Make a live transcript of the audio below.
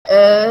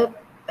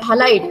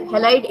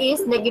Halide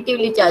is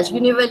negatively charge.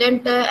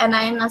 युनिव्हॅलेंट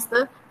anion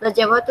असतं, तर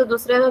जेव्हा तो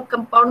दुसऱ्या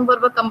कंपाऊंड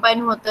बरोबर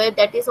कंबाईन होतोय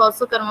that is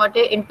also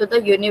converted into the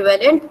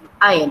युनिव्हॅलेंट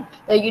ion.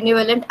 तर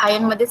युनिव्हॅलेंट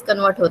आयन मध्येच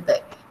कन्वर्ट होत आहे.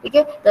 ठीक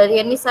आहे. तर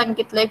यांनी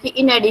सांगितलंय की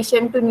इन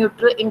ऍडिशन टू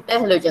न्यूट्रल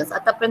इंटरहॅलोजन्स,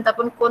 आतापर्यंत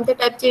आपण कोणत्या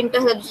टाईपचे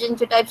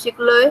इंटरहॅलोजनचे टाईप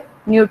शिकलोय?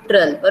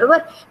 न्यूट्रल, बरोबर.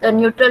 तर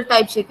न्यूट्रल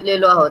टाईप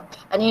शिकलेलो आहोत.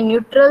 आणि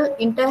न्यूट्रल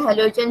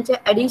इंटरहॅलोजनच्या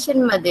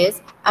ऍडिशन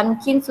मध्येच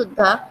आणखीन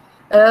सुद्धा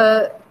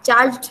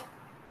चार्ज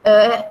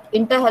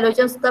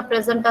इंटरहॅलोजन सुद्धा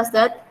प्रेझेंट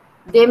असतात.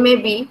 दे मे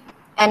बी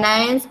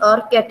एनायन्स और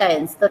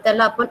कॅटायन्स. तर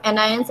त्याला आपण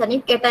एनायन्स आणि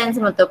कॅटायन्स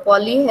म्हणतो.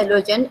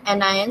 पॉलीहॅलोजन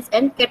एनायन्स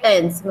अँड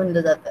कॅटायन्स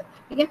म्हणलं जातं.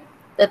 ठीक आहे.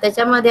 तर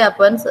त्याच्यामध्ये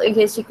आपण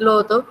हे शिकलो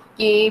होतो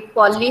की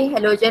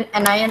पॉलीहॅलोजन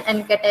एनायन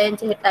अँड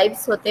कॅटायनचे हे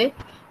टाइप्स होते.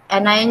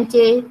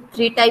 एनायनचे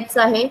 3 टाइप्स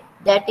आहे.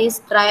 That is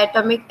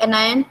ट्रायटॉमिक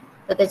anion.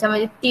 तर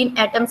त्याच्यामध्ये 3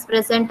 ॲटम्स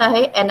प्रेझेंट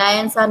आहे.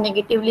 एनायन्स आर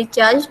निगेटिव्हली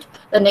चार्ज.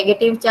 तर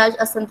निगेटिव्ह चार्ज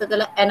असेल तर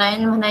त्याला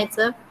एनायन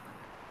म्हणायचं.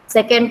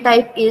 Second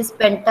type is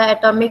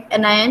पेंटाएटॉमिक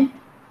anion.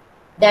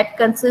 That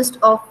consist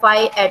of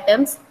 5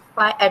 atoms.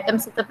 5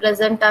 atoms इथं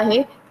प्रेझेंट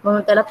आहे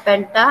म्हणून त्याला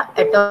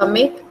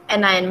पेंटाएटॉमिक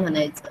एनायन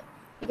म्हणायचं.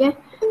 ठीक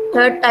आहे.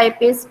 Third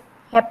type is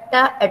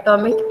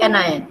heptaatomic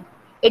anion.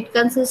 It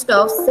consists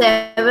of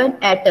 7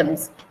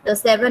 atoms. तर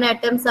 7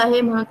 atoms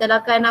आहे म्हणून त्याला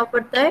काय नाव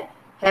पडतंय?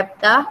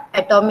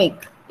 हेप्टाएटॉमिक.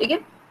 ठीक आहे.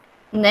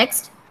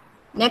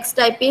 Next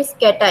type is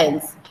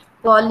कॅटायन्स.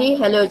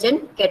 पॉलीहॅलोजन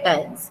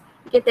कॅटायन्स.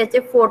 ठीक आहे. त्याचे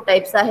 4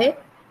 टाइप्स आहे.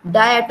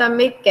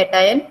 डायॲटॉमिक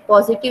कॅटायन,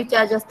 पॉझिटिव्ह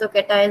चार्ज असतो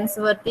कॅटायन्स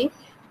वरती.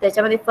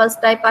 त्याच्यामध्ये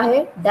फर्स्ट टाइप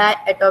आहे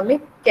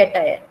diatomic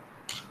cation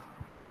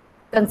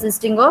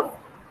consisting of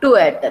 2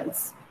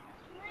 atoms.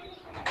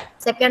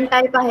 Second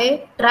type आहे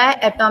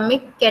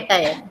ट्रायॲटॉमिक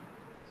कॅटायन.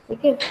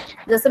 ठीक आहे.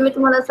 जसं मी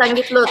तुम्हाला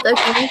सांगितलं होतं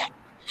की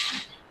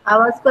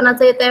आवाज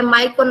कोणाचा येत आहे?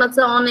 माईक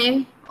कोणाचा ऑन आहे?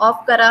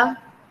 ऑफ करा.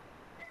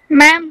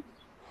 मॅम,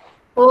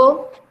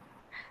 हो,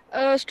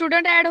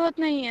 स्टुडंट ऍड होत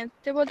नाहीये.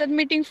 ते बोलतात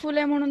मीटिंग फुल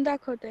आहे म्हणून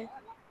दाखवतंय.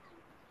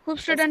 खूप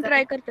स्टुडंट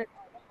ट्राय करतात.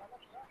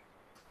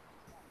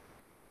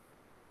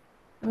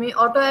 मी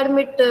ऑटो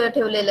ऍडमिट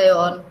ठेवलेलं आहे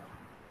ऑन.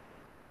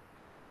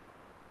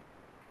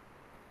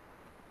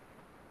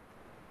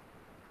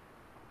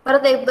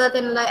 परत एकदा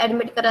त्यांना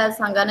ऍडमिट करायला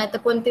सांगा, नाही तर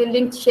कोणती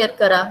लिंक शेअर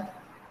करा.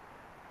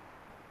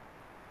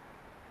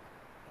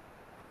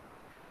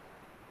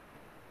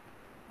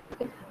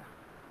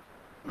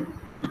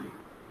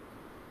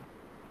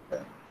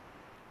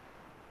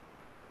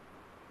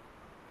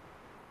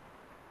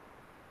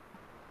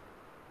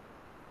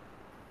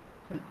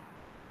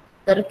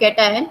 तर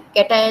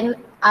कॅटायन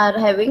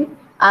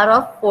आर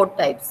ऑफ 4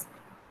 टाइप्स.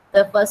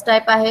 तर फर्स्ट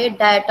टाइप आहे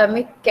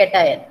डायॲटॉमिक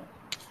कॅटायन.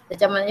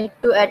 त्याच्यामध्ये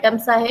 2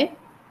 ॲटम्स आहे.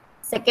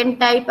 सेकंड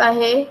टाइप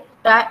आहे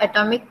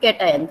ट्रायॲटॉमिक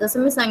कॅटायन. जसं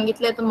मी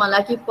सांगितलंय तुम्हाला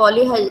की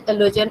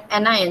पॉलीहॅलोजन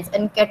एनायन्स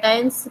अँड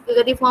कॅटायन्स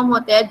कधी फॉर्म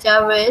होते? ज्या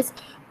वेळेस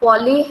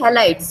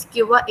पॉलीहॅलाइड्स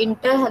किंवा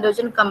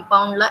इंटरहॅलोजन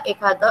कंपाऊंडला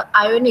एखादं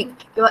आयोनिक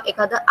किंवा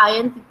एखादं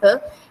आयन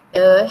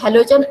तिथं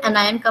हॅलोजन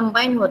एनायन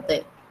कंबाईन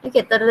होतंय. ठीक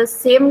आहे. तर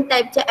सेम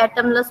टाइपच्या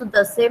ॲटमला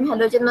सुद्धा, सेम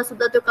हॅलोजनला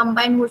सुद्धा तो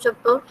कंबाईन होऊ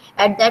शकतो.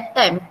 At that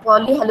time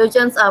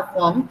पॉलीहॅलोजन्स R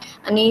form.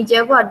 आणि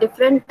जेव्हा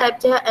डिफरंट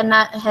टाइपच्या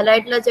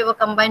हॅलाइडला जेव्हा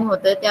कंबाईन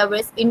होतं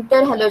त्यावेळेस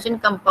इंटरहॅलोजन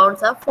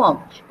कंपाऊंडचा फॉर्म.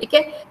 ठीक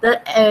आहे.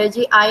 तर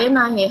जी आयन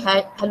आहे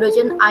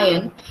हॅलोजन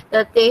आयन,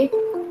 तर ते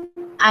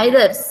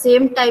आयदर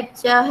सेम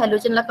टाइपच्या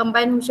हॅलोजनला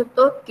कंबाईन होऊ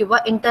शकतो किंवा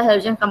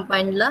इंटरहॅलोजन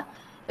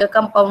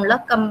कंपाऊंडला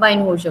कंबाईन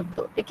होऊ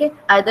शकतो. ठीक आहे.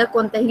 आयदर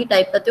कोणत्याही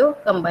टाइपचा तो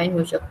कंबाईन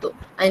होऊ शकतो.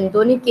 आणि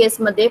दोन्ही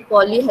केसमध्ये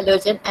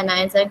पॉलीहॅलोजन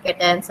एनायन्स and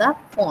कॅटायन्सचा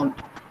form.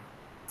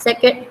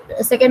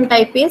 Second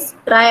type is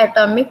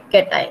ट्रायॲटॉमिक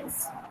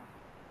कॅटायन्स.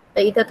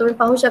 तर इथं तुम्ही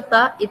पाहू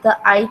शकता, इथं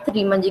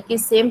I3 म्हणजे की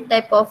same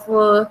type of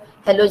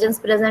halogens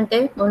present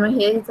आहे म्हणून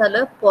हे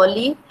झालं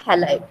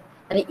पॉलीहॅलाइड.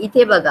 आणि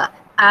इथे बघा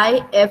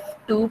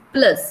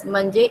IF2+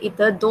 म्हणजे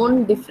इथं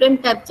 2 डिफरंट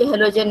टाइपचे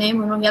हॅलोजन आहे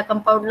म्हणून या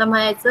कंपाऊंडला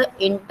म्हणायचं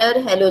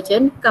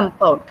इंटरहॅलोजन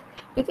कंपाऊंड.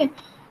 ठीक आहे.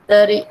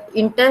 तर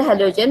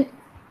इंटरहॅलोजन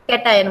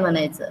कॅटायन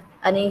म्हणायचं.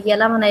 आणि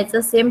याला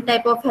म्हणायचं same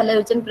type of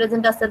halogen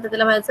present असतात तर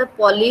त्याला म्हणायचं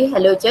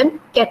पॉलीहॅलोजन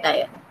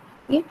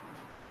कॅटायन.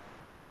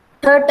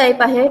 थर्ड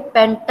टाइप आहे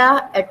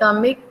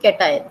पेंटाएटॉमिक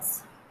कॅटायन्स.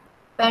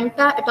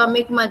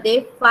 पेंटाएटॉमिक मध्ये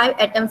 5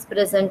 ॲटम्स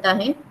प्रेझेंट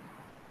आहे.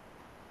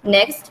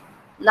 Next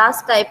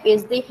last type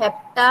is the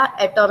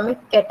हेप्टाएटॉमिक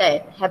cation.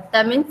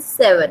 Hepta means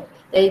 7.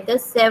 तर इथे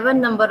 7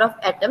 नंबर ऑफ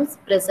ॲटम्स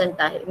प्रेझेंट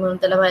आहे म्हणून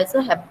त्याला म्हणायचं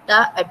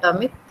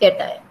हेप्टाएटॉमिक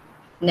कॅटायन.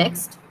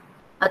 नेक्स्ट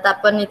आता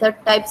आपण इथं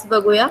टाइप्स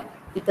बघूया,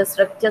 इथं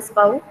स्ट्रक्चर्स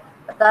पाहू.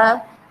 आता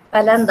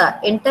पहिल्यांदा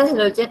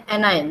इंटरहॅलोजन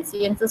एनायन्स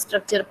यांचं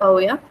स्ट्रक्चर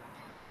पाहूया.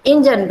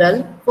 In general,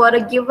 for a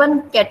given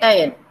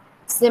cation,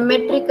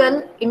 symmetrical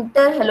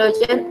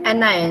interhalogen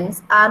anions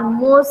are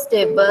more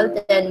stable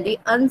than the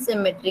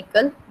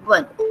unsymmetrical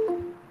one.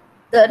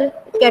 तर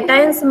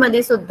कॅटायन्स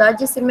मध्ये सुद्धा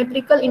जे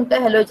सिमेट्रिकल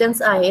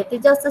इंटरहॅलोजन्स आहे ते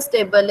जास्त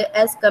स्टेबल आहे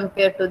as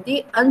compare to the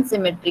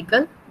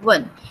unsymmetrical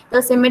one. तर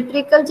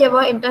सिमेट्रिकल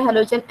जेव्हा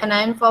इंटरहॅलोजन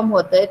एनायन फॉर्म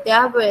होतंय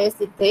त्यावेळेस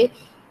तिथे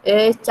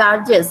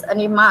चार्जेस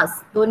आणि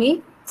मास दोन्ही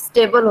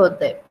स्टेबल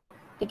होत आहे.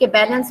 ठीक आहे.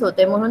 बॅलन्स होत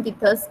आहे म्हणून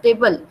तिथं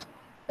स्टेबल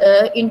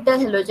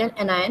इंटरहॅलोजन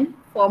एनायन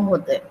फॉर्म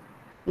होत आहे.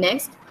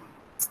 Next,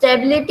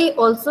 stability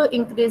also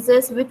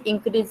increases with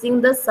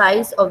increasing the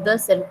size of the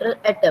central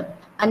atom.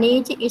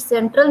 आणि जी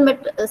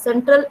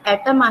सेंट्रल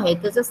ॲटम आहे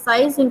त्याचं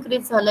साईज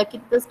इंक्रीज झालं की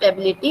तर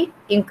स्टॅबिलिटी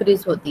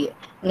इंक्रीज होतीये.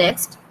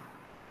 Next,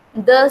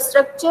 the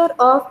structure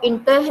of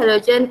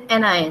interhalogen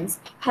anions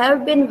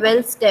have been well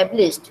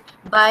established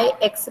by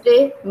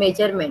X-ray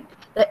measurement.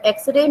 तर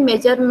X-ray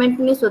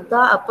मेजरमेंटनी सुद्धा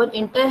आपण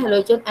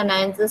इंटरहॅलोजन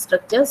अनायन्सचं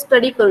स्ट्रक्चर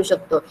स्टडी करू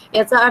शकतो.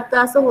 याचा अर्थ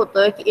असं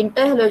होतोय की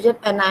इंटरहॅलोजन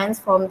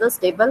अनायन्स फॉर्म द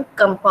स्टेबल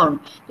कंपाऊंड.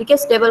 ठीक आहे,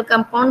 स्टेबल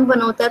कंपाऊंड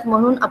बनवतात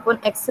म्हणून आपण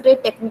एक्सरे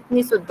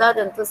टेक्निकनी सुद्धा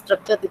त्यांचं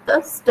स्ट्रक्चर तिथं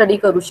स्टडी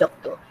करू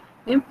शकतो.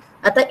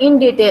 आता इन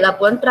डिटेल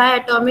आपण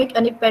ट्रायॲटॉमिक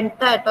आणि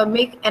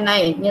पेंटाॲटॉमिक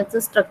अनायन यांचं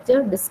स्ट्रक्चर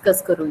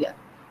डिस्कस करूया.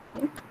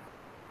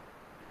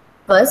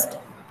 First,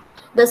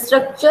 the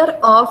structure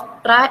of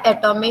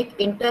triatomic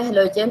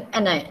interhalogen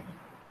anion.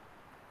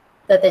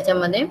 तर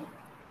त्याच्यामध्ये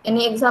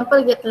यांनी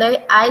एक्झाम्पल घेतलंय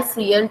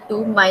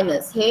ICl2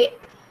 मायनस. हे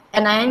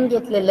एनायन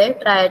घेतलेलं आहे,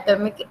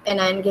 ट्रायॲटॉमिक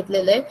एनायन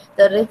घेतलेलं आहे.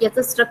 तर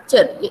याचं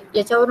स्ट्रक्चर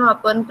याच्यावरून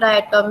आपण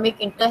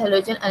ट्रायॲटॉमिक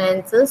इंटरहॅलोजन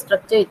अनायनचं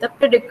स्ट्रक्चर इथं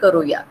प्रिडिक्ट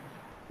करूया.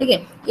 ठीक आहे,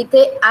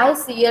 इथे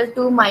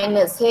ICl2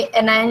 मायनस हे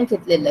एनायन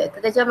घेतलेलं आहे.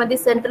 तर त्याच्यामध्ये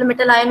सेंट्रल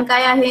मेटल आयन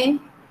काय आहे?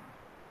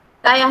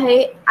 काय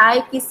आहे? आय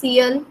की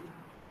Cl?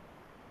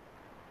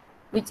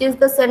 Which is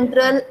the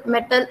central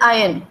metal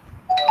ion?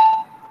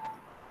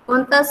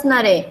 कोणता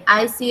असणार आहे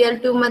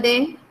ICl2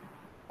 मध्ये?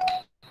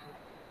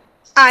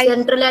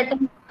 Central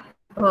item.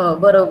 हो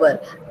बरोबर,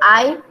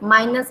 आय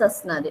मायनस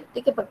असणार आहे.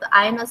 ठीक आहे, फक्त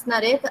आयन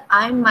असणार आहे तर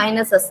आय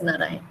मायनस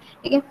असणार आहे.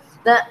 ठीक आहे,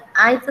 तर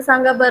आयचं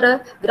सांगा बरं.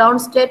 ग्राउंड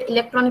स्टेट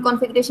इलेक्ट्रॉनिक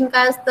कॉन्फिगरेशन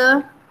काय असतं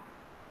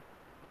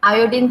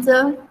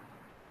आयोडीनचं?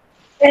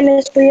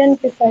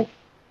 NS2NP5.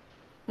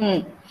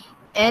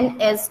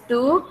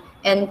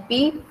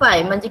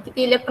 NS2NP5 म्हणजे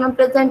किती इलेक्ट्रॉन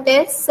प्रेझेंट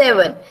आहे?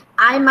 7.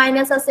 आय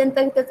मायनस असेल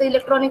तर त्याचं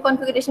इलेक्ट्रॉनिक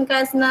कॉन्फिगरेशन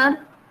काय असणार?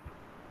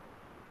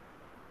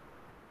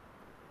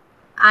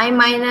 I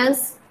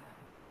minus.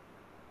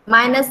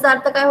 मायनसचा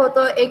अर्थ काय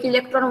होतो? एक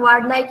इलेक्ट्रॉन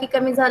वाढलाय की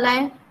कमी झालाय?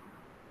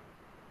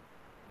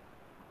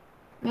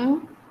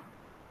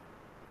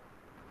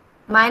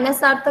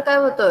 मायनसचा अर्थ काय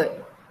होतोय?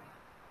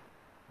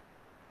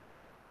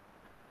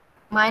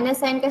 मायनस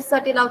साइन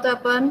कशासाठी लावतोय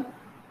आपण?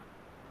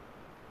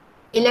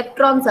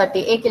 इलेक्ट्रॉनसाठी.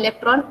 एक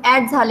इलेक्ट्रॉन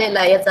ऍड झालेला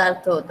आहे याचा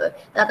अर्थ होतोय.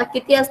 तर आता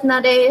किती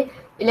असणार आहे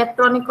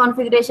electronic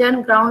configuration?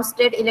 Ground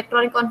state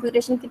electronic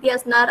configuration किती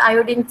असणार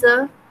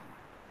आयोडीनचं?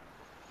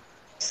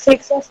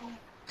 6 असणार.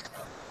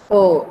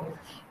 हो,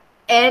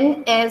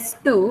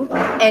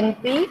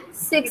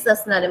 NS2NP6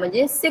 असणार आहे,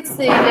 म्हणजे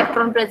 6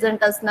 इलेक्ट्रॉन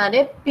प्रेझेंट असणार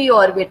आहे पी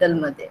ऑर्बिटल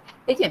मध्ये.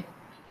 ठीक आहे,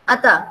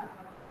 आता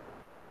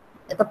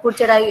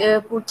पुढच्या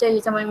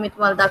ह्याच्यामध्ये मी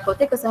तुम्हाला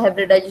दाखवते कसं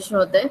हायब्रिडायझेशन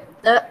होतंय.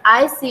 तर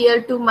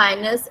ICl2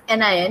 minus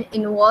anion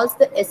involves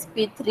the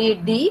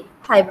sp3d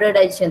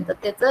hybridisation. तर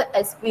त्याचं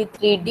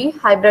sp3d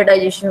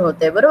हायब्रिडायझेशन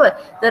होतंय. बरोबर,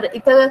 तर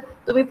इथं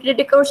तुम्ही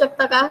प्रिडिक्ट करू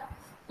शकता का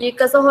की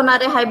कसं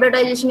होणार आहे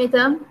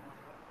हायब्रिडायझेशन?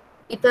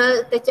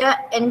 इथं त्याच्या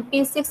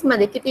NP6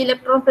 मध्ये किती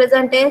इलेक्ट्रॉन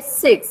प्रेझेंट आहे?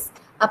 6.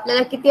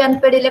 आपल्याला किती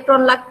अनपेड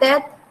इलेक्ट्रॉन लागतात?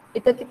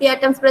 इथं किती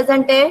ॲटम्स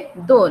प्रेझेंट आहे?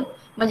 2.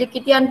 म्हणजे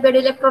किती अनपेड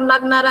इलेक्ट्रॉन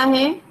लागणार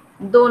आहे?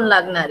 2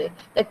 लागणार आहे.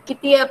 तर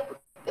किती,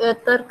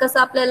 तर कसं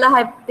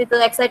आपल्याला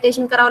तिथं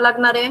एक्सायटेशन करावं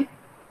लागणार आहे?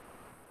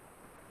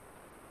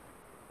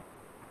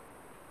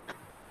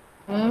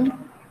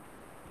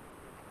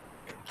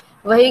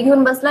 वही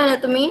घेऊन बसलाय ना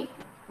तुम्ही?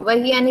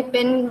 वही आणि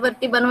पेन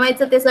वरती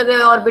बनवायचं ते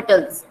सगळे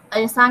ऑर्बिटल्स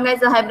आणि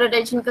सांगायचं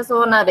हायब्रिडायझेशन कसं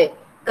होणार आहे,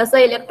 कसं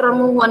इलेक्ट्रॉन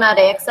मूव्ह होणार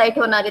आहे, एक्साइट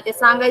होणार आहे ते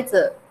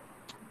सांगायचं.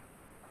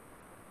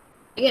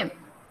 ठीक आहे,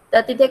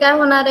 तर तिथे काय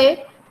होणार आहे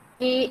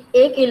की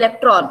एक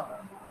इलेक्ट्रॉन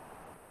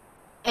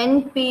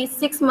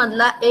NP6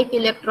 मधला एक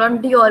इलेक्ट्रॉन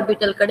डी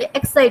ऑर्बिटल कडे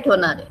एक्साइट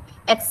होणार आहे.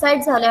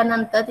 एक्साइट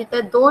झाल्यानंतर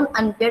तिथे 2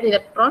 अनपेड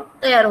इलेक्ट्रॉन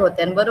तयार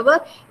होते. बरोबर,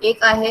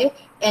 एक आहे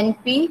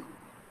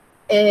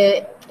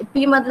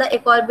पी मधला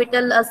एक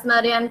ऑर्बिटल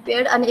असणारे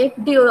अनपेड आणि एक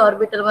डी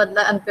ऑर्बिटल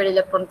मधला अनपेड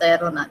इलेक्ट्रॉन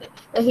तयार होणार आहे.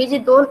 तर हे जे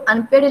 2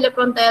 अनपेड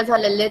इलेक्ट्रॉन तयार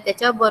झालेले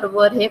त्याच्या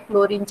बरोबर हे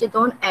क्लोरीनचे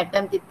 2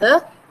 ॲटम तिथं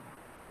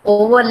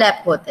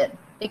ओव्हरलॅप होते.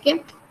 ठीक आहे,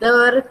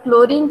 तर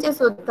क्लोरीनचे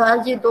सुद्धा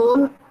जे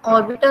 2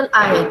 ऑर्बिटल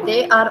आहे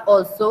ते R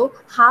also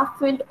half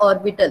filled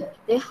orbital.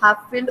 ते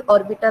हाफ फिल्ड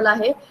ऑर्बिटल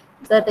आहे.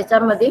 तर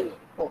त्याच्यामध्ये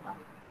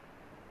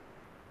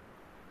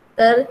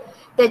तर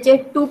त्याचे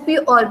 2p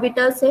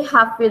ऑर्बिटल्स हे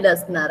हाफ फिल्ड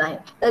असणार आहे.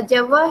 तर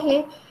जेव्हा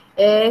हे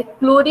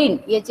क्लोरीन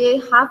याचे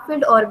हाफ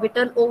फिल्ड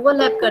ऑर्बिटल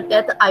ओव्हरलॅप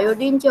करतात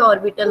आयोडीनचे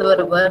ऑर्बिटल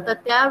बरोबर, तर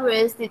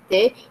त्यावेळेस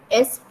तिथे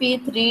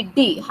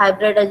sp3d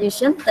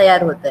हायब्रिडायझेशन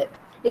तयार होत आहे.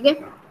 ठीक आहे,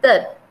 तर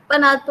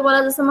पण आज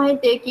तुम्हाला जसं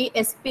माहिती आहे की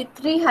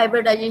sp3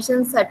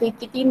 हायब्रिडायझेशन साठी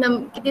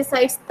किती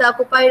साइट्स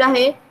ऑक्युपाइड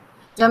आहे?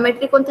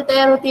 जॉमेट्री कोणती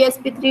तयार होती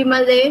sp3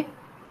 मध्ये?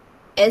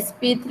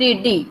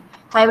 sp3d.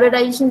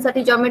 हायब्रिडायझेशन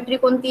साठी जॉमेट्री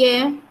कोणती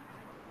आहे?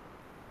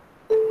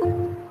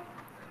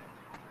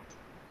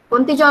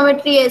 कोणती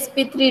जॉमेट्री आहे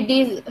sp3d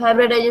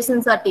हायब्रिडायझेशन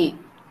साठी?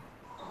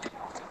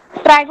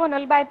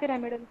 Trigonal bye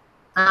pyramidal.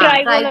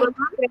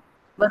 ट्रायगोनल.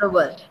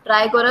 बरोबर,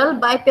 ट्रायगोनल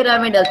बाय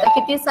पिरामिडल. तर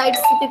किती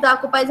साइट्स तिथे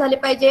ऑक्युपाय झाले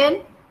पाहिजे?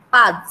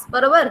 5.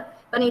 बरोबर,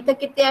 पण इथे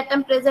किती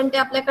ॲटम प्रेझेंट आहे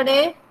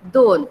आपल्याकडे?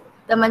 2.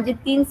 तर म्हणजे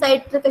 3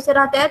 साईड कशा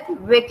राहतात,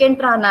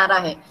 वेकेंट राहणार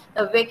आहे.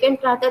 तर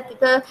वेकेंट राहतात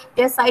तिथं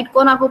त्या साईड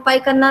कोण ऑक्युपाय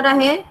करणार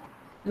आहे,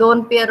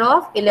 लोन पेअर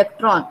ऑफ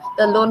इलेक्ट्रॉन.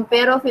 तर लोन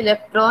पेअर ऑफ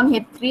इलेक्ट्रॉन हे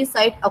 3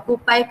 साईड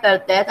ऑक्युपाय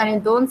करतात आणि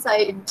 2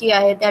 साईड जी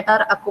आहे that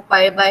R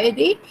occupied by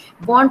the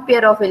bond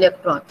pair of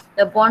electron.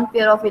 तर बॉन्ड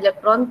पेअर ऑफ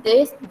इलेक्ट्रॉन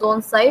ते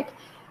 2 साईड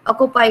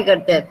ऑक्युपाय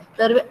करतात.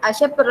 तर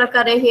अशा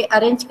प्रकारे हे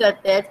अरेंज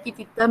करतात की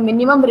तिथं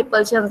मिनिमम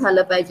रिपल्शन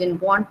झालं पाहिजे.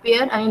 बॉन्ड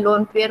पेअर आणि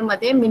लोन पेअर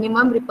मध्ये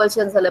मिनिमम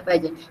रिपल्शन झालं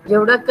पाहिजे.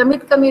 जेवढं कमीत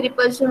कमी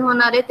रिपल्शन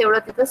होणार आहे तेवढं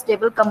तिथं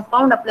स्टेबल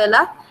कंपाऊंड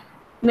आपल्याला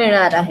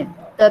मिळणार आहे.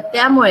 तर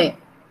त्यामुळे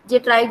जे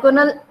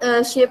ट्रायगोनल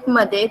शेप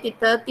मध्ये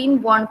तिथं 3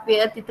 बॉन्ड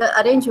पेअर तिथं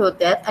अरेंज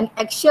होतात आणि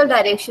ऍक्सियल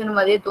डायरेक्शन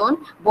मध्ये 2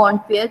 बॉन्ड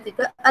पेअर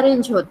तिथं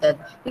अरेंज होतात.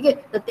 ठीक आहे.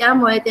 तर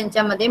त्यामुळे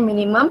त्यांच्यामध्ये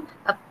मिनिमम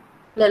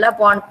आपल्याला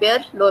bond pair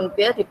lone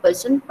pair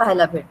repulsion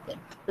पाहायला भेटते.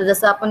 तर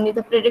जसं आपण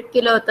इथं प्रेडिक्ट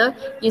केलं होतं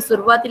की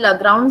सुरुवातीला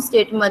ग्राउंड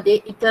स्टेट मध्ये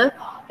इथं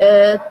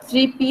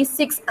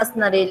 3p6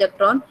 असणारे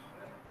इलेक्ट्रॉन.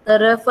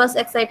 तर फर्स्ट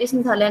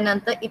एक्साइटेशन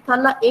झाल्यानंतर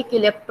इथला एक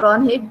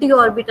इलेक्ट्रॉन हे डी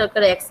ऑर्बिटल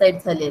कडे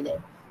एक्साइट झालेले आहे.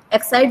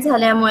 एक्साइट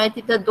झाल्यामुळे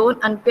तिथं 2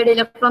 अनपेड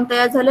इलेक्ट्रॉन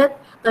तयार झालेत.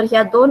 तर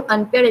ह्या 2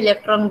 अनपेड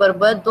इलेक्ट्रॉन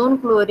बरोबर 2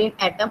 क्लोरीन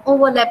ऍटम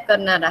ओव्हरलॅप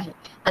करणार आहे.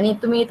 आणि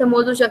तुम्ही इथं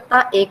मोजू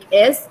शकता एक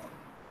S,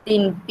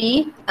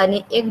 3p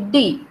आणि एक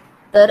D.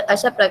 तर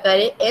अशा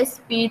प्रकारे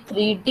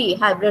sp3d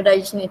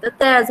हायब्रिडायझेशन इथं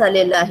तयार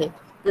झालेलं आहे.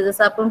 तर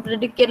जसं आपण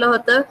प्रिडिक्ट केलं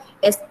होतं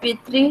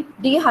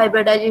sp3d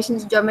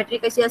हायब्रिडायझेशनची जॉमेट्री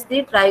कशी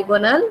असते,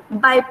 ट्रायगोनल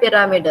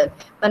बायपिरामिडल.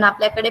 पण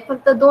आपल्याकडे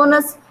फक्त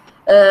 2च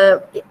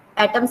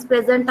ऍटम्स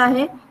प्रेझेंट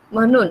आहे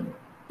म्हणून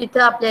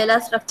तिथं आपल्याला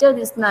स्ट्रक्चर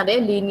दिसणारे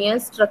लिनियर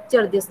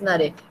स्ट्रक्चर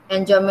दिसणारे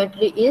and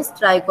geometry is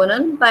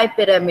trigonal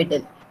bipyramidal.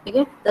 ठीक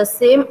आहे. तर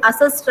सेम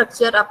असं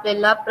स्ट्रक्चर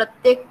आपल्याला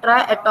प्रत्येक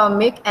ट्राय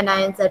ॲटॉमिक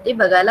एनायन साठी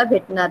बघायला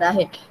भेटणार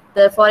आहे.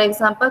 तर for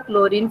example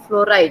chlorine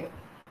fluoride,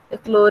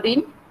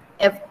 chlorine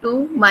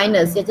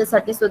F2-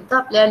 याच्यासाठी सुद्धा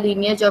आपल्याला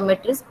लिनियर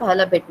जॉमेट्रीज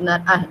पाहायला भेटणार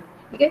आहे.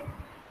 ठीक आहे.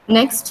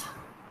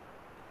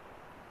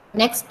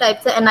 नेक्स्ट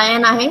टाईपचं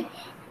एनायन आहे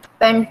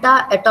पेंटा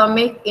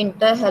ॲटॉमिक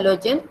इंटर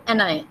हॅलोजन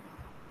एनायन.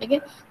 ठीक आहे.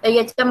 तर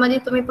याच्यामध्ये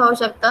तुम्ही पाहू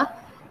शकता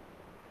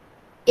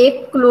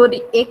एक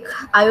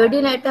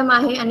आयोडीन ॲटम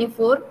आहे आणि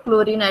 4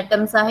 क्लोरीन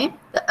ॲटम्स आहे.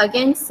 तर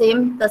अगेन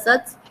सेम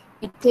तसंच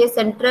इथे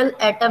central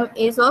item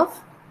is of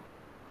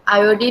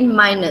iodine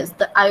minus.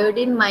 तर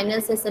आयोडीन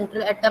मायनस हे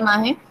सेंट्रल ॲटम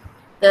आहे.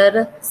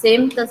 तर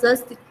सेम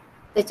तसंच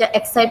त्याच्या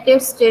एक्साइटेड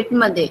स्टेट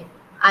मध्ये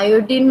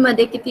आयोडीन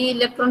मध्ये किती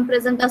इलेक्ट्रॉन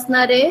प्रेझेंट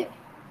असणार आहे,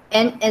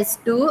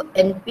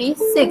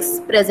 NS2Np6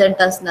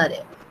 प्रेझेंट असणार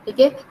आहे.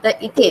 ठीक आहे. तर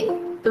इथे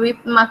तुम्ही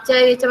मागच्या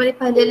याच्यामध्ये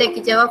पाहिलेलं आहे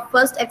की जेव्हा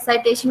फर्स्ट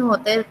एक्साइटेशन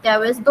होते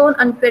त्यावेळेस 2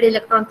 अनपेड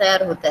इलेक्ट्रॉन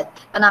तयार होतात.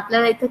 पण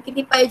आपल्याला इथं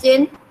किती पाहिजे,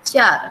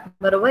 4.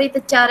 बरोबर. इथं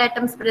 4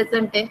 ॲटम्स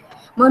प्रेझेंट आहे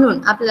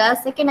म्हणून आपल्याला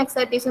सेकंड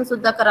एक्साइटेशन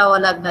सुद्धा करावं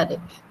लागणार आहे.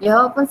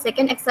 जेव्हा आपण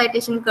सेकंड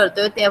एक्साइटेशन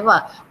करतोय तेव्हा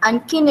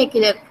आणखीन एक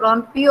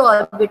इलेक्ट्रॉन p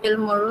ऑर्बिटल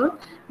म्हणून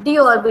d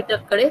ऑर्बिटल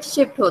कडे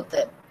शिफ्ट होत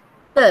आहे.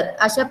 तर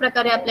अशा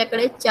प्रकारे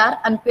आपल्याकडे 4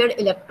 अनपेड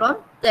इलेक्ट्रॉन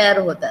तयार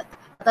होतात.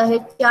 आता हे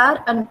 4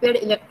 अनपेड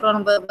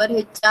इलेक्ट्रॉन बरोबर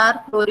हे 4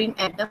 क्लोरीन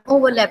ॲटम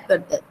ओव्हरलॅप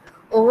करतात.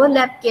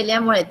 ओव्हरलॅप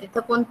केल्यामुळे तिथं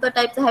कोणतं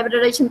टाईपचं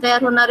हायब्रिडायझेशन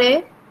तयार होणार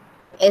आहे,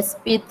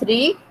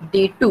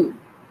 sp3d2.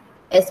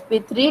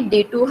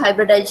 sp3d2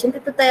 हायब्रिडायझेशन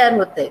तिथं तयार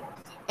होते.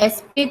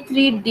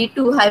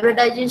 sp3d2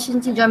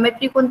 हायब्रिडायझेशनची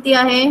जॉमेट्री कोणती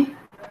आहे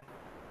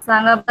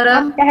सांगा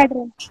बरं.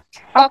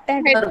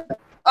 ऑक्टाहेड्रल.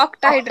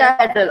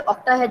 ऑक्टाहेड्रल.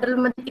 ऑक्टाहेड्रल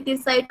मध्ये किती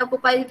साईट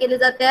ऑक्युपाय केले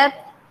जातात,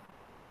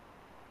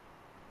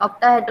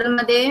 ऑक्टाहेड्रल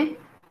मध्ये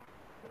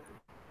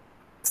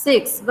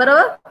 6.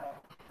 बरोबर.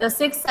 तर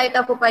 6 साईट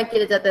ऑक्युपाय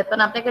केले जातात.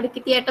 पण आपल्याकडे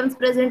किती ॲटम्स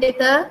प्रेझेंट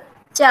इथं,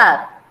 4.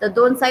 तर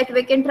 2 साईट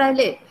वेकेंट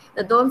राहिले.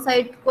 तर 2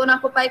 साईट कोण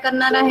ऑक्युपाय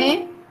करणार आहे,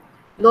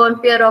 लोन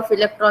पेअर ऑफ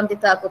इलेक्ट्रॉन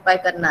तिथं ऑक्युपाय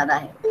करणार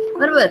आहे.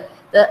 बरोबर.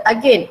 तर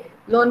अगेन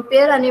लोन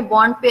पेअर आणि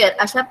बॉन्ड पेअर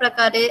अशा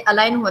प्रकारे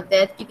अलाइन होत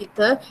आहेत की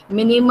तिथं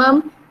minimum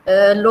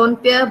lone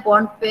pair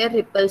bond pair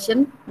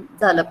repulsion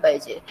झालं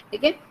पाहिजे.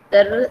 ठीक आहे.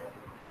 तर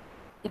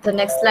इथं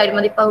नेक्स्ट स्लाइड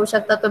मध्ये पाहू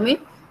शकता तुम्ही.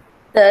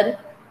 तर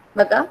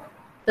बघा,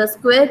 तर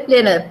स्क्वेअर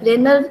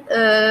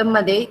प्लेनर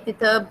मध्ये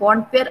तिथं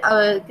बॉन्ड पेअर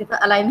तिथं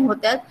अलाइन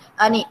होतात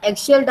आणि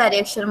ऍक्सियल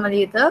डायरेक्शन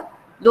मध्ये इथं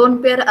लोन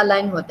पेअर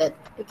अलाइन होतात.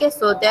 ठीक आहे.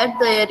 So that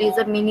there is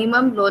a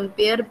minimum lone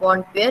pair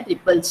bond pair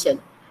repulsion.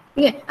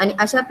 ठीक आहे. आणि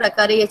अशा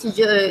प्रकारे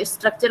याची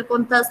स्ट्रक्चर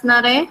कोणतं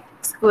असणार आहे,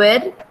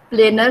 स्क्वेअर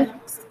प्लेनर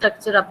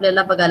स्ट्रक्चर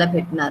आपल्याला बघायला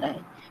भेटणार आहे.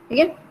 ठीक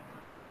आहे.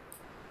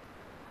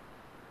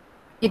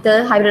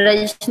 इथं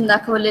हायब्रिडायझेशन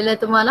दाखवलेलं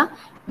आहे तुम्हाला.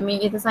 मी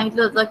इथं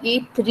सांगितलं होतं की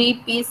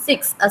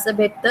 3p6 असं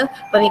भेटतं.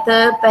 पण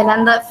इथं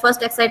पहिल्यांदा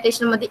फर्स्ट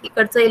एक्साइटेशन मध्ये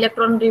इकडचं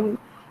इलेक्ट्रॉन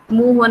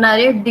मूव्ह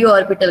होणारे डी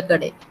ऑर्बिटल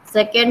कडे,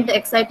 सेकंड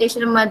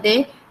एक्साइटेशन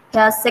मध्ये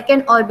ह्या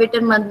सेकंड ऑर्बिटल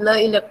मधलं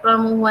इलेक्ट्रॉन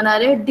मूव्ह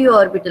होणारे डी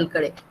ऑर्बिटल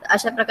कडे.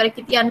 अशा प्रकारे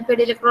किती अनपेड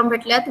इलेक्ट्रॉन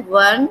भेटल्यात,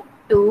 1,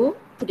 2,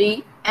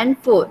 3 and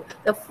 4.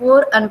 तर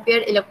 4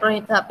 अनपेड इलेक्ट्रॉन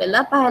इथं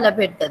आपल्याला पाहायला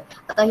भेटतात.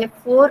 आता हे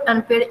 4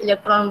 अनपेड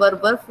इलेक्ट्रॉन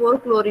बरोबर 4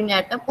 क्लोरीन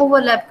ॲटम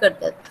ओव्हरलॅप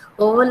करतात.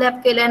 ओव्हरलॅप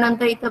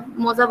केल्यानंतर इथं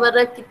मोजा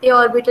बरं किती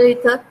ऑर्बिटल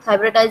इथं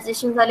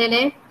हायब्रिडायझेशन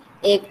झालेले,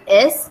 एक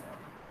S,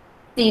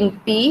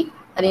 3p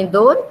आणि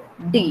 2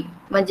 डी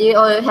म्हणजे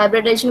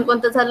हायब्रिडायझेशन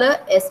कोणतं झालं,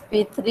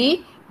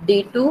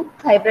 sp3d2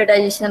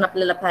 हायब्रिडायझेशन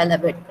आपल्याला पाहायला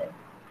भेटतंय.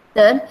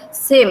 तर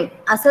सेम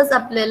असंच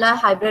आपल्याला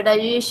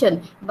हायब्रिडायझेशन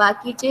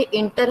बाकीचे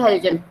इंटर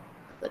हॅलोजन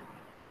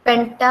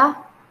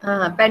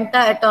पेंटा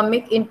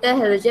ॲटॉमिक इंटर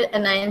हॅलोजन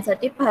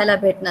अनायनसाठी पाहायला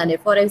भेटणार आहे.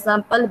 फॉर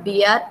एक्झाम्पल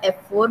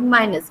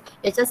Br(F4-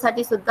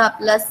 याच्यासाठी सुद्धा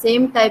आपल्याला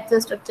सेम टाईपचं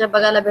स्ट्रक्चर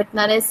बघायला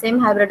भेटणार आहे, सेम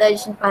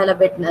हायब्रिडायझेशन पाहायला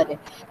भेटणार आहे.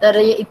 तर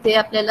इथे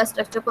आपल्याला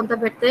स्ट्रक्चर कोणतं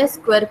भेटतंय,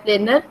 स्क्वेअर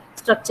प्लेनर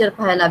स्ट्रक्चर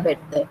पाहायला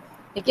भेटतंय.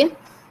 ठीक आहे.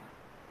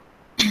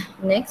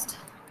 नेक्स्ट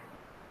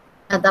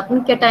आता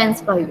आपण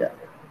कॅटायन्स पाहूया.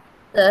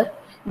 तर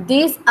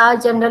these are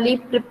generally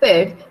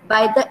prepared by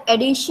the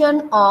addition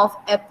of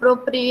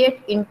appropriate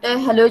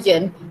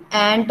interhalogen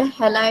and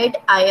halide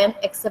ion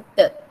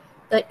acceptor.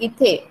 तर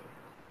इथे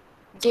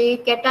जे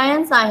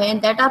कॅटायन्स आहेत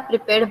दॅट आर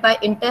प्रिपेअर्ड बाय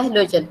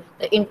इंटरहॅलोजन,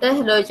 तर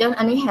इंटरहॅलोजन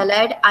आणि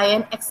हॅलाइड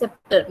आयन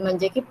एक्सेप्टर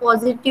म्हणजे की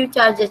पॉझिटिव्ह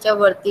चार्ज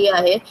याच्यावरती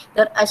आहे.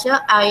 तर अशा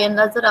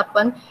आयनला जर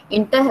आपण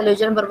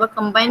इंटरहॅलोजन बरोबर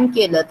कंबाईन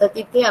केलं तर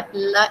तिथे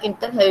आपल्याला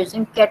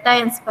इंटरहॅलोजन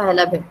कॅटायन्स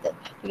पाहायला भेटतात.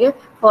 ठीक आहे.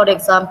 For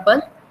example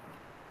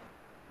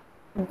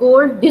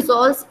gold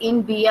dissolves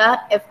in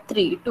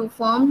Br(F3) to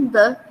form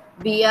the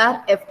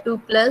Br(F2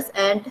 plus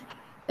and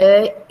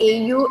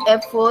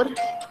AuF4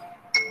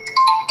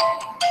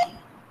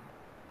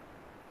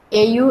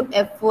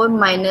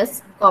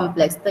 AuF4-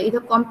 complex. तर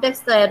इथं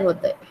कॉम्प्लेक्स तयार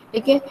होत आहे.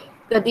 ठीक आहे.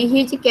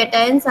 कधीही जी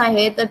कॅटायन्स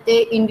आहे तर ते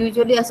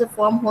इंडिव्हिज्युअली असं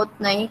फॉर्म होत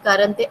नाही,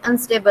 कारण ते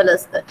अनस्टेबल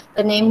असतं.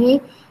 तर नेहमी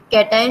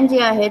कॅटायन जे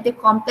आहे ते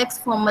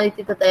कॉम्प्लेक्स फॉर्म मध्ये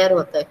तिथं तयार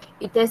होत आहे.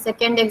 इथे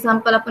सेकंड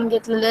एक्झाम्पल आपण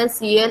घेतलेलं आहे,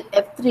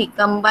 ClF3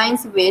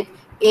 combines with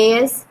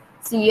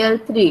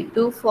AsCl3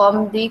 to form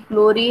the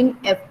chlorine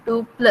F2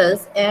 plus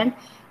and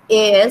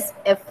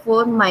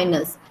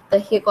AsF4-. तर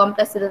हे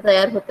कॉम्प्लेक्स तिथं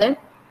तयार होत आहे.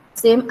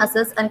 सेम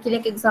असंच आणखीन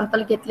एक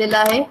एक्झाम्पल घेतलेलं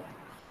आहे.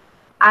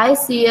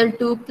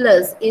 ICl2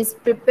 plus is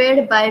prepared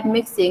by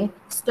mixing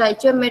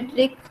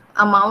stoichiometric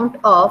amount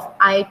of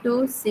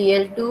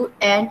I2Cl2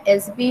 and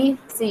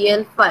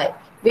SbCl5,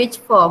 which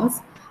forms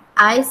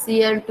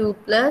ICl2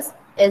 plus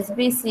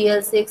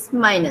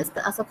SbCl6-.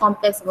 तर असं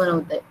कॉम्प्लेक्स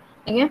बनवत आहे.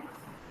 ठीक आहे.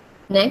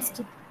 Next,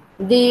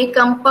 the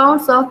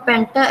compounds of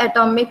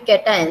pentaatomic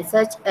cations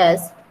such as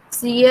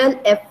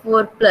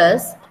ClF4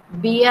 plus,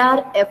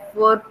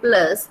 Br(F4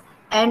 plus),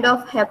 and of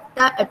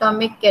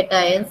heptaatomic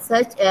cations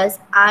such as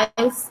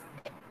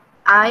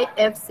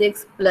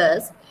IF6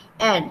 plus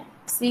and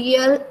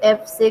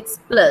ClF6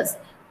 plus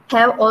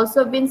have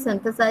also been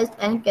synthesized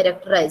and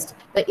characterized.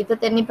 तर इथं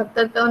त्यांनी फक्त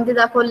कोणते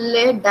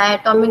दाखवलेले,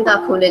 डायटॉमिक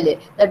दाखवलेले.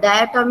 तर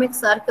डायटॉमिक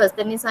सारखंच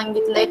त्यांनी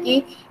सांगितलंय की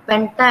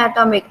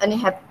पेंटाॲटॉमिक आणि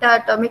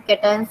हेप्टाॲटॉमिक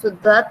कॅटायन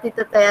सुद्धा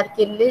तिथं तयार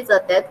केले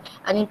जातात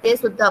आणि ते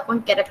सुद्धा आपण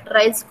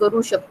कॅरेक्टराइज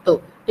करू शकतो.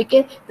 ठीक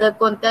आहे. तर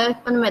कोणत्या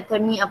पण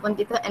मेथडनी आपण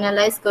तिथं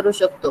अनालाइज करू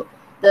शकतो.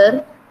 तर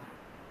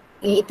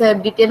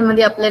इथं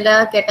डिटेलमध्ये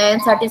आपल्याला कॅटायन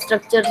साठी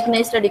स्ट्रक्चर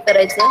नाही स्टडी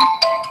करायचं.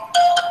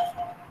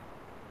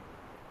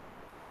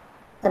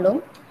 हॅलो,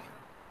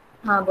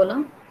 हा बोला.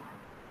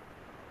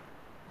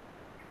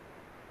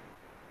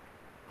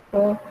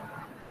 हो,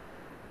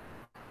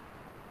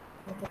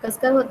 कसं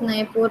काय होत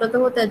नाही, पोरं तर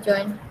होतात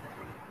जॉईन.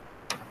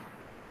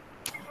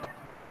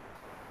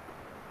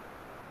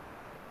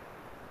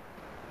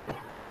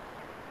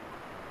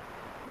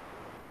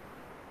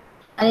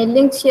 आणि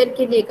लिंक शेअर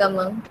केली आहे का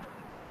मग?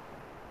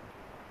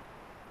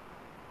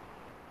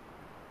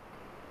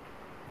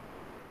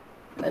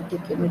 ठीक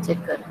आहे, मी चेक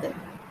करते.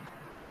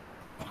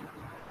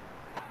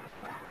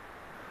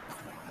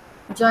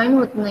 जॉईन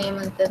होत नाही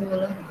म्हणतात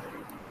मुलं.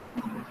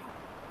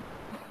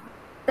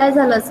 काय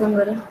झालं असं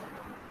बरं?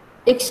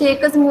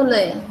 101च मुलं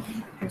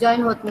आहे,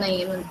 जॉईन होत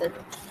नाहीये म्हणतात.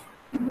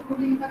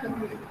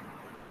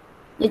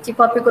 याची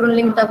कॉपी करून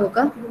लिंक टाकू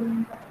का?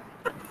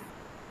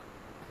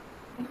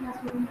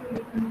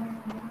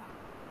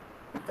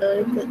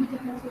 तर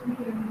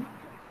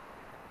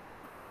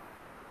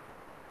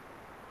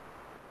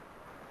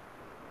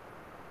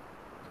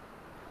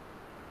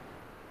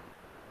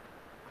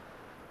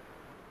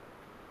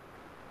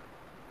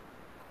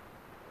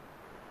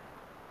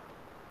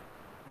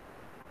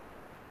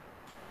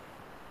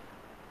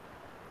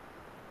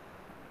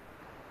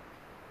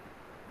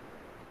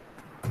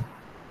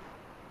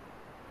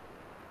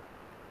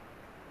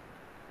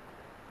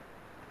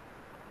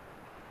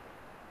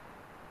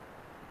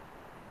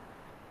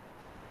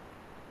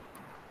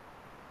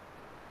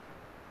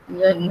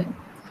जॉईन नाही.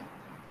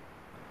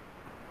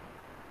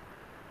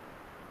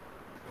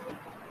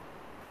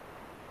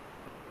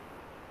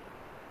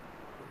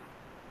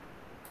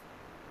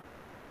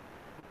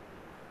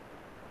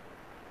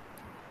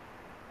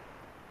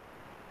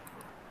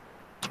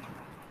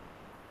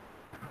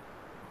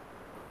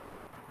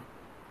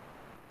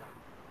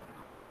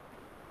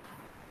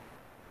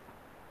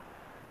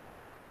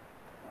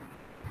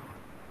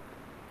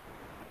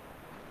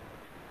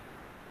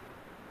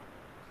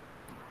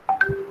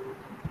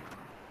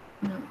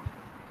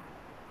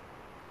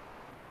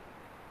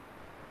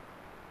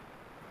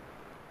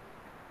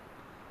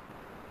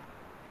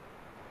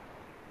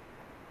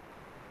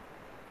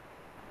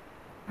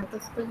 आता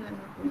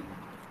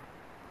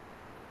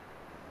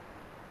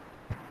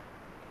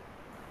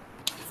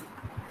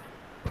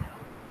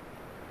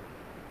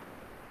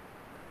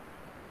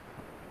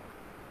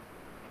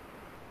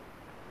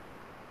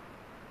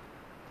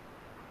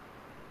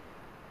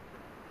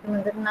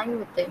नंतर नाही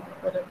होते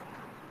परत.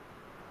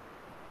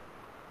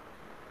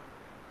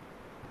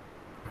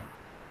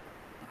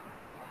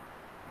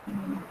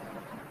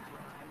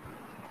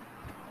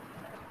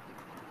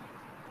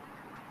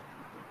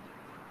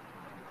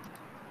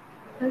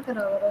 काय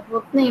करावं बरं?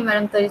 होत नाही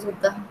मॅडम तरी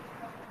सुद्धा.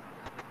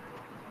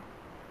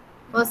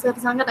 हो सर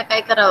सांगा ना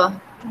काय करावं.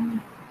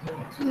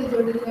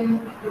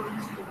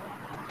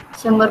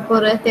 100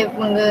 पोरं आहे ते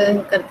मग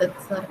हे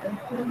करतात सारखं.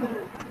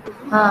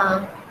 हा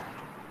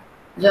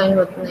जॉईन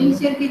होत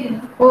नाही.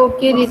 हो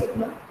केली.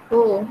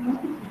 हो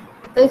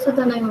तरी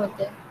सुद्धा नाही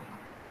होते.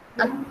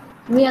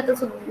 मी आता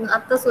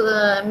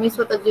मी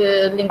स्वतःची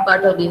लिंक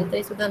पाठवली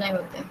तरी सुद्धा नाही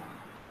होते.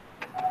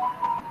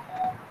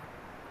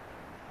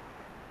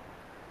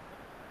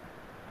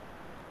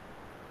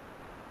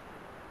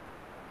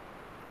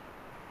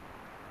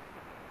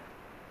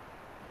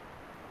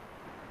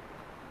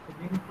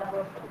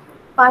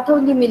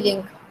 पाठवली मी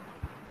लिंक.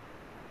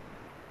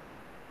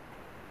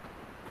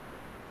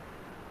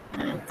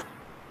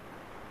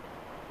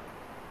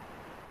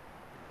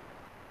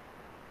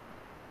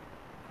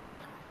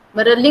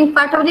 बरं लिंक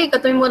पाठवली का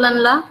तुम्ही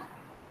मुलांना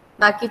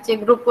बाकीचे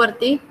ग्रुप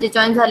वरती जे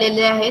जॉईन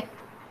झालेले आहेत.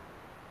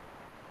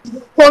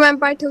 हो मॅम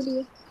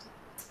पाठवली.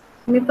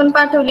 मी पण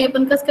पाठवली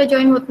पण कसं काय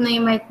जॉईन होत नाही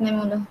माहित नाही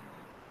मुलं.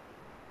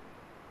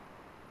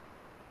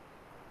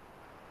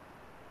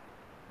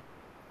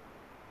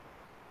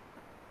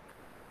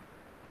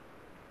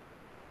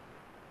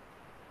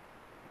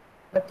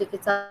 ठीक आहे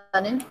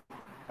चालेल.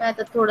 काय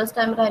आता थोडंच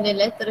टाइम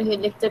राहिलेला आहे तर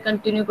हे लेक्चर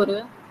कंटिन्यू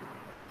करूया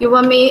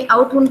किंवा मी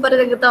आउट होऊन परत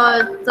एकदा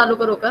चालू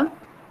करू का.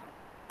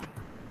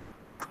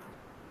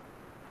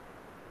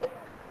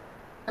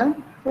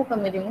 हो का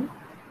मेरी मग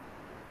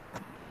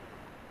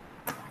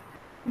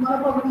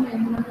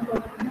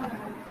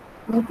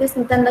मग तेच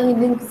त्यांना ही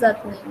लिंक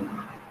जात नाही.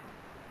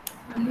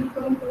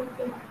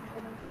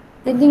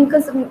 ते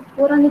लिंकच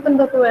पोरांनी पण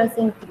भरपूर वेळा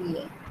सेंड केली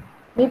आहे.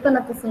 मी पण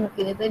आता सेंड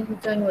केली तरी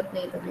जॉईन होत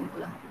नाही त्या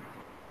लिंकला.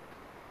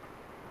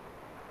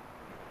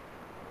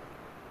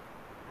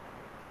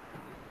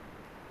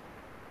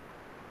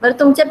 बरं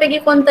तुमच्यापैकी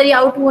कोणतरी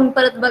आउट होऊन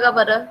परत बघा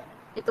बरं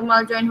की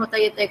तुम्हाला जॉईन होता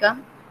येते का.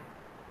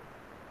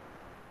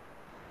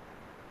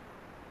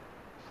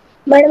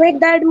 मॅडम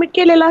एकदा ऍडमिट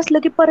केलेलं असलं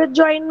की परत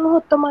जॉईन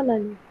होतं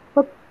मनाने.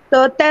 फक्त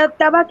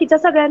त्या बाकीच्या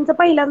सगळ्यांचं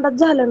पहिल्यांदाच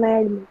झालं नाही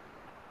ऍडमिट.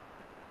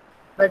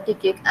 बरं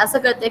ठीक आहे असं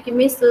करते की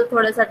मीच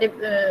थोड्यासाठी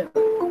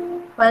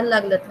व्हायला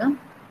लागलेत ना.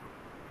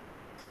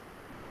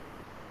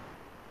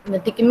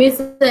 ठीक आहे मीच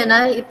आहे ना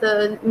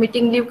इथं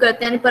मीटिंग लिव्ह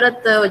करते आणि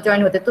परत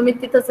जॉईन होते. तुम्ही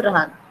तिथंच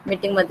राहा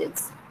मीटिंग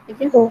मध्येच. ठीक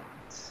आहे. हो.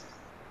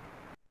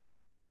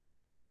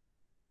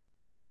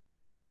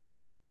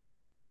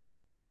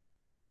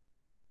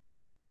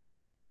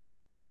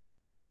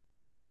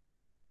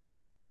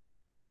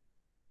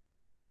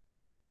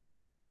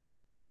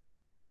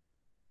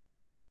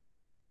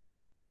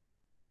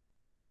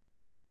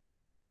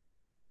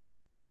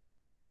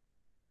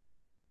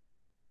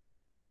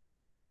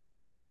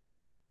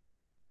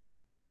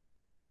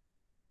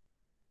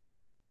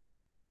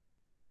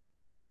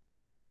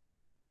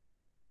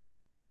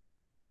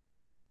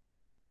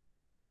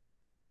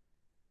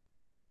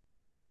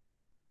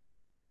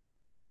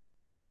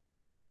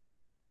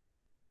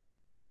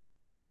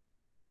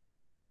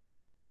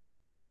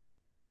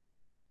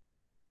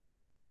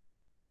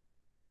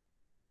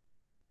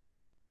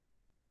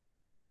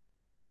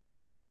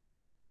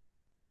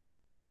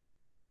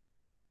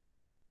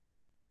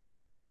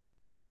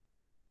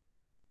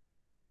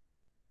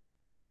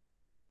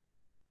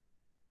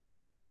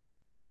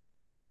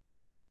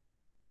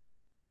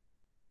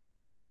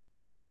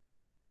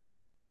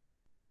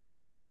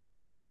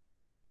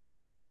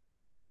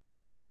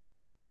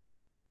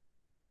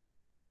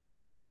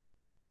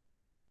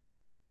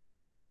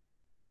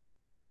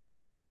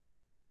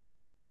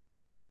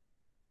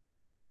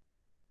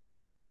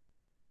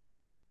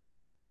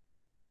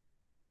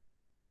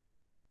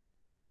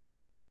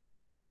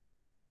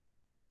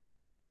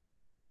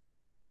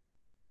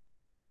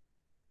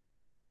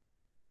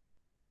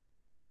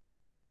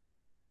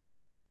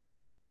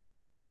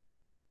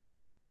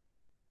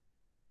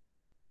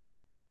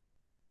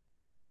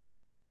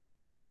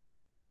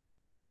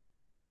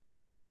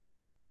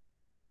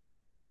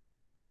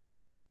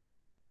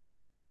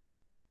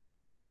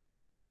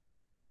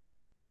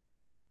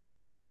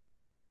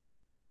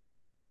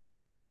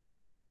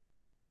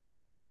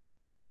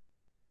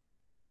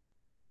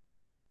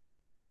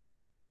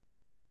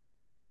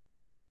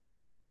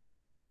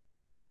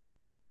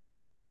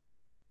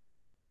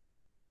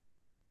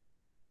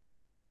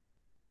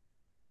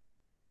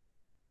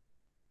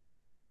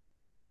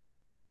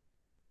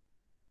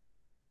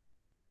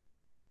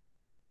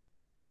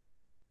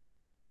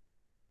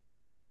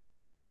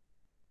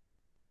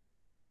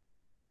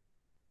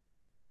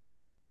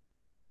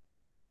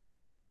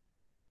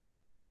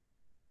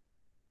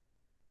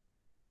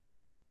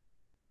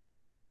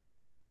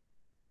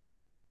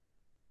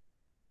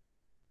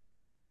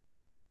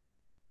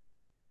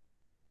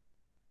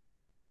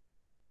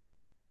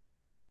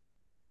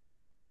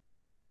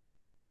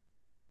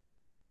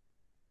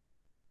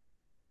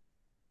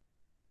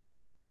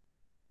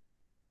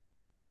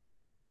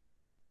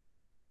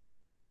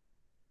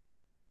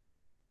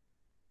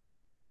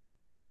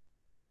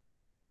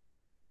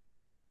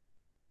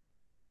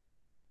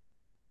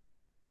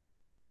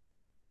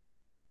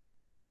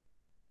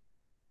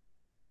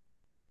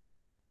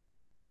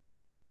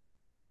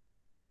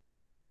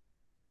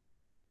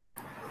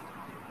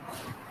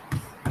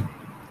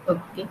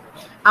 ओके,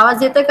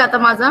 आवाज येतोय का आता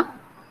माझा?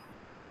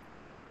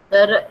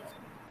 तर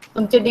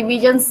तुमचे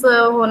डिव्हिजन्स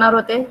होणार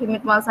होते हे मी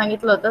तुम्हाला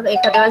सांगितलं होतं.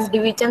 एखाद्या वेळेस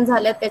डिव्हिजन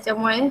झाल्या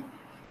त्याच्यामुळे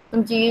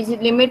तुमची जी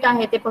लिमिट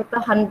आहे ते फक्त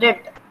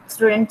 100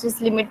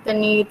 स्टुडंटचीच लिमिट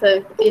त्यांनी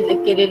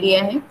इथं केलेली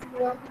आहे.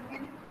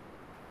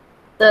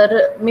 तर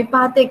मी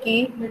पाहते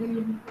की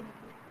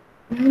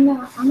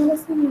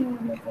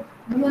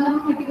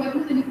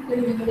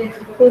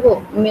हो हो,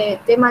 मी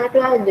ते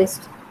माझ्याकडे आहे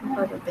लिस्ट.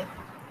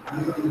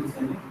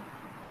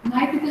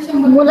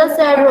 मुलंच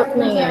ऍड होत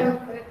नाही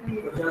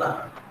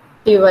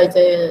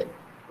टीवायचे,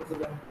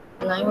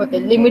 नाही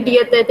होते. लिमिट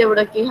येत आहे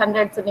तेवढं की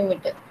 100चं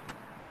लिमिट आहे.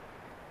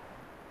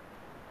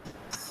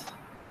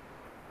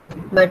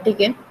 बर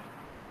ठीक आहे.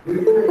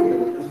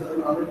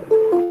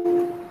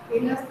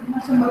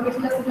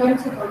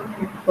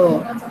 हो,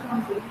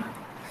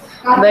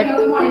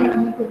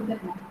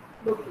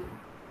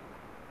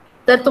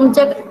 तर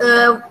तुमच्या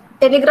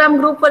टेलिग्राम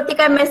ग्रुप वरती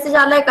काय मेसेज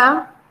आलाय का?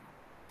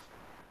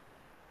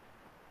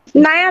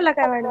 नाही आला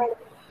काय मॅडम?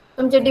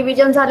 तुमचे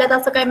डिव्हिजन झालेत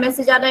असं काय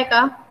मेसेज आलाय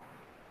का?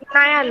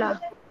 नाही आला.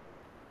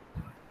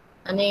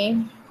 आणि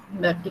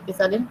बरं ठीक आहे,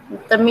 चालेल.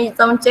 तर मी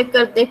जाऊन चेक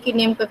करते की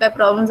नेमकं काय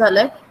प्रॉब्लेम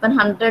झालाय. पण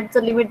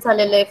 100चं लिमिट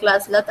झालेलं आहे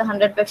क्लासला, तर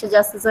 100 पेक्षा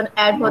जास्त जण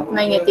ऍड होत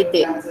नाहीये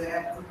तिथे.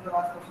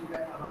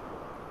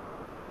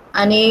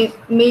 आणि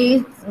मी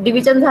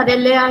डिव्हिजन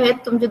झालेले आहेत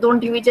तुमचे 2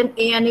 डिव्हिजन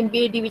ए आणि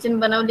बी डिव्हिजन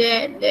बनवले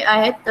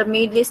आहेत. तर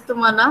मी लिस्ट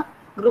तुम्हाला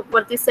ग्रुप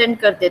वरती सेंड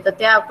करते. तर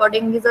त्या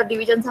अकॉर्डिंगली जर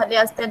डिव्हिजन झाले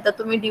असतील तर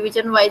तुम्ही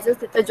डिव्हिजन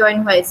वाईजच तिथे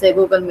जॉईन व्हायचंय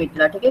गुगल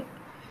मीटला. ठीक आहे,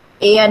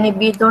 ए आणि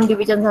बी 2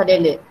 डिव्हिजन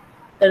झालेले,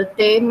 तर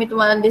ते मी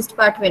तुम्हाला लिस्ट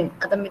पाठवेन.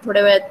 आता मी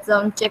थोड्या वेळात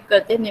जाऊन चेक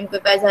करते नेमकं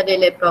काय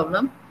झालेलं आहे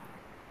प्रॉब्लेम.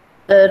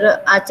 तर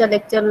आजच्या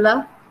लेक्चरला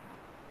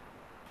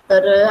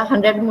तर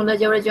 100 मुलं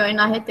जेवढे जॉईन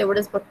आहेत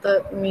तेवढेच फक्त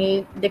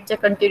मी लेक्चर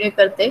कंटिन्यू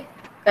करते.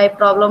 काही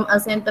प्रॉब्लेम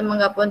असेल तर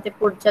मग आपण ते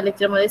पुढच्या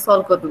लेक्चरमध्ये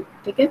सॉल्व्ह करू.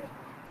 ठीक आहे.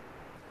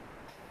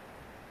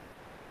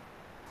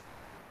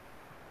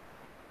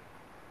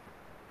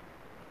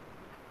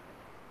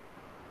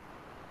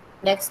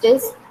 Next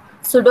is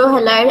pseudo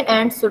halide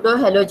and pseudo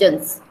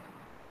halogens.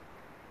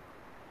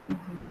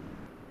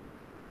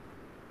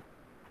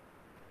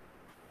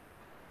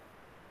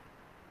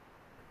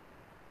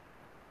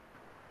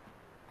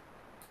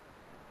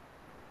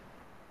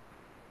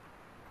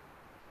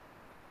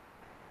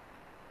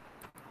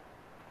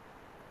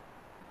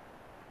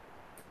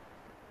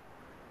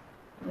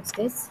 Next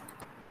is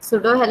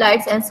pseudo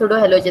halides and pseudo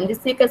halogen.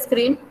 दिसते का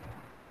स्क्रीन?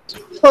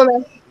 हो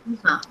मॅम.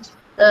 हा,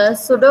 तर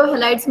सुडो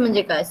हॅलाइड्स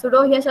म्हणजे काय?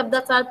 सुडो या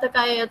शब्दाचा अर्थ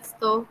काय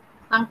असतो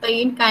सांगता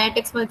येईल?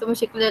 कायनेटिक्स मध्ये तुम्ही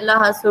शिकलेला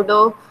हा sudo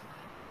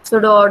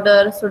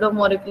order, sudo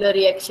molecular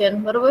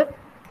reaction, बरोबर.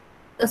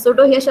 तर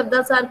सुडो या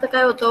शब्दाचा अर्थ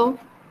काय होतो?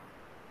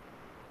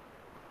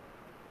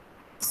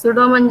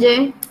 सुडो म्हणजे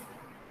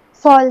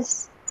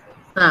फॉल्स.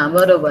 हा,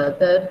 बरोबर.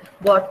 तर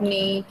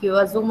बॉटनी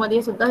किंवा झू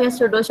मध्ये सुद्धा या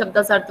सुडो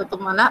शब्दाचा अर्थ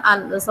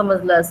तुम्हाला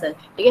समजला असेल.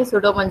 ठीक आहे,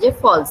 सुडो म्हणजे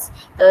फॉल्स.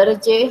 तर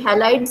जे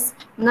हॅलाइड्स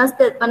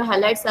नसतात पण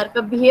हॅलाइड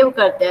सारखं बिहेव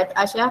करतात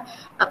अशा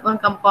आपण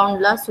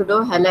कंपाऊंडला सुडो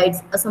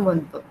हॅलाइड्स असं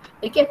म्हणतो.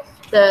 ठीक आहे,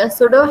 तर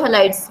सुडो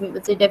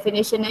हॅलाइड्सची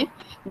डेफिनेशन आहे,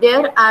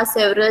 there R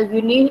several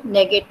unique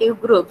negative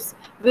groups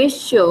which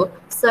show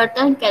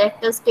certain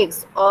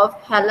characteristics of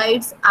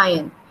halides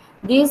ion.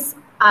 These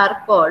are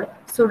called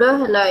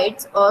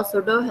pseudohalides or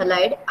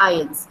pseudohalide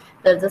ions.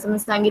 तर जसं मी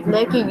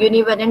सांगितलंय की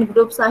युनिव्हॅलेंट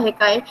ग्रुप्स आहे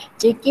काय,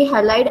 जे की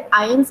हॅलाइड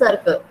आयन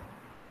सारखं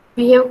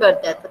बिहेव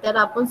करतात, तर त्याला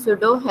आपण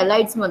सुडो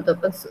हॅलाइड्स म्हणतो.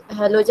 पण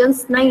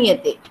हॅलोजन्स नाही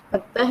येते,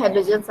 फक्त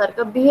हॅलोजन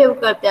सारखं बिहेव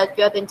करतात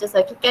किंवा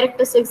त्यांच्यासारखी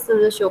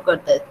कॅरेक्टरिस्टिक्स शो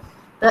करतात.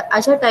 तर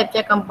अशा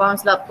टाईपच्या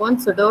कंपाऊंड्सला आपण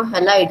सुडो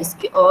हॅलाइड्स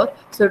और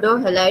सुडो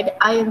हॅलाइड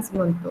आयन्स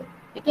म्हणतो.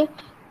 ठीक आहे.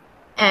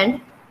 And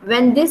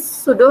when this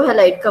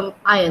pseudohalide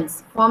ions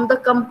form the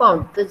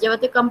compound, तर जेव्हा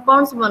ते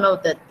कंपाऊंड्स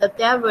बनवतात तर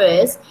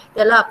त्यावेळेस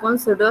त्याला आपण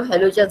pseudo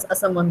halogens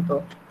असं म्हणतो.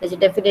 त्याची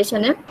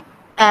डेफिनेशन आहे,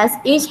 as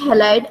each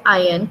halide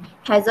ion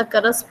has a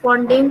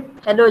corresponding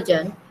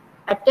halogen,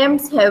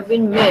 attempts have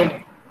been made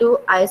to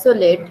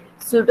isolate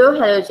pseudo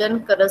halogen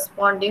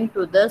corresponding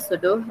to the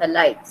pseudo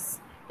halides.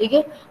 ठीक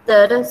आहे,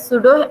 तर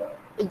सुडो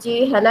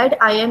जी हॅलाइड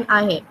आयन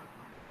आहे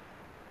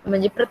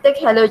म्हणजे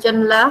प्रत्येक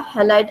हॅलोजनला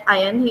हॅलाइड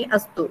आयन ही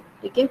असतो.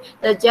 ठीक आहे,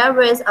 तर ज्या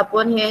वेळेस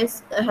आपण हे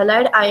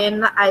हॅलाइड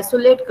आयनला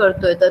आयसोलेट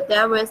करतोय तर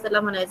त्यावेळेस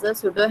त्याला म्हणायचं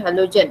सुडो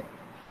हॅलोजन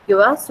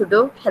किंवा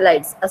सुडो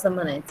हॅलाइड्स असं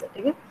म्हणायचं.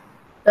 ठीक आहे,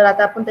 तर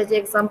आता आपण त्याचे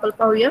एक्झाम्पल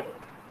पाहूया.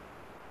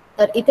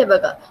 तर इथे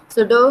बघा,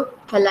 सुडो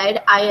हॅलाइड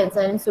आयन्स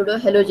आणि सुडो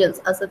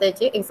हॅलोजन्स असं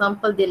त्याचे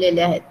एक्झाम्पल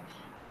दिलेले आहेत.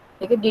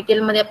 ठीक आहे,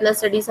 डिटेलमध्ये आपल्या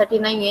स्टडीसाठी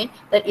नाहीये.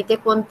 तर इथे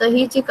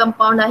कोणतंही जे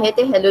कंपाऊंड आहे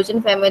ते हॅलोजन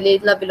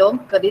फॅमिलीला बिलॉंग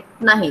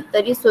करीत नाही,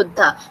 तरी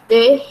सुद्धा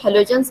ते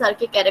हॅलोजन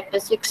सारखे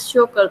कॅरेक्टरिस्टिक्स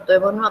शो करतोय,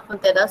 म्हणून आपण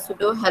त्याला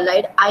सुडो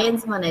हॅलाइड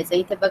आयन्स म्हणायचं.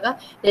 इथे बघा,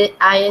 ते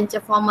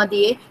आयनच्या फॉर्म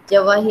मध्ये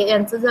जेव्हा हे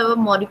यांचं जेव्हा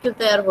मॉलिक्यूल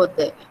तयार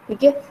होतंय,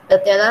 ठीक आहे,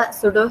 तर त्याला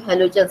सुडो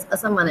हॅलोजन्स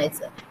असं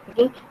म्हणायचं. ठीक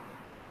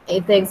आहे,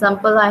 इथे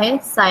एक्झाम्पल आहे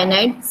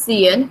सायनाइड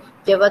CN,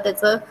 जेव्हा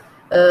त्याचं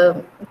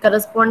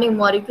करस्पॉन्डिंग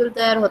मॉलिक्यूल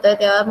तयार होत आहे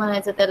तेव्हा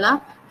म्हणायचं त्याला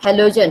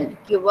हॅलोजन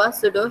किंवा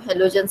सुडो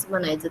हॅलोजन्स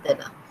म्हणायचं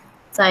त्याला.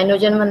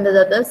 सायनोजन म्हणलं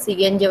जातं.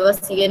 CN जेव्हा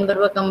CN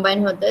बरोबर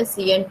कंबाईन होतं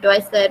CN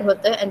ट्वाइस तयार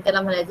होतं आणि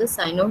त्याला म्हणायचं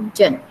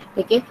सायनोजन.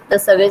 ठीक आहे. तर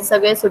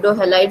सगळे सुडो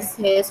हॅलाइड्स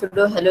हे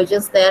सुडो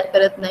हॅलोजन्स तयार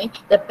करत नाही,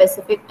 तर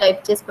स्पेसिफिक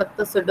टाईपचेच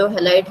फक्त सुडो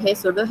हॅलाइड हे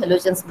सुडो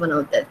हॅलोजन्स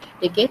बनवतात.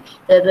 ठीक आहे.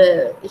 तर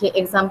हे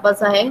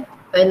एक्झाम्पल्स आहे.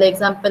 पहिलं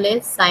एक्झाम्पल आहे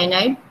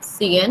cyanide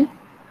CN.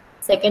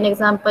 Second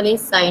example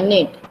is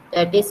cyanate,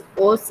 that is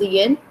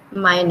OCN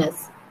minus.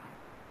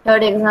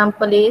 Third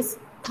example is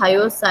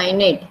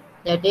thiocyanate,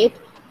 that is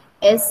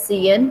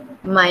SCN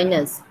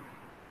minus.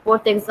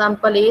 Fourth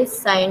example is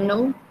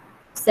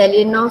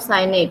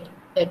selenocyanate,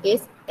 that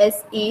is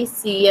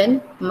SECN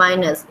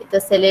minus. इथं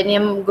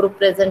सेलेनियम ग्रुप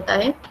प्रेझेंट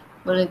आहे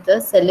म्हणून इथं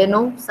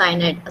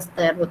सेलेनोसायनाइड असं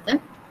तयार होतं.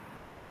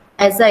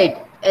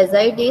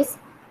 Azide is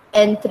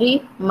N3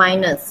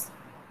 minus.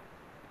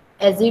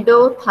 ॲझिडो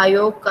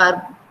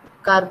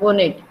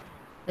थायोकार्बोनेट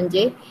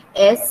म्हणजे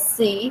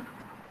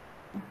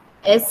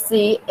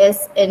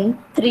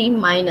SCSN3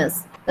 minus.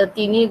 तर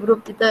तिन्ही ग्रुप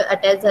तिथं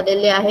अटॅच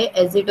झालेले आहे.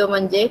 ॲझिडो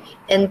म्हणजे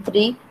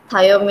N3,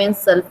 थायो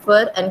मीन्स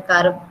सल्फर अँड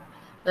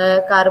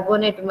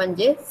कार्बोनेट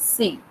म्हणजे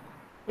C.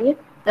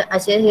 तर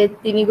असे हे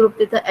तिन्ही ग्रुप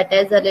तिथं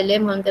अटॅच झालेले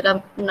म्हणून त्याला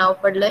नाव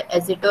पडलं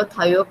ॲझिडो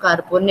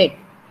थायोकार्बोनेट.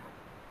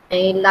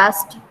 आणि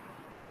लास्ट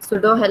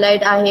सुडो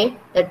हॅलाइड आहे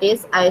that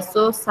is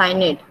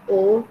isocyanate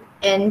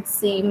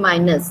ONC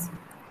minus.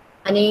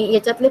 आणि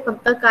याच्यातले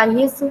फक्त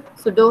काहीच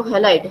सुडो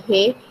हॅलाइड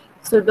हे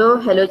सुडो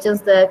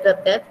हॅलोजन्स तयार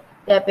करतात.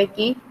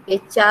 त्यापैकी हे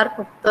 4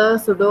 फक्त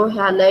सुडो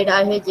हॅलाइड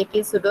आहे जे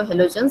की सुडो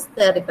हॅलोजन्स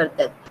तयार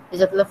करतात.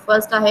 त्याच्यातलं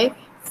फर्स्ट आहे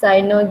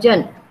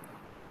सायनोजन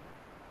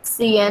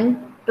CN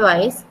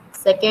twice.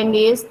 Second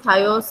is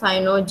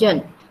thiocyanogen,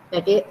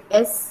 that is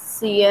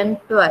SCN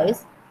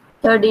twice.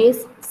 Third is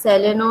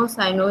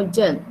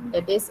selenocyanogen,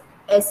 that is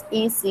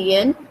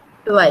SECN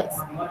twice.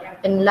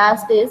 And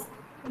last is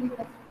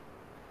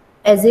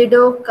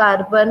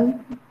azidocarbon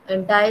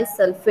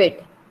disulfate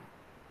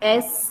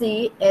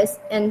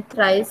SCSN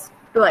thrice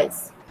twice.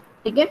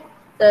 ठीक आहे.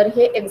 तर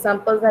हे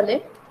एक्झाम्पल झाले.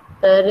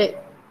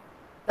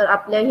 तर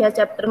आपल्या ह्या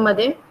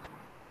चॅप्टरमध्ये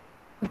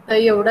तर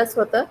एवढंच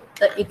होतं.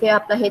 तर इथे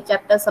आपला हे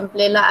चॅप्टर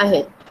संपलेला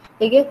आहे.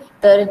 ठीक आहे.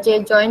 तर जे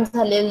जॉईन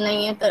झालेले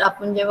नाहीये तर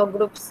आपण जेव्हा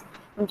ग्रुप्स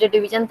म्हणजे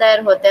डिव्हिजन तयार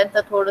होते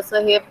तर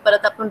थोडंसं हे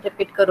परत आपण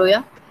रिपीट करूया.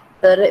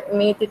 तर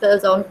मी तिथं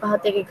जाऊन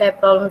पाहते की काय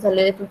प्रॉब्लेम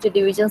झालेले, तुमचे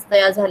डिव्हिजन्स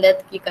तयार झाल्यात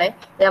की काय.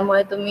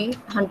 त्यामुळे तुम्ही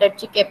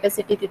 100ची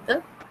कॅपॅसिटी तिथं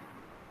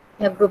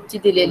ह्या ग्रुपची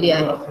दिलेली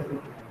आहे.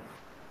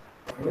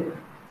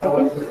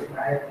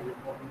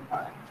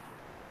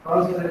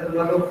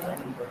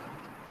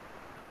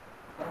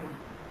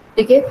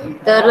 ठीक आहे.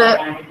 तर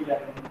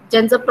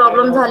ज्यांचा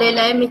प्रॉब्लेम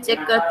झालेला आहे मी चेक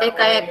करते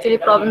काय ऍक्च्युली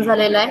प्रॉब्लेम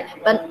झालेला आहे.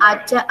 पण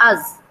आजच्या आज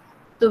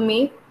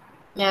तुम्ही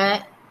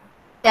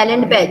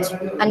टॅलेंट बॅच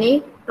आणि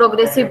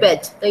प्रोग्रेसिव्ह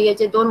बॅच तर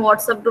याचे 2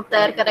 व्हॉट्सअप ग्रुप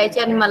तयार करायचे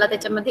आणि मला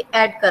त्याच्यामध्ये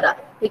ऍड करा.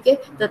 ठीक आहे.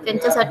 तर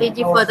त्यांच्यासाठी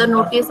जी फर्दर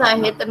नोटीस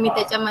आहे तर मी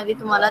त्याच्यामध्ये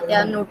तुम्हाला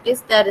त्या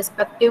नोटीस त्या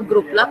रिस्पेक्टिव्ह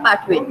ग्रुपला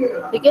पाठवेन.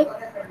 ठीक आहे.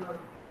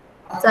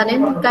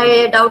 चालेल.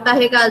 काय डाऊट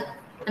आहे का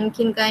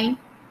आणखीन काही?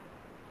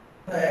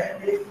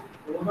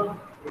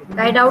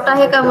 काय डाऊट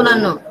आहे का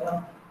मुलांना?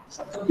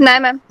 नाही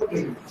मॅम.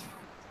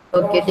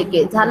 ओके ठीक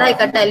आहे. झालाय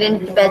का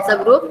टॅलेंट बॅचचा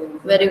ग्रुप?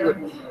 Very good.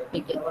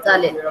 ठीक आहे.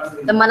 चालेल.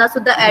 तर मला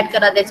सुद्धा ऍड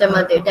करा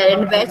त्याच्यामध्ये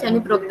टॅलेंट बॅच आणि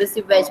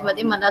प्रोग्रेसिव्ह बॅच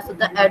मध्ये मला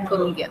सुद्धा ऍड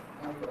करून घ्या.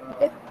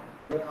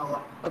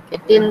 ओके.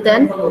 टिल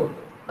देन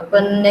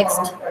आपण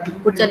नेक्स्ट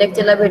पुढच्या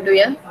लेक्चरला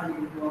भेटूया.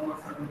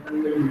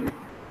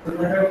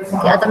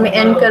 आता मी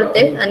एंड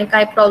करते आणि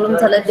काय प्रॉब्लेम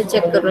झाला ते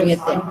चेक करून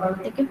घेते.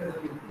 ठीक आहे.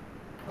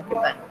 Okay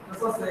bye.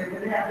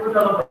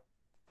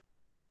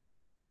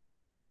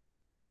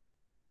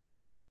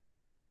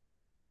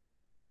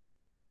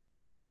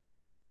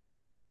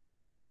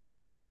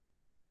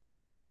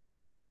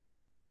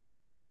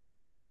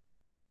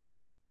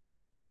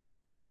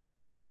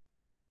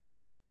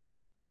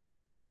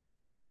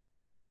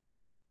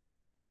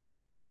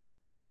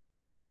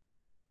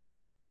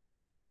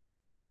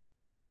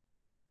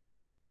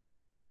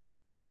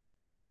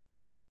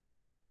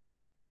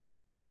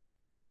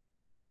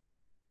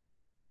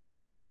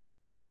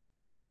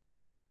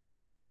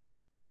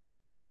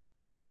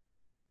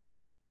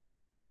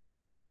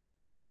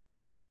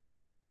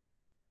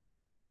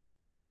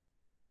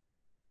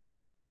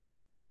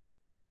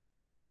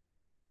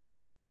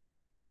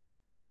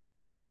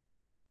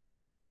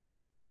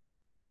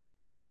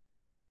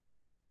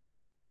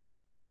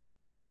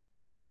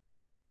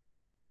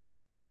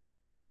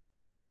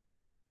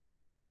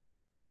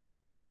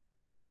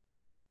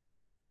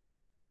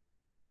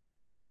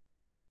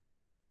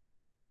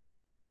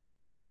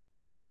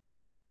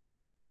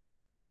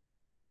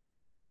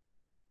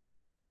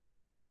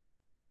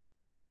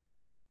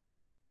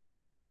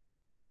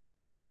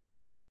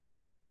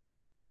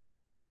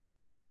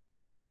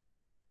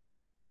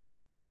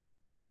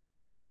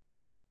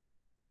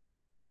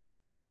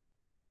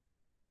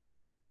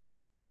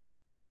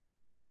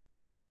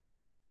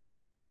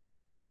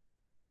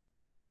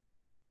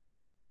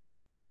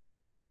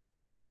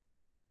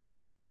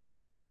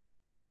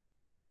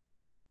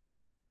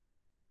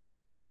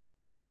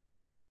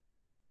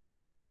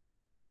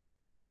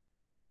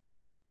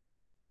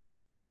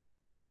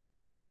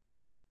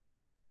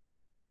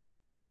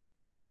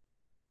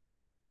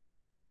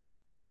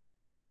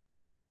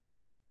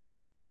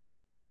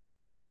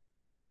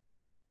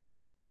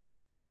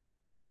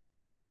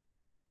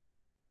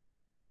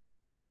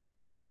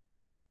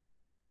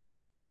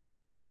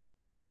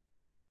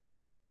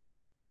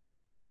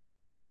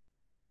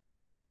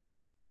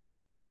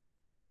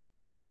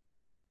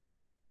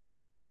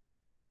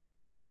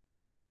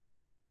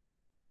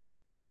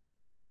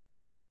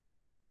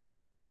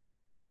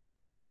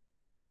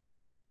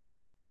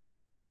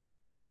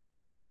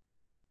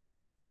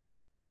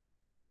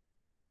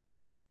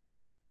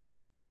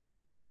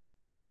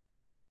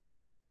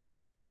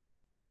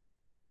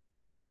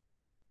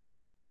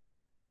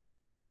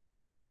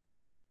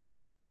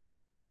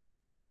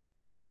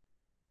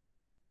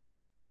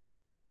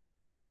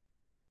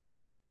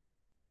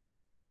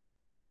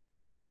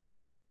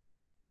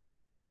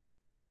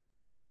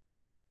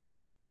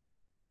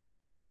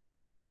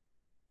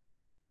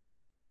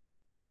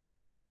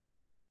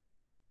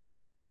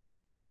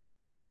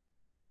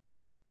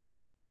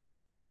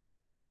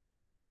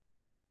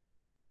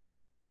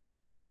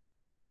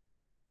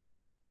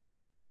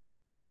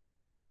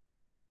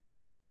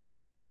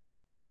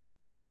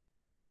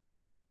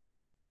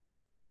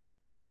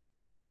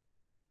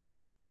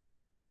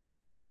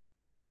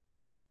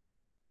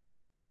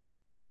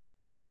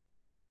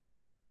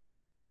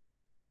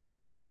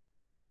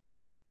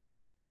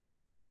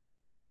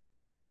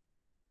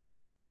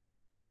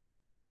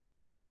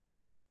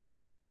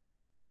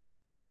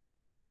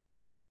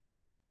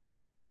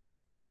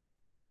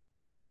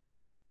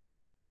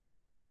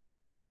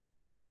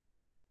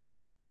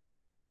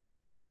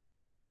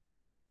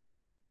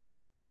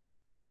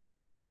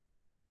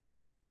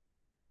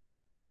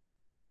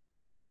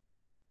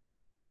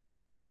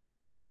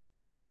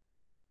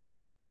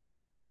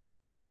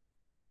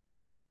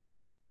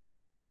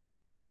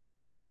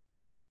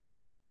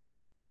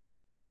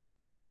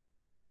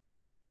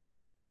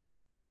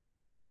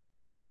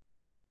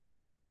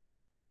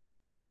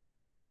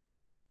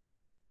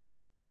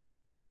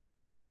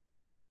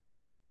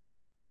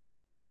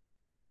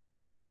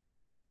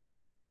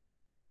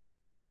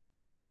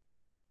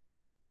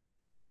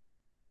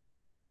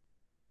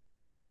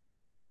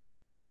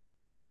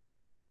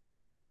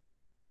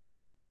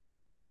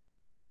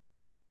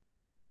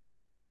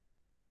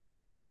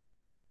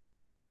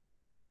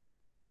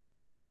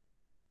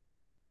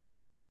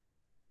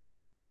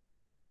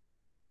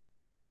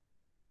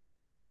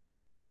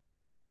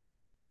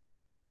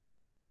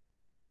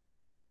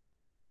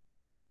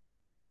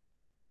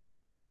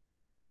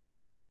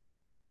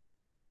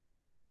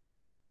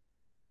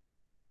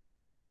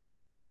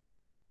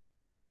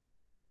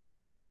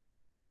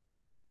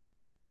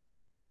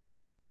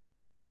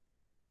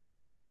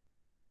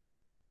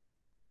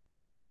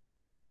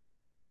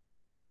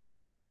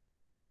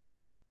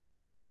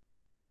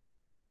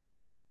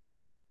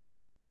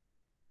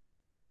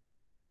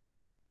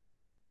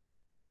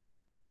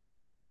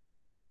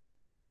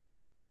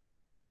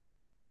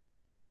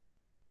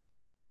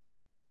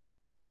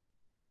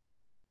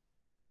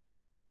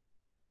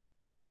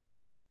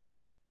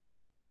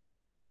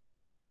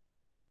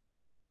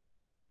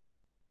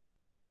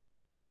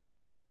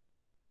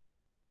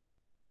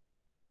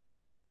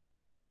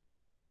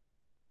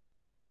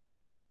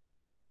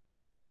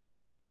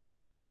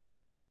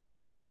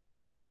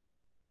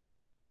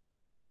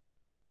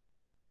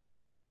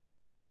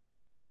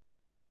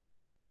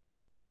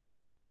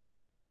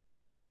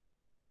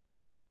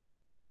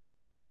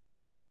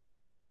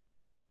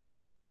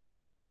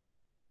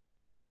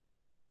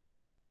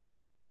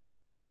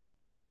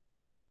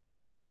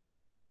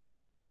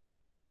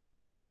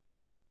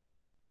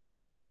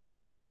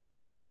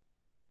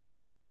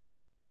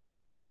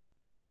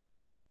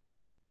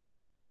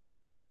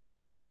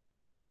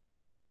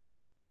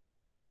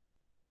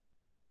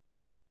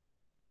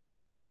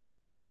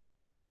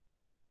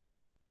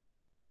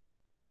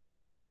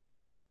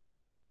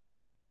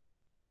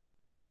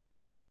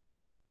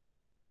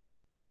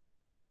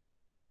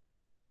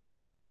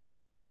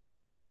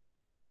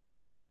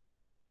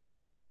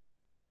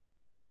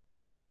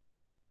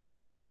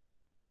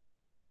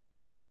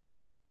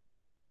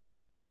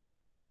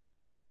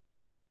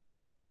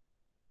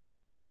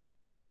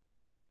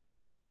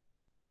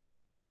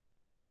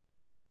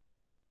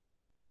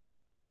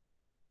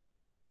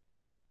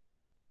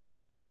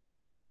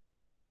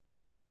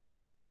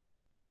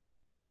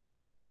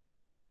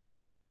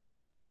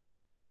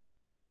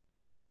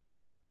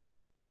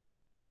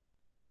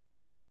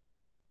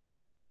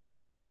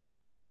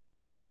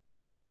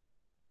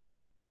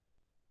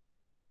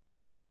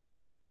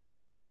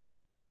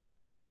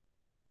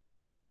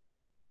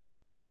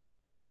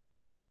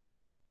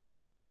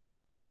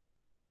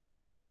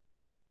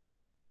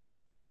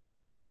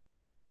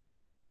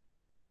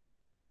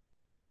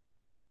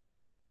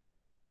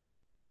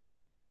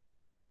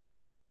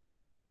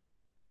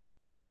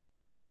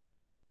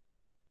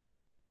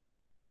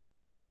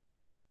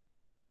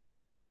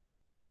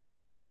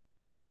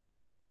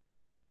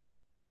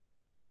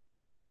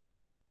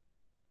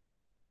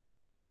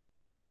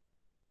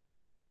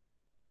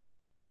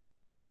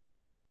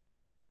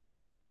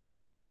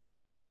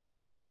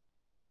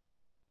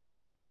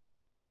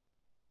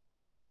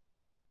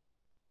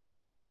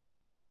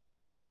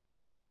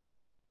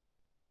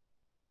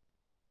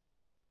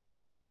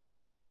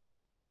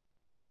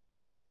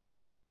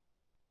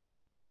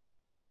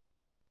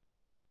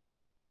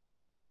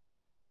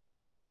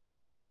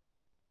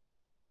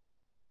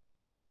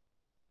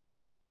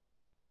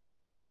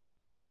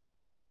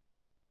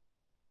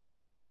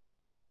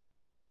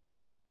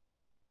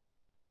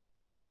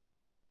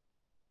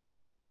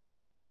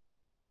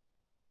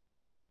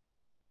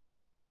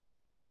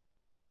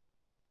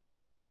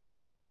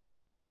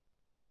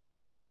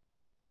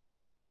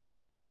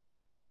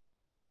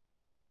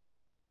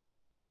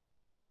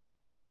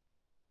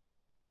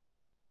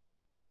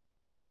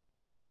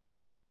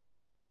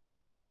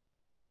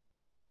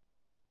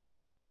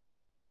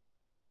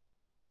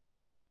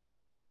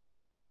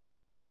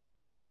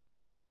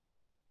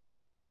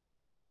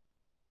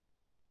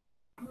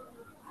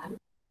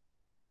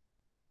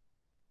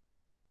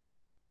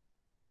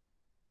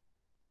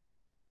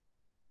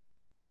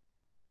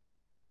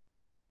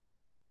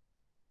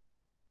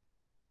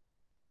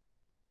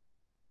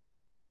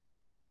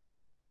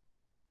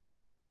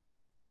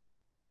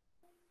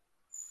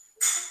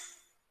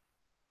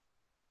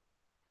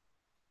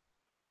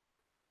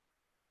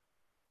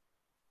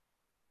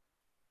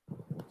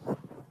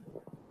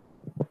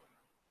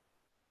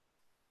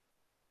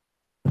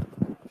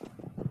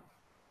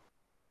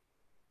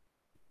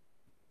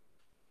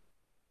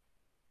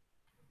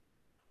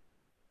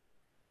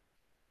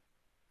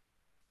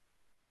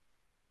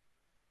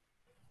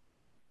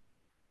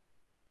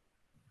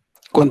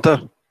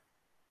 कोणतं?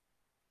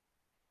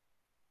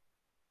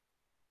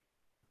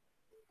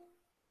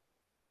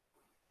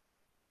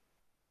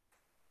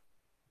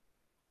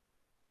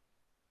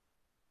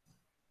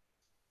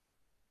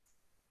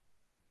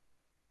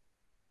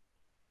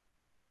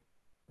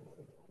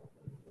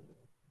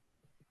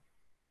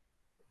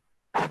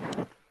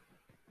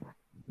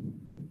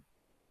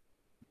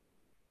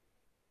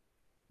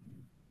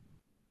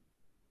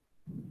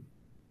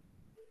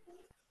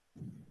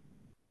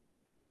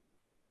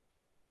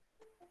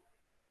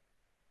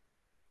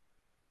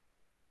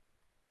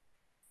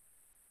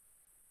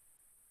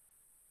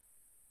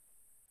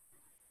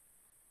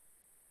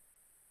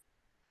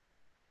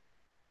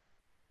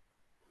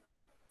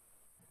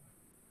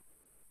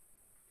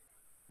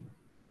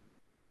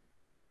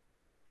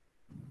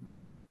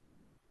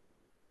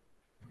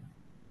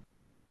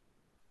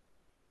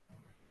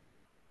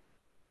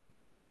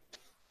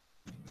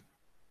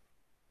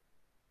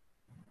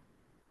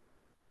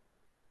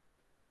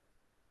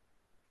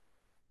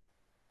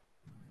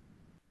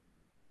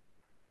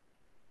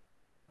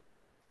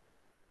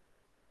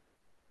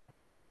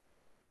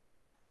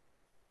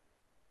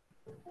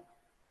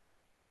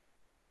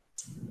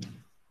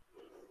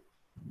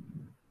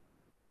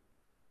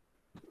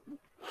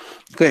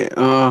 Okay,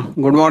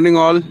 good morning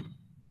all.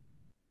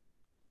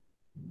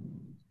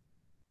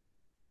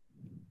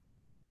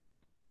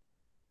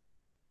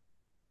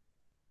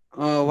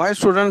 Why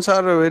students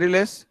are very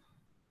less?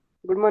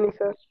 Good morning,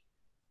 sir.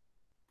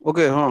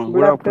 Okay, Good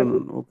good afternoon.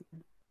 afternoon.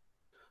 Okay.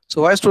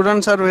 So why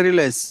students are very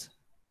less?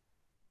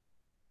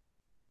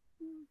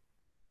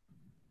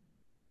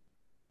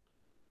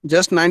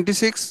 Just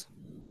 96?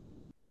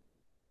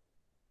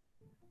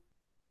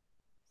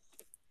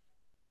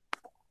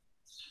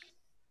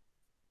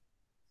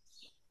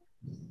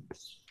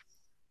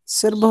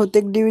 Sir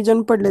बहुतेक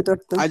डिव्हिजन पडलेत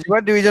वाटतं.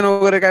 अजिबात डिव्हिजन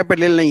वगैरे काय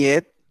पडलेले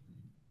नाहीयेत.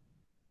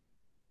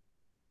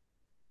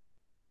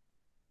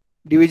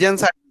 डिव्हिजन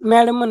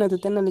मॅडम म्हणत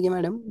होत्या नलगे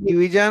मॅडम.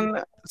 डिव्हिजन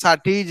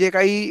साठी जे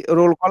काही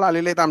रोल कॉल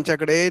आलेले आहेत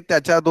आमच्याकडे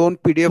त्याच्या 2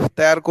 PDF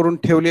तयार करून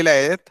ठेवलेल्या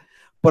आहेत.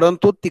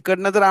 परंतु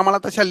तिकडनं जर आम्हाला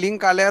तशा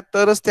लिंक आल्या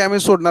तरच ते आम्ही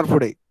सोडणार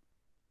पुढे.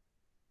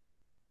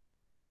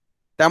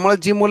 त्यामुळे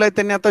जी मुलं आहेत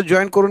त्यांनी आता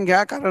जॉईन करून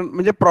घ्या, कारण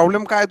म्हणजे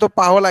प्रॉब्लेम काय तो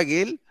पाहावं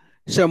लागेल.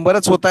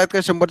 100च होत आहेत का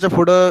 100च्या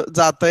पुढं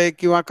जात आहे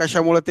किंवा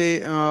कशामुळे ते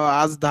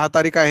आज 10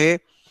 तारीख आहे,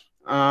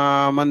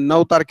 मग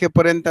 9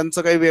 तारखेपर्यंत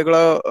त्यांचं काही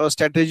वेगळं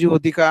स्ट्रॅटेजी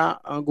होती का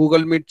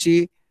गुगल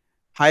मीटची,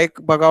 हा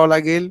एक बघावं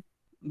लागेल.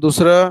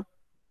 दुसरं,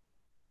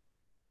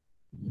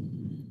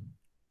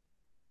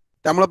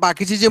 त्यामुळे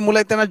बाकीची जे मुलं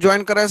आहेत त्यांना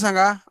जॉईन करायला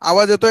सांगा.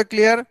 आवाज येतोय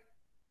क्लिअर?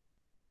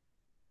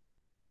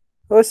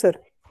 हो सर.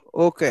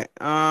 ओके,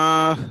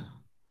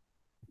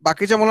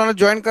 बाकीच्या मुलांना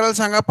जॉईन करायला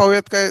सांगा.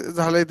 पाहूयात काय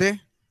झालंय ते,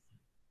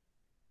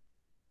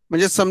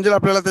 म्हणजे समजेल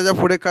आपल्याला त्याच्या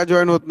पुढे का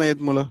जॉईन होत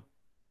नाहीत मुलं.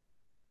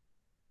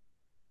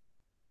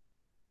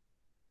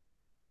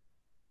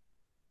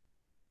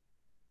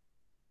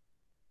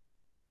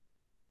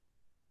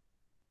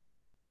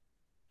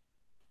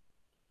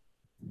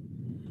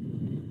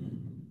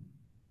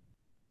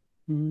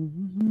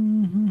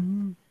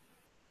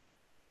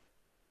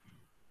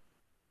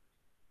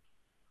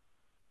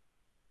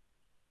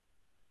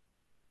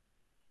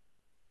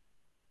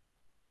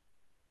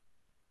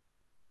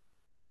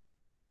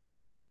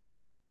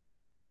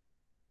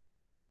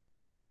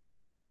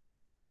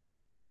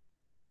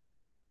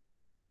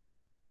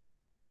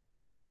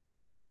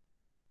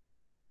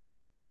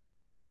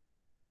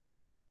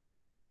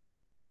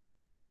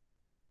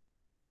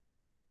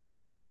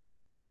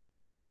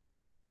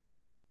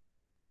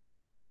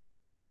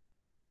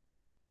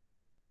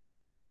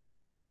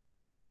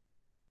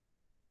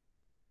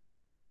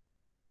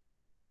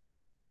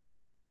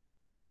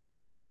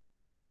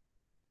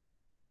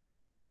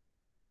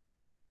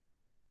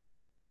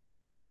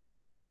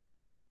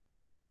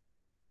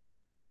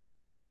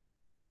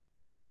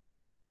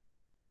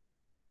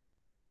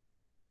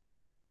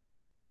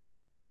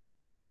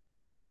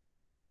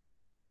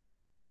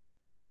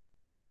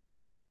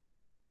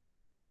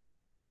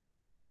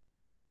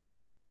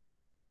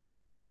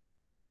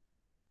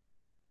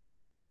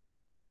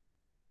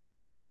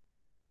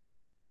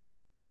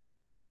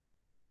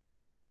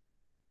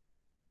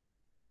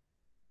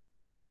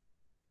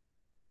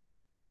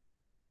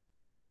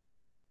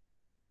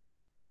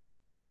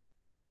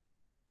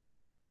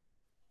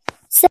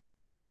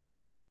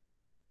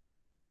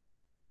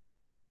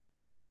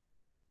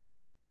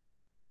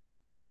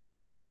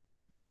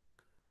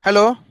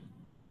 हॅलो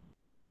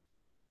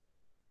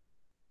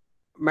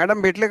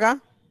मॅडम, भेटले का?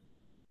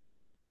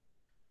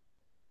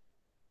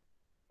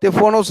 ते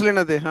फोन उचले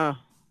ना ते. हा,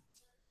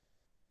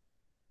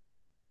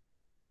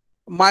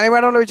 माळे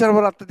मॅडमला विचार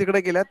बरं, आता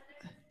तिकडे गेल्यात.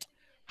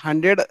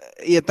 100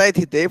 येत आहेत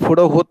इथे,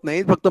 पुढं होत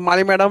नाही. फक्त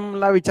माळे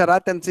मॅडमला विचारा,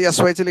 त्यांचं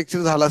SY लेक्चर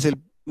झालं असेल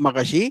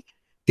मगाशी,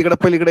 तिकडे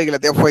पलीकडे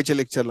गेल्यात FY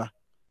लेक्चरला,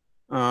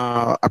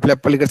 आपल्या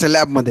पलीकडच्या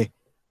लॅबमध्ये.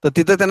 तर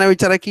तिथं त्यांना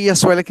विचारा की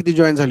SY ला किती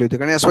जॉईन झाली होती,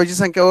 कारण SY ची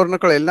संख्यावरनं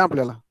कळेल ना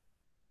आपल्याला.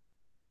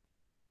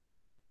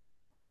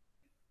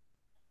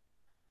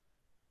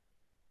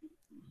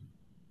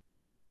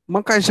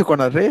 मग काय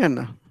शिकवणार रे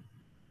यांना?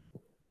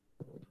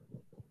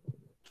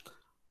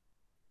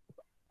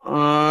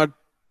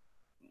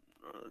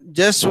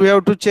 just we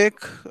have to check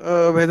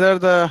whether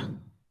the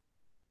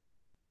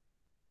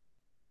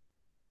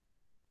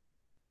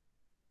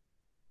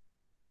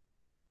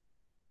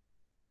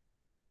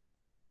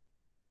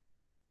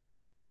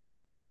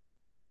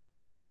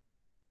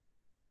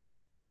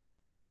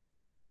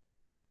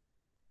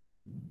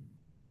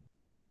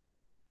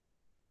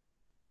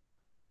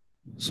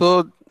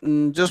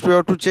just we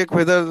have to check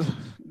whether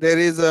there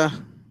is a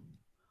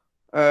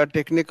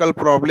technical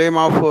problem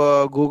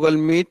of Google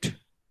Meet.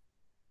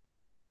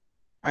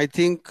 I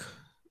think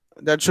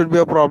that should be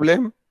a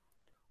problem.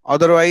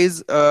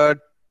 Otherwise,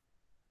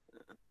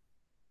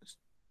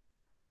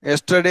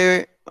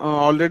 yesterday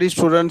already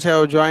students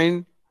have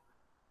joined,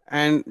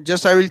 and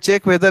just I will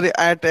check whether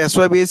at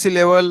SYBSC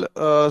level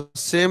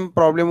same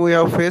problem we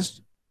have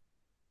faced.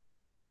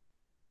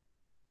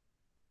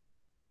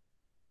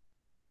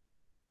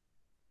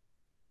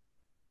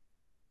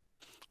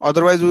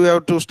 Otherwise, we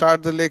have to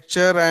start the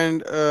lecture,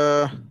 and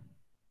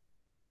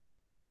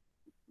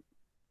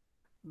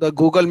the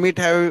Google Meet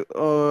have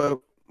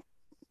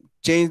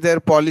changed their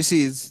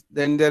policies.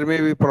 Then there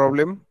may be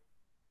problem.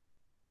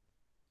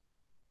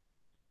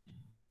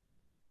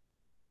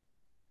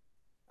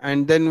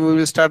 And then we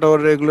will start our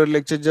regular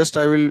lecture. Just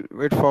I will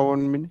wait for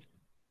 1 minute.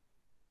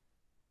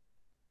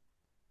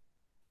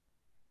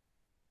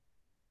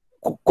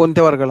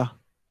 कोणत्या वर्गाला?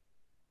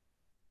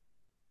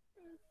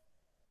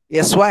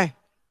 SY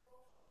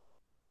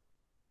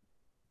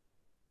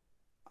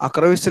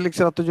 11वीचं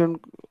lecture आता join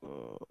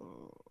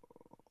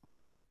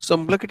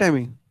संपलं की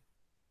timing?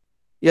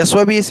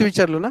 SYBSC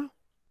विचारलं ना?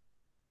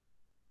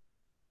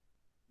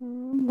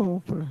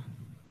 बापरे.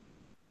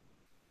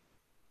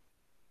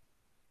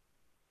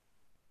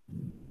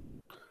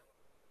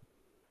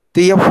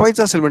 ते FYच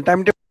असेल म्हणजे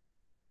time table.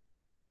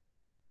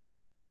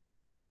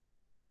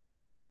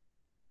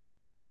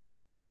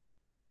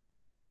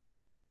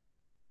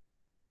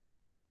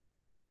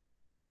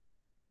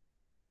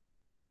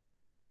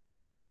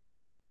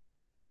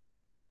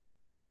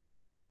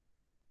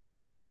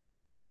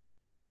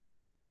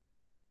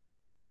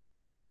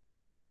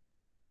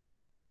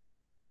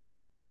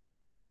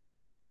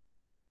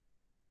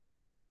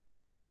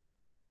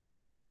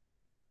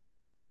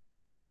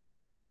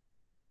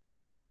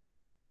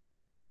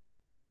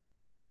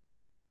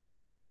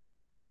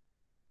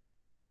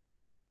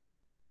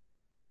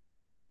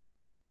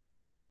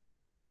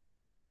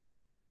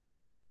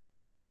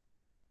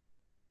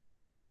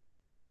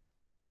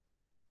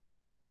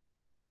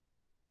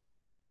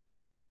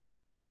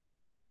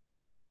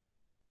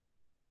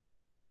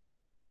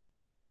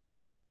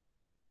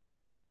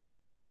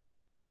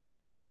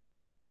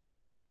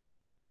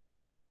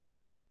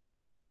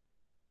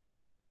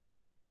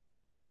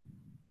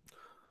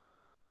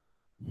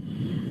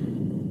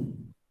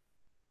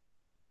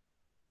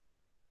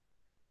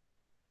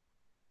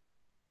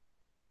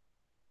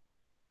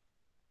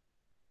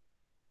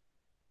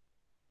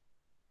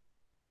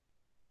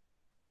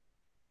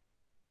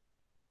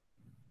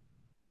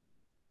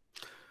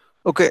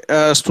 Okay,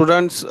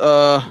 students,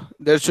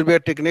 there should be a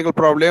technical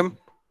problem,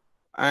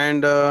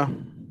 and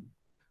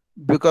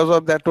because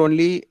of that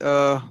only,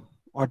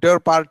 whatever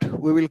part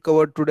we will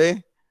cover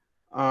today,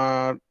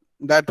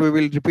 that we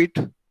will repeat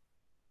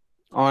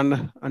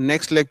on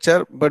next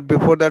lecture. But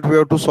before that, we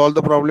have to solve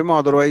the problem.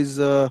 Otherwise,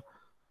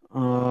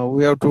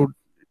 we have to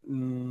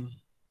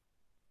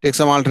take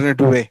some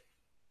alternative way.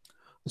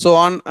 So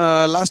on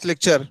last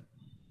lecture,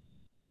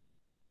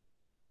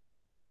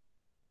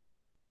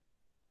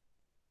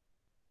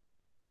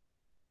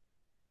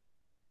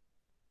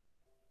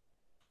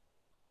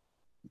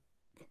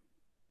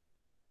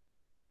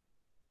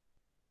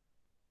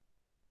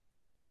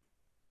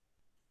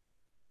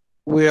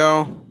 we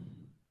have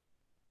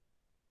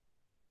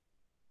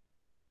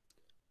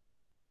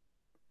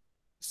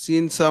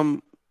seen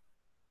some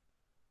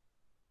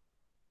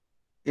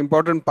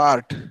important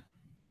part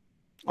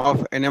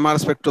of NMR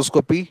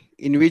spectroscopy,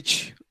 in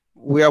which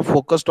we have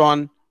focused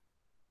on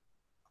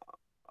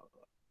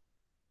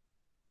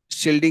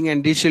shielding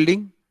and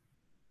de-shielding,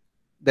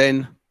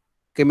 then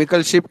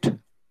chemical shift,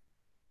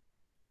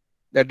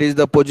 that is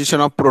the position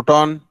of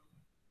proton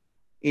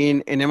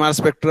in NMR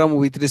spectrum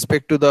with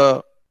respect to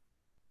the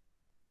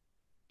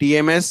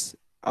TMS.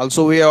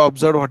 Also, we have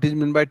observed what is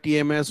meant by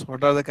TMS,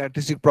 what are the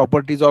characteristic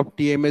properties of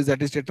TMS,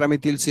 that is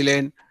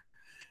tetramethylsilane.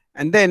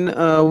 And then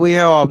we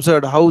have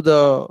observed how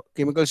the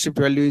chemical shift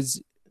value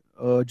is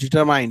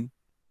determined.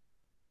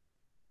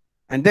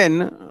 And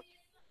then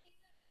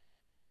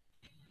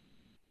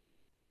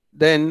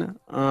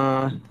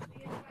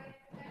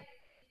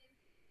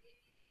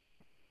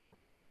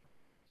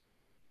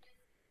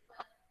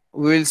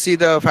we will see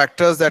the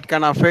factors that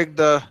can affect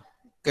the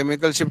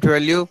chemical shift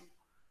value,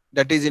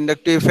 that is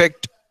inductive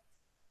effect,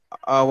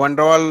 van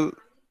der Waal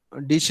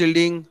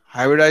de-shielding,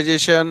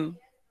 hybridization,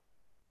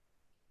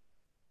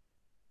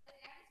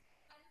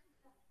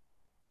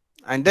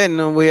 and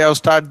then we have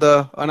start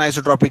the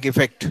anisotropic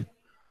effect.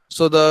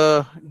 So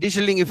the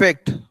de-shielding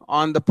effect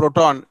on the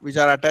proton which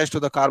are attached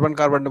to the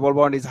carbon-carbon double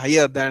bond is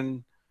higher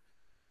than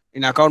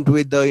in account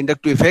with the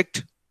inductive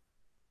effect.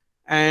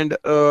 and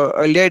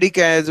aldehydic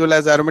as well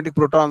as aromatic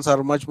protons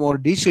are much more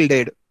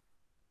de-shielded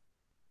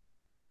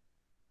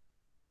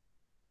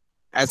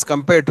as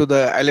compared to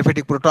the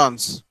aliphatic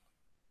protons.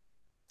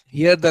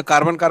 Here the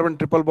carbon-carbon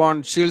triple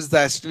bond shields the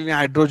acetylene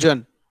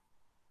hydrogen,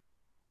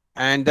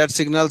 and that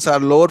signals are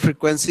lower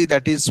frequency,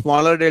 that is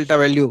smaller delta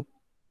value,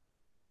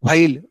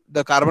 while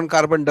the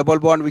carbon-carbon double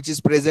bond which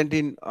is present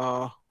in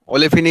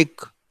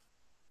olefinic,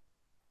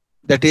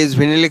 that is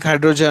vinylic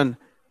hydrogen,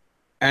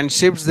 and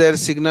shifts their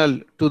signal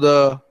to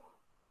the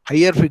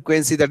higher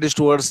frequency, that is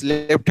towards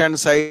left hand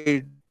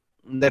side,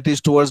 that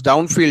is towards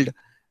downfield,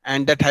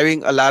 and that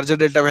having a larger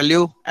delta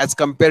value as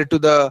compared to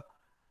the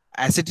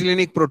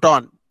acetylenic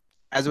proton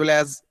as well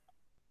as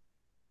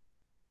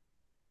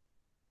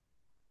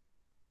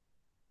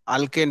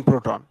alkane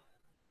proton.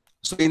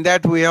 So in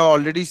that we have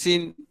already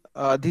seen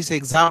this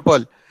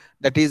example,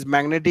 that is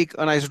magnetic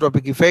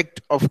anisotropic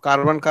effect of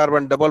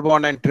carbon-carbon double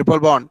bond and triple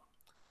bond.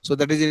 So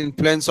that is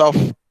influence of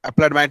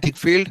applied magnetic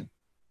field.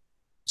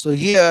 So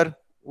here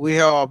we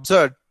have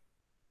observed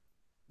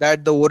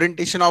that the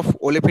orientation of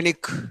olefinic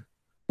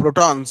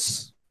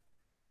protons,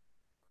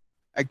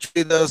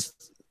 actually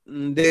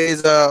there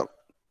is a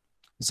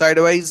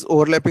sidewise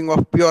overlapping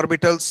of p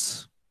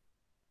orbitals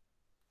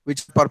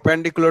which are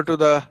perpendicular to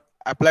the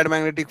applied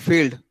magnetic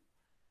field,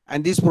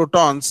 and these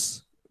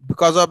protons,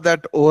 because of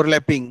that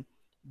overlapping,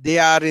 they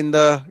are in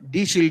the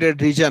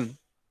de-shielded region,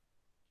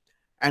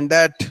 and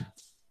that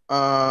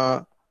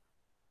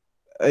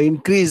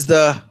increase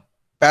the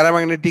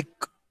paramagnetic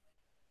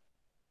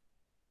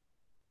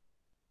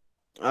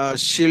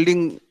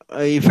shielding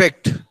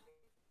effect,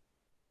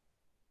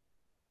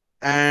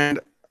 and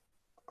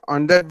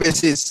on that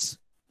basis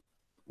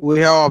we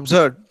have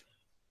observed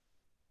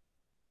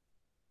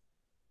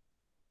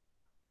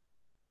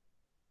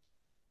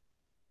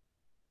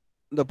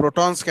the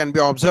protons can be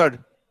observed.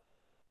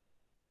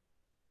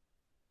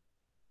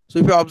 So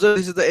if you observe,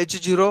 this is the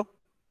H0,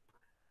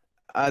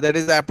 that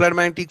is the applied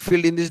magnetic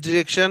field in this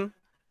direction,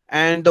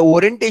 and the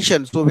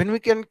orientation. So when we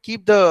can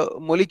keep the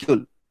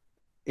molecule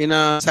in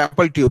a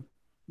sample tube,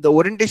 the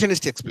orientation is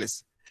takes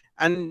place,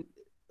 and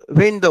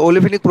when the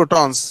olefinic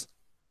protons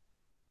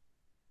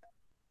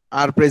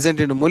are present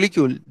in a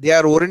molecule, they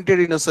are oriented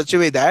in a such a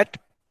way that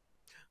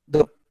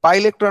the pi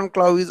electron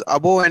cloud is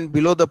above and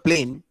below the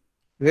plane,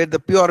 where the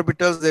p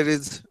orbitals there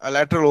is a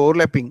lateral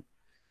overlapping,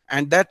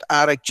 and that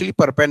are actually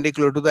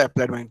perpendicular to the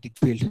applied magnetic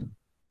field,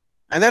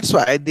 and that's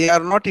why they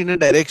are not in a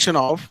direction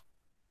of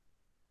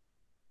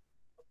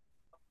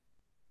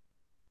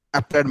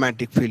applied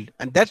magnetic field,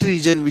 and that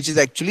region which is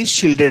actually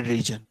shielded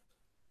region.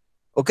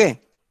 Okay,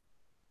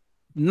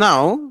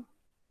 now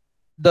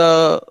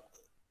the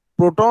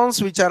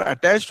protons which are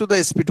attached to the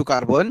sp2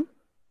 carbon,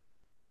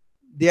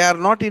 they are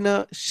not in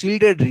a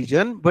shielded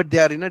region, but they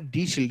are in a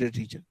de-shielded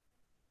region,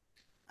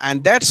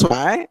 and that's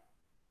why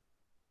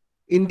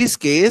in this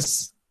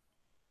case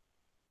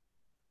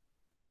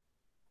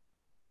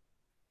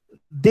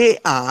they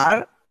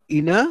are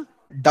in a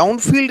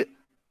downfield,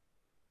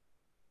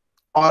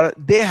 or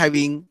they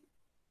having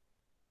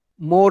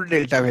more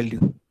delta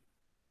value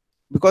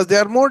because they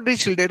are more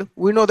de-shielded.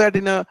 We know that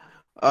in a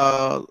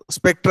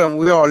spectrum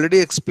we have already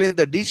explained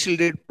the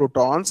de-shielded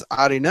protons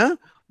are in a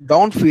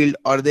downfield,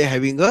 or they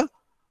having a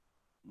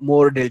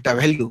more delta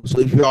value. So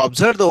if you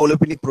observe, the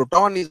olefinic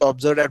proton is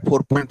observed at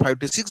 4.5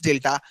 to 6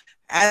 delta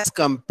as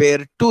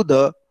compared to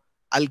the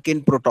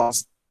alkane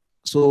protons.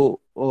 So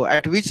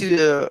at which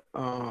delta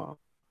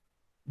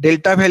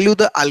value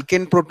the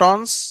alkane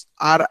protons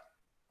are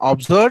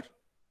observed?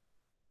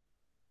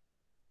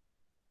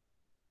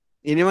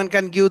 Anyone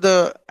can give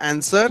the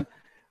answer,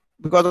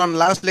 because on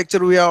last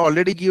lecture we have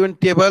already given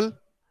table,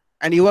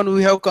 and even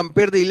we have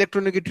compared the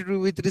electronegativity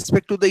with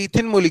respect to the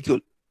ethane molecule.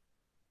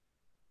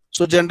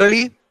 So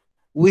generally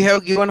we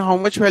have given how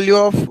much value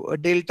of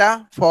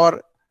delta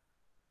for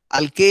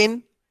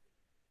alkane?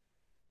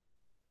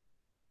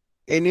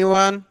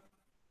 Anyone?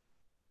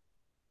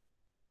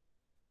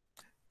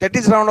 That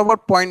is round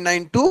about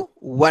 0.9 to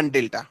 1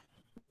 delta,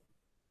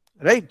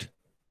 right?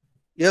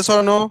 Yes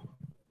or no?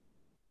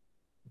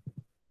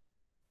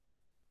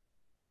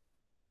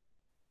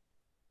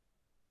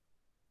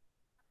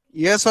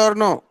 Yes or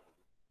no?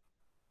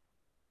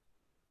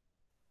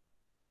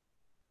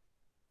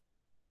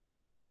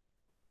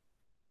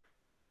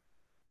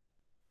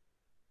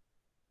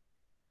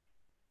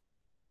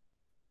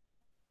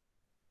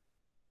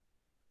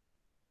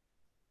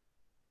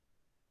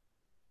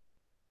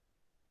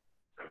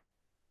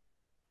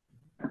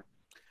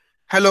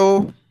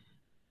 Hello,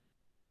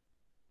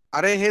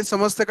 अरे हे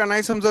समजतं का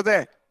नाही समजत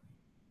आहे?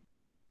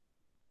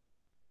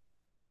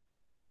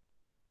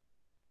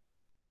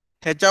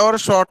 ह्याच्यावर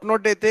short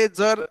note येते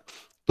जर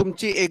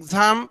तुमची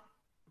एक्झाम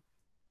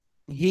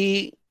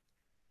ही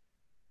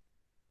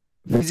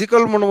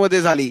फिजिकल मोड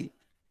मध्ये झाली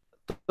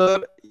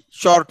तर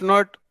शॉर्ट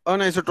नोट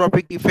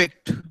अनआयसोट्रॉपिक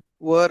इफेक्ट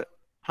वर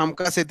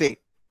हमखास येते.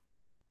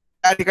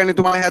 त्या ठिकाणी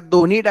तुम्हाला ह्या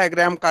दोन्ही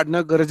डायग्राम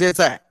काढणं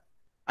गरजेचं आहे,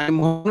 आणि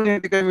म्हणून या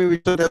ठिकाणी मी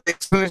विचारतो,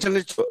 एक्सप्लेनेशन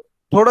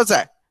थोडंच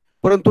आहे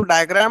परंतु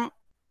डायग्राम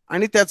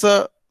आणि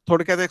त्याचं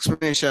थोडक्यात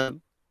एक्सप्लेनेशन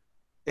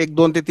एक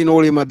 2 ते 3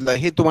 ओळीमधलं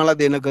हे तुम्हाला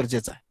देणं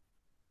गरजेचं आहे.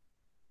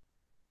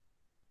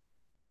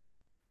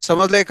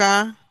 समजलंय का?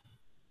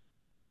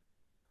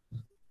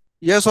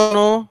 Yes or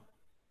no?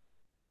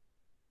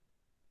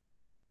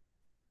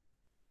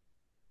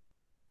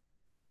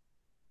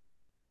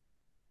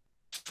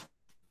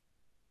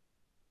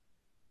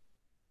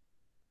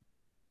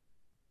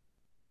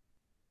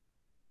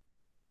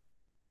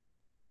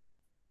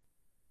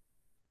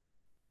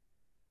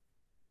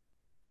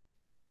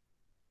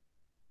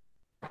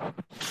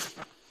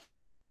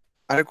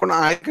 अरे कोण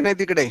आहे की नाही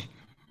तिकडे?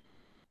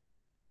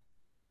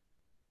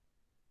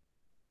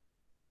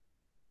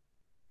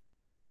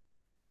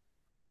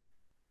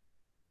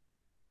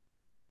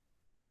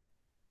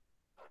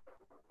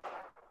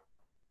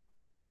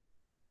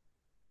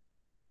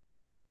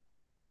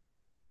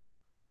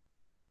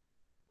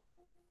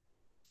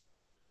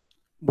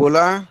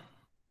 बोला.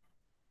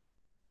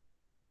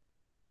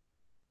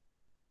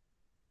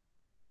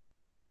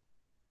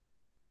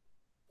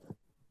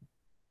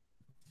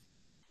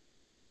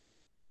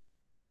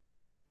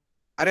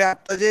 अरे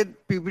आता जे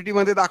पीपीटी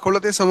मध्ये दाखवलं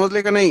ते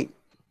समजले का नाही?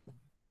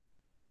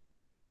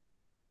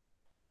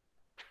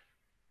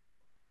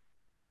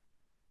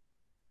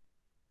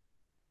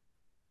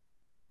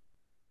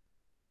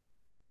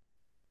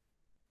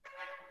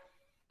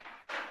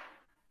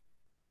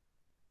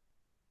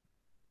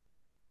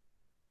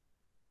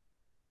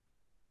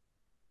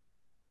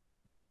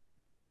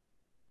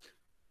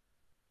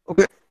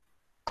 ओके,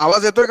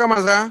 आवाज येतोय का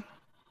माझा?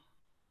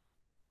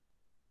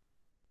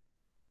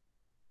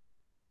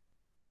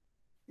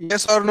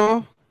 Yes or no?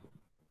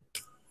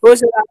 हो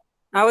सर,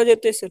 आवाज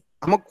येतोय सर.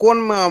 मग कोण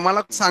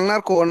मला सांगणार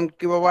कोण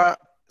की बाबा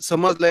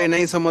समजलंय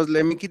नाही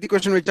समजलंय? मी किती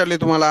क्वेश्चन विचारले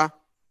तुम्हाला?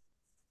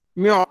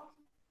 मी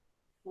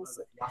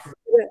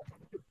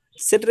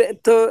सर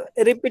तो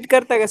रिपीट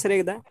करता का सर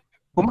एकदा?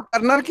 मग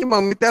करणार की,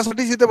 मग मी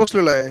त्यासाठीच इथे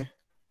बसलेलो आहे.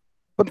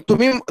 पण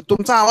तुम्ही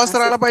तुमचा आवाज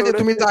तर आला पाहिजे.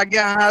 तुम्ही जागे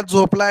आहात,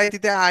 झोपलाय,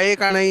 तिथे आहे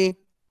का नाही,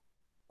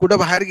 कुठं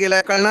बाहेर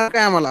गेलाय, कळणार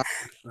काय आम्हाला?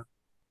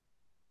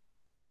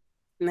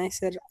 नाही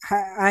सर,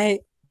 आहे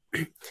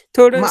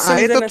थोडं मग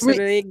आहे तर समजेना तुम्ही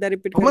सर, एकदा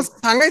रिपीट मग करा.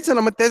 सांगायचं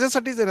ना. मग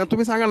त्याच्यासाठीच आहे ना,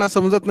 तुम्ही सांगा ना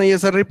समजत नाहीये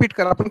सर, रिपीट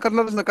करा. आपण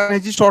करणारच ना, कारण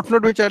ह्याची शॉर्ट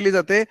नोट विचारली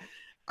जाते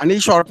आणि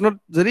शॉर्ट नोट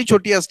जरी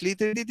छोटी असली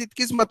तरी ती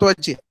तितकीच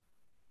महत्वाची आहे.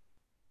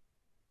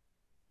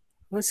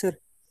 हो सर.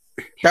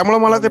 त्यामुळे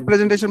मला ते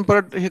प्रेझेंटेशन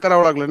परत हे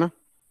करावं लागलं ना.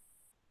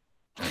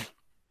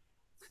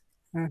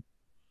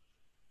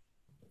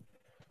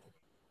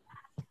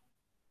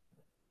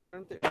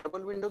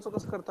 डबल विंडोचं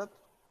कसं करतात?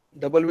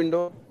 डबल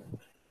विंडो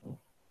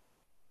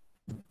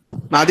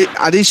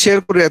आधी शेअर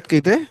करूयात की,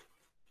 इथे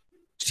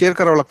शेअर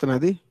करावं लागतं ना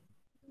आधी.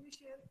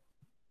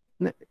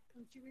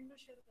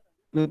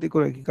 नाही ते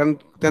करूया की, कारण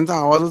त्यांचा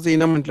आवाजच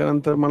येईना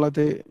म्हटल्यानंतर मला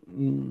ते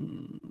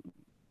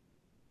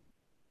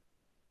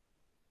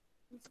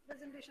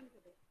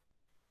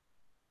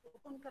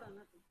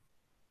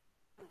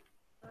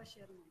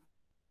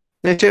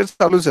नाही शेअर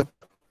चालूच आहे.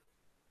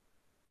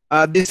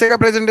 दिसते का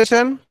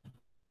प्रेझेंटेशन?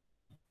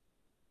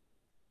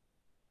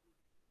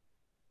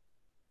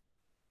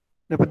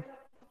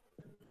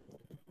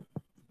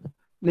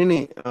 नाही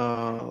नाही,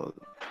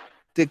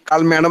 ते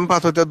काल मॅडम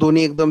पाहत होत्या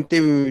दोन्ही एकदम, ते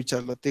मी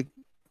विचारलं ते.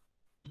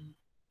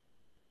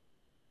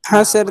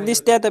 हा सर,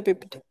 दिसते आता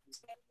पीपीटी.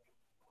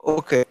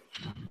 ओके.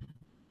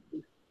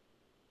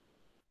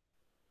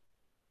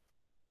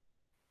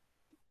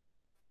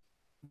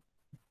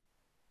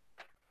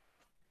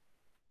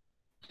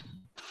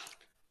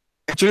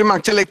 ऍक्च्युली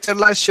मागच्या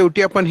लेक्चरला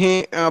शेवटी आपण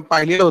हे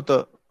पाहिलेलं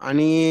होतं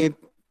आणि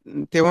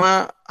तेव्हा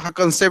हा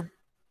कन्सेप्ट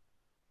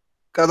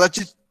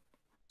कदाचित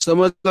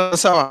समजला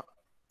असावा,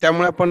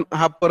 त्यामुळे आपण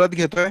हा परत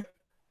घेतोय.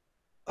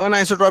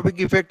 अनआयसोट्रॉपिक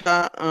इफेक्ट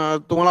हा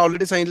तुम्हाला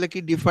ऑलरेडी सांगितलं की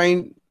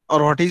डिफाईन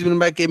और what is mean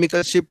by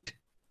chemical shift,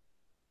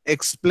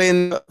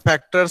 explain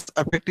factors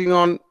affecting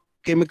on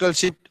chemical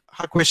shift,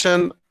 हा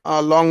क्वेश्चन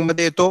लॉंग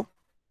मध्ये येतो.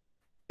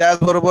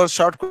 त्याचबरोबर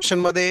शॉर्ट क्वेश्चन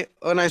मध्ये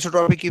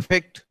अनआयसोट्रॉपिक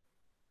इफेक्ट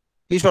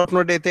ही शॉर्ट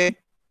नोट येते.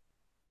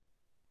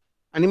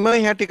 आणि मग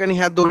ह्या ठिकाणी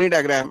ह्या दोन्ही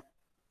डायग्राम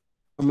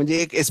म्हणजे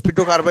एक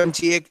sp2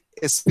 कार्बनची, एक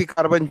sp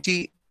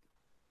कार्बनची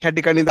ह्या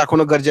ठिकाणी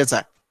दाखवणं गरजेचं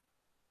आहे.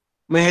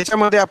 मग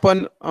ह्याच्यामध्ये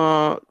आपण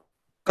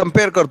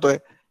कम्पेअर करतोय.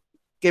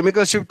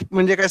 केमिकल शिफ्ट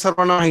म्हणजे काय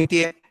सर्वांना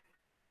माहिती आहे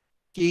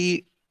की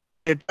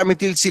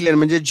टेट्रामिथिल सिलेन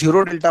म्हणजे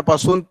 0 डेल्टा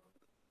पासून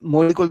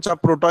मॉलिक्युलचा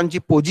प्रोटॉनची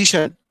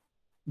पोझिशन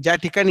ज्या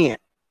ठिकाणी आहे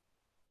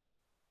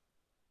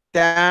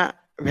त्या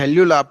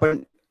व्हॅल्यूला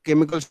आपण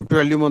केमिकल शिफ्ट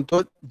व्हॅल्यू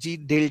म्हणतो, जी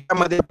डेल्टा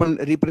मध्ये आपण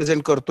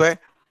रिप्रेझेंट करतोय.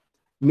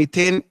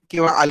 मिथेन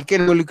किंवा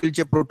अल्केन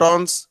मॉलिक्युलचे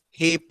प्रोटॉन्स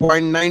हे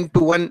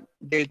 0.921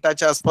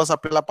 डेल्टाच्या आसपास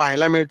आपल्याला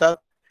पाहायला मिळतात.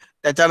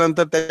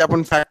 त्याच्यानंतर त्याचे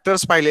आपण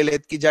फॅक्टर्स पाहिलेले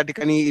आहेत की ज्या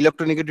ठिकाणी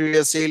इलेक्ट्रोनिगेटिव्हिटी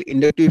असेल,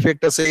 इंडक्टिव्ह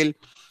इफेक्ट असेल,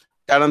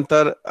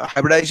 त्यानंतर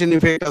हायब्रिडायझेशन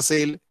इफेक्ट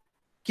असेल,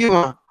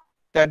 किंवा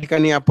त्या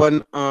ठिकाणी आपण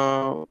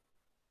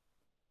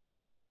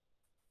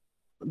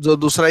जो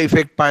दुसरा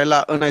इफेक्ट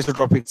पाहिला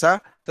अनआयसोट्रॉपिकचा,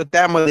 तर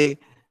त्यामध्ये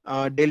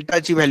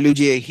डेल्टाची व्हॅल्यू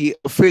जी आहे ही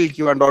फील्ड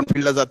किंवा डाऊन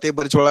फील्डला जाते.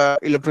 बरेच वेळा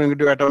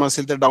इलेक्ट्रोनिगेटिव्ह ॲटॉम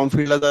असेल तर डाऊन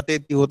फील्डला जाते.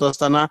 ती होत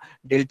असताना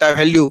डेल्टा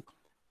व्हॅल्यू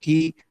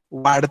ही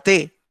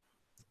वाढते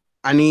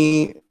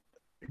आणि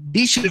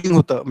डिशिल्डिंग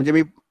होतं. म्हणजे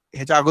मी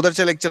ह्याच्या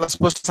अगोदरच्या लेक्चरला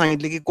स्पष्ट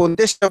सांगितले की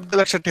कोणते शब्द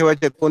लक्षात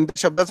ठेवायचे आहेत, कोणत्या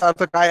शब्दाचा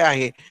अर्थ काय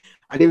आहे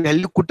आणि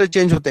व्हॅल्यू कुठे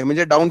चेंज होते.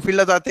 म्हणजे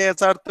डाऊनफील्डला जाते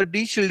याचा अर्थ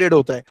डिशिल्डेड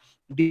होत आहे.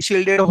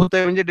 डिशिल्डेड होत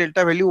आहे म्हणजे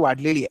डेल्टा व्हॅल्यू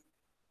वाढलेली आहे.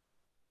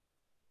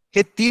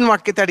 हे 3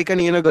 वाक्य त्या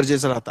ठिकाणी येणं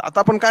गरजेचं राहतं. आता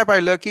आपण काय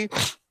पाहिलं की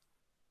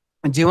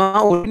जेव्हा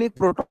ओर्गॅनिक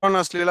प्रोटॉन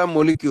असलेला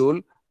मोलिक्यूल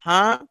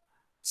हा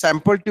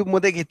सॅम्पल ट्यूब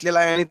मध्ये घेतलेला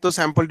आहे आणि तो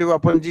सॅम्पल ट्यूब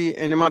आपण जी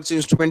एनएमआरची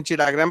इन्स्ट्रुमेंटची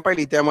डायग्राम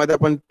पाहिली त्यामध्ये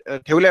आपण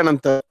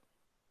ठेवल्यानंतर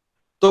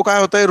तो काय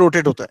होतोय,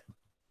 रोटेट होतोय.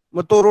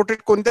 मग तो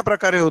रोटेट कोणत्या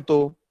प्रकारे होतो,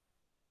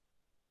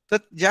 तर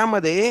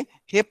ज्यामध्ये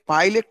हे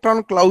पाय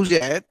इलेक्ट्रॉन क्लाउड जे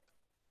आहेत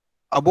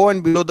above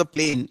and below the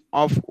plain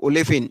of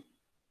olefin,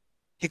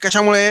 हे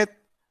कशामुळे आहेत,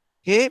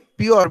 हे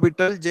पी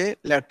ऑर्बिटल जे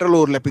लॅटरल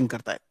ओव्हरलॅपिंग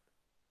करतायत.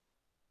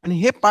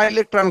 आणि हे पाय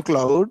इलेक्ट्रॉन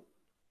क्लाउड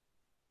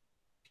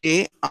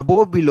हे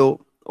अबोव बिलो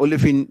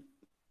ओलेफिन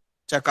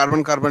च्या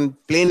कार्बन कार्बन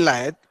प्लेनला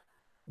आहेत,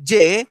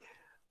 जे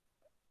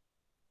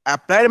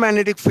अप्लाइड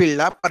मॅग्नेटिक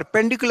फील्डला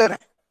परपेंडिक्युलर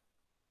आहे.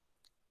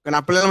 कारण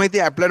आपल्याला माहिती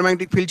आहे अप्लाइड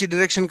मॅग्नेटिक फील्डची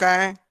डिरेक्शन काय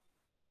आहे,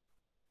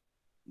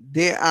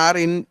 they are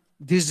in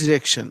this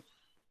direction.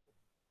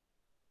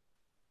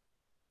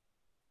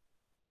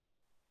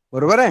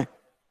 बरोबर आहे.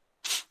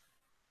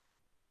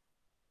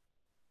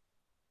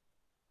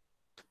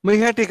 मग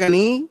ह्या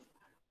ठिकाणी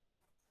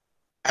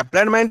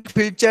अप्लाइड मॅग्नेटिक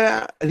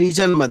फील्डच्या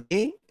रिजन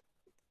मध्ये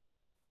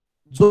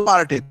जो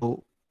पार्ट येतो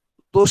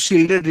तो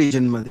शिल्डेड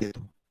रिजन मध्ये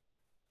येतो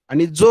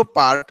आणि जो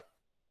पार्ट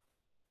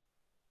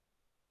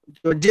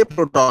जे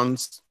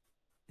प्रोटॉन्स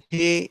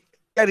हे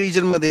त्या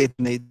रिजन मध्ये येत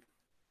नाहीत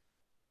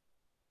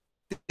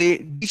ते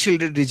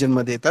डिशिल्डेड रिजन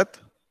मध्ये येतात.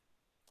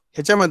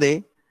 ह्याच्यामध्ये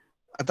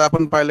आता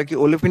आपण पाहिलं की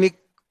ओलेफिनिक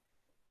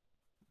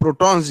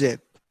प्रोटॉन्स जे आहेत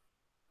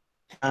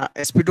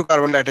sp2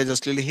 कार्बन अटॅच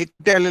असलेले हे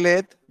कुठे आलेले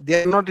आहेत,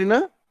 they are not in a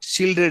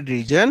शिल्डेड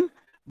region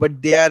but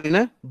they are in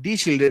a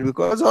डिशिल्डेड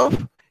because of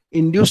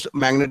induced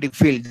magnetic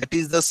field, that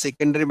is the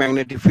secondary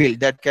magnetic field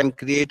that can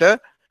create a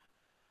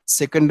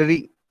secondary,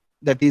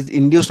 that is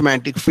induced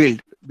magnetic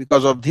field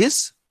because of this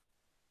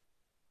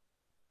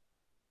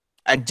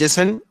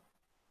adjacent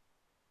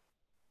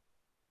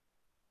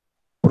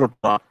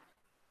proton.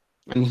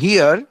 And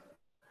here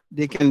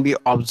they can be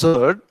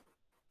observed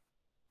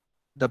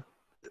the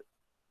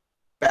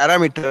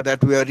parameter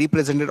that we are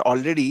represented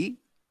already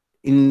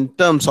in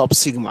terms of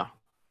sigma.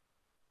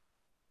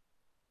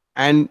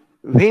 And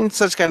when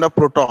such kind of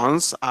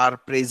protons are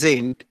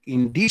present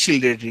in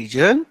deshielded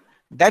region,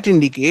 that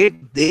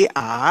indicate they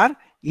are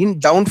in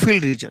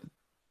downfield region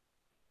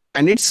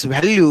and its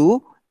value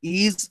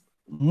is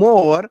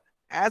more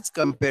as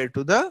compared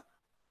to the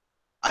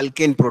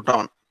alkane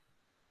proton.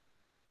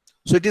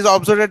 So it is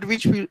observed at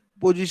which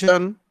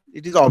position?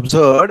 It is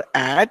observed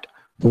at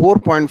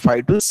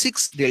 4.5 to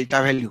 6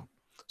 delta value.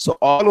 So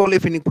all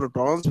olefinic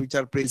protons which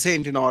are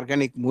present in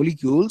organic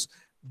molecules,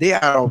 they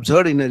are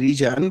observed in a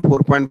region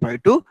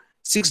 4.5 to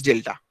 6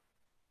 delta.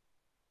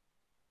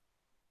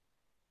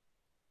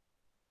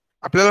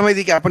 आपल्याला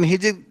माहिती की आपण हे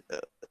जे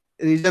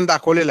region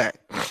दाखवलेलं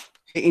आहे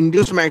हे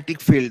induce magnetic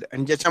field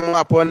आणि ज्याच्यामुळे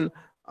आपण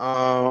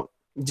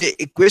जे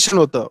इक्वेशन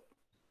होतं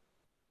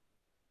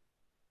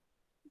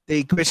ते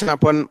इक्वेशन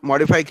आपण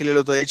मॉडिफाय केलेलं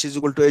होतं, h is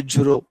equal to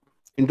h0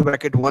 into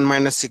bracket 1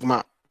 minus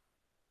sigma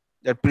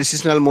that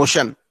प्रिसिशनल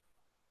motion.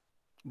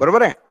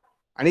 बरोबर आहे.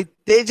 आणि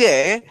ते जे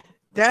आहे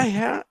त्या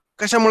ह्या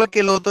कशामुळे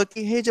केलं होतं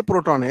की हे जे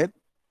प्रोटॉन आहेत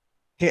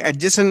हे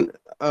ऍडजस्टंट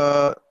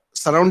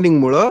सराउंडिंग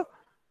मुळे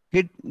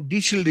हे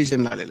डिशिल्ड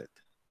रिजन आलेले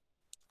आहेत.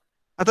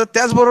 आता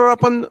त्याचबरोबर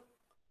आपण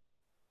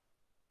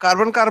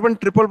कार्बन कार्बन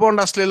ट्रिपल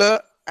बॉन्ड असलेलं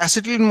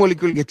ऍसिटिलीन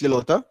मॉलिक्यूल घेतलेलं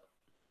होतं.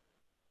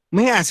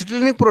 मग हे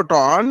ऍसिटिलिनिक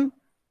proton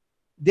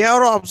they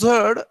are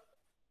observed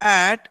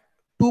at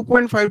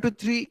 2.5 to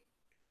 3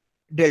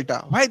 delta.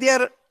 Why they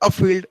are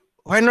upfield?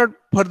 Why not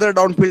further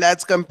downfield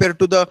as compared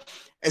to the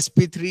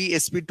sp3,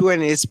 sp2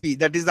 and sp?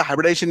 That is the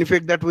hybridization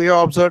effect that we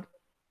have observed.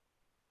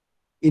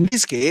 In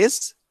this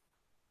case,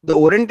 the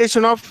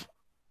orientation of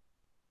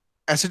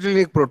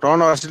acetylenic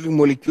proton or acetylenic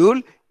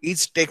molecule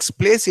is takes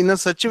place in a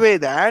such a way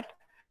that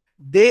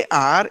they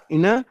are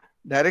in a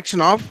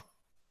direction of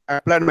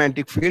applied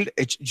magnetic field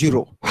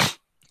H0.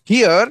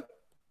 Here,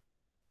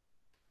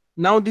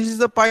 now this is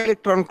the pi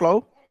electron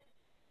cloud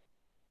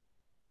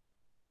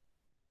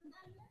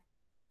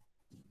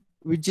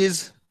which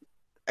is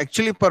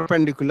actually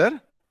perpendicular,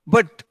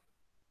 but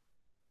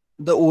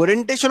the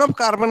orientation of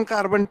carbon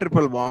carbon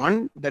triple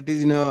bond, that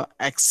is in a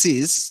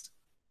axis,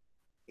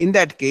 in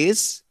that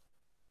case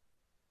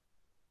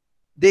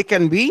they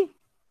can be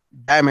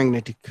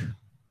diamagnetic,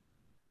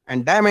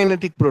 and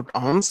diamagnetic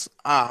protons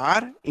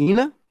are in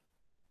a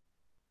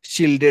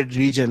shielded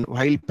region,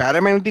 while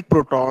paramagnetic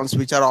protons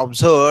which are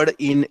observed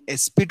in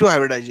sp2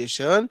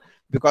 hybridization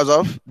because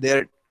of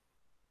their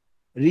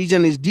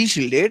region is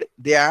deshielded,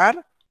 they are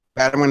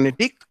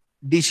paramagnetic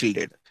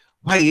deshielded,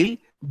 while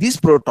this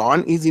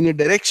proton is in a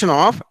direction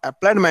of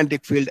applied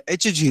magnetic field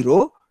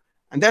H0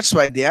 and that's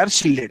why they are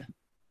shielded.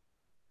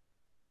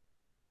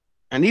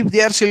 And if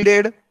they are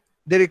shielded,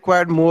 they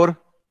require more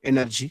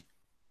energy,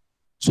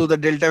 so the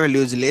delta value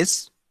is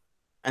less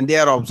and they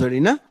are observed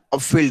in a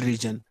upfield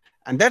region.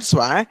 And that's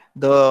why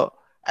the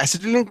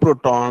acetylene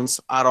protons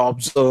are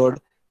observed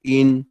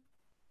in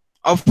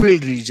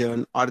upfield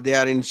region, or they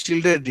are in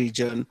shielded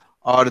region,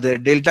 or their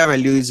delta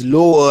value is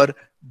lower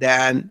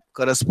than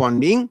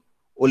corresponding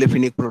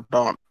olefinic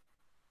proton.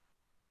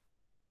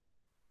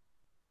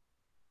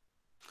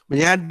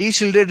 म्हणजे ह्या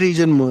डिशिल्डेड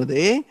region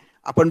मध्ये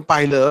आपण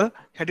पाहिलं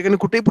ह्या ठिकाणी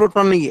कुठेही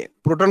proton नाहीये.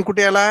 Proton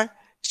कुठे आलाय?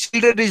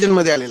 शिल्डेड रिजन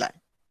मध्ये आलेला आहे.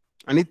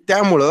 आणि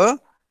त्यामुळं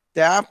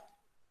त्या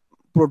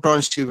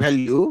प्रोटॉन्सची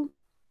व्हॅल्यू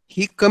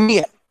ही कमी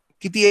आहे.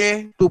 किती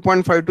आहे?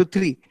 2.5 to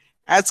 3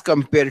 as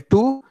compare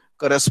to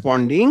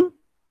corresponding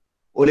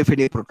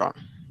olefinic proton.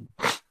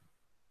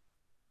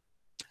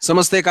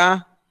 समजते का?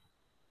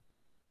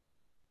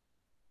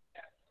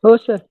 हो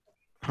सर.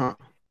 हा,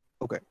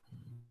 okay.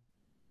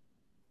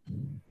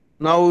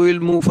 Now we will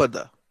move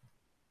further.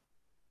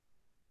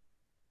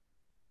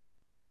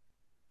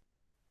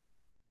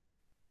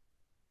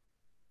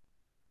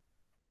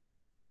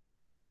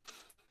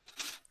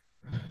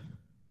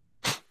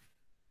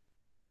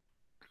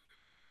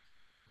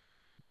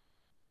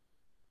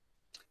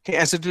 हे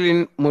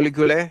ऍसिटिलीन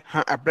मॉलिक्यूल आहे.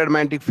 हा अप्लाइड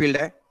मॅग्नेटिक फील्ड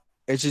आहे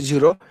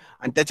H0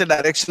 आणि त्याच्या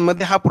डायरेक्शन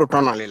मध्ये हा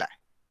प्रोटॉन आलेला आहे.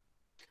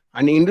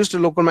 आणि induced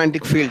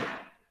electromagnetic field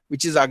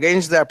which is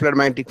against the applied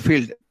magnetic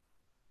field,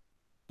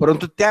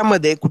 परंतु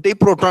त्यामध्ये कुठेही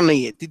प्रोटॉन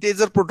नाहीये. तिथे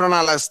जर प्रोटॉन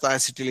आला असता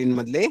ऍसिटिलीन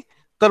मधले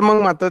तर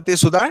मग मात्र ते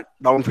सुद्धा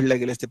डाऊन फील्डला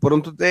गेले असते.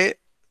 परंतु ते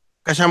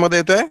कशामध्ये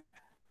येतोय?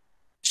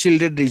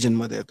 शिल्डेड रिजन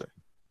मध्ये येतोय.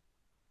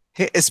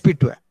 हे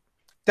sp2 आहे.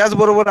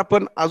 त्याचबरोबर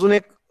आपण अजून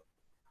एक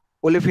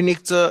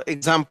ओलेफिनिकचं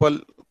एक्झाम्पल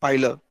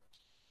पाहिलं,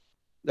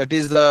 that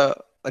is the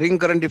ring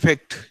current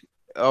effect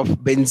of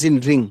benzene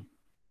ring.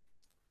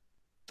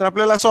 तर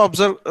आपल्याला असं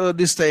ऑब्झर्व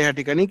दिसतंय या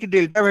ठिकाणी की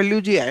डेल्टा व्हॅल्यू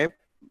जी आहे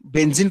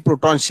बेन्झिन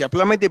प्रोटॉन्सची,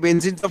 आपल्याला माहिती आहे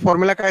बेन्झिनचा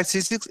फॉर्म्युला काय?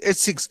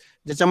 C6H6,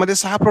 ज्याच्यामध्ये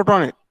 6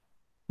 प्रोटॉन आहेत.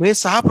 म्हणजे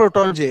 6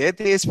 प्रोटॉन जे आहेत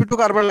ते sp2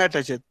 कार्बनला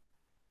अटॅच आहेत.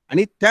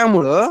 आणि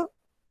त्यामुळं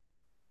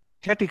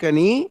ह्या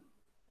ठिकाणी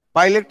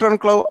पायइलेक्ट्रॉन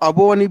क्लाउड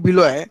अबोव आणि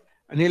बिलो आहे.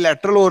 आणि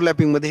लॅटरल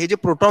ओव्हरलॅपिंग मध्ये हे जे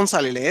प्रोटॉन्स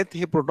आलेले आहेत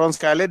हे प्रोटॉन्स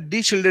काय आले?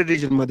 डिशिल्डेड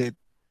रिजन मध्ये आहेत.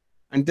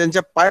 आणि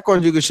त्यांच्या पाय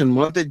कॉन्ज्युगेशन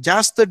मुळे ते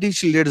जास्त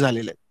डिशिल्डेड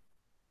झालेले आहेत.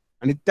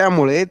 आणि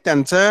त्यामुळे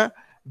त्यांचं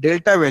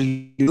डेल्टा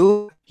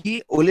व्हॅल्यू ही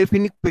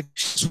ओलेफिनिक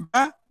पेक्षा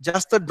सुद्धा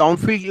जास्त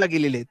डाऊनफील्डला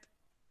गेलेले आहेत.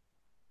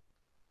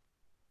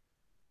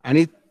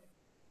 आणि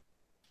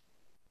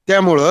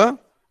त्यामुळं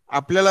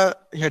आपल्याला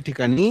ह्या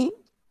ठिकाणी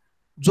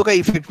जो काही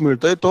इफेक्ट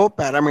मिळतोय तो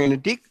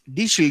पॅरामॅग्नेटिक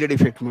डिशिल्डेड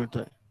इफेक्ट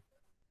मिळतोय.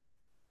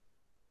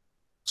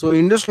 So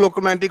induced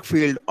electromagnetic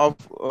field of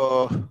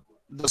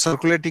the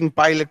circulating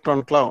pi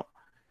electron cloud,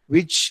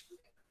 which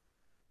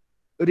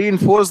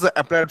reinforce the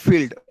applied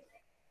field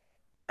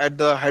at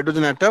the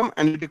hydrogen atom,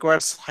 and it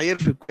requires higher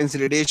frequency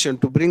radiation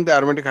to bring the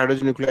aromatic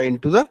hydrogen nuclei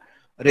into the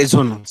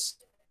resonance,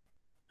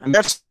 and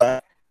that's why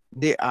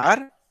they are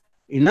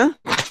in a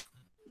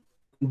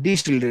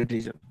deshielded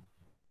region.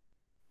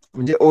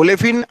 म्हणजे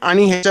olefin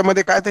आणि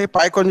ह्याच्यामध्ये काय ते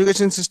पाय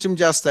कॉन्ज्युगेशन system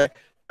जास्त आहे,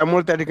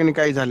 त्यामुळे त्या ठिकाणी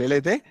काय झालेलं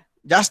आहे ते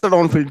जास्त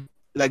डाऊनफील्ड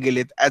ला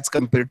गेलेत as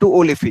compare to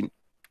olefin.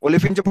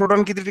 ओलेफिनचे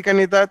proton किती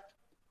ठिकाणी येतात?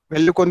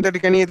 व्हॅल्यू कोणत्या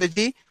ठिकाणी येते?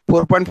 त्याची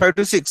 4.5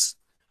 to 6.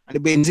 आणि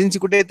बेन्झिनची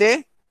कुठे येते?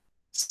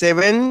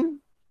 7,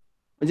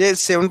 म्हणजे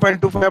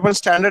 7.25. आपण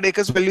स्टँडर्ड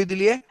एकच व्हॅल्यू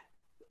दिली आहे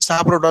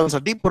 6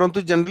 प्रोटॉनसाठी,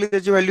 परंतु जनरली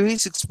त्याची व्हॅल्यू ही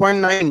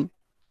 6.9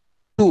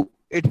 to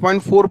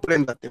 8.4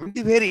 पर्यंत जाते. म्हणजे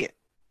ती व्हेरी आहे.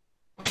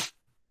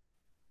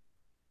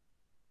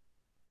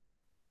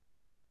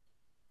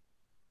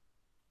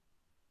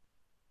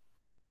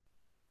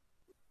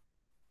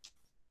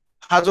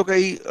 हा जो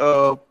काही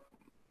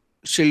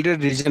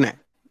शिल्डेड रिजन आहे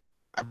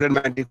अप्लाइड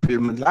मॅग्नेटिक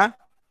फील्ड मधला,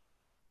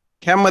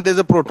 ह्यामध्ये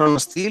जर प्रोटॉन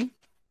असतील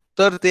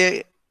तर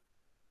ते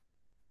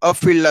अप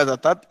फील्डला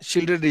जातात,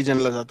 शिल्डेड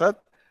रिजनला जातात.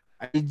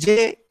 आणि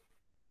जे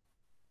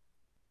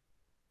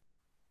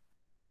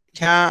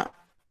ह्या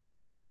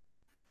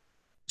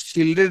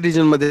शिल्डेड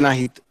रिजन मध्ये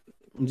नाहीत,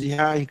 म्हणजे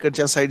ह्या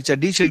इकडच्या साईडच्या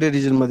डिशिल्डेड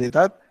रिजन मध्ये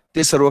येतात,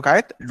 ते सर्व काय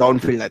आहेत? डाऊन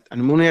फील्ड आहेत.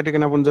 आणि म्हणून या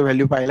ठिकाणी आपण जर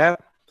व्हॅल्यू पाहिला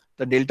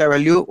तर delta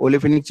value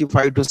ओलेफिनिकची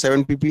 5 to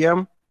 7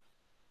 ppm,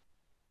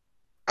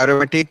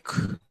 aromatic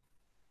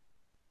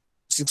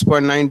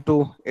 6.9 to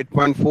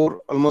 8.4,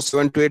 almost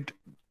 7 to 8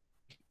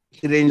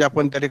 he range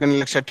आपण त्या ठिकाणी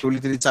लक्षात ठेवली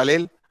तरी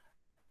चालेल.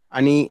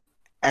 आणि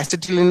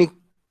ऍसिटिलिनिक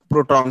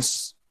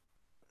प्रोटॉन्स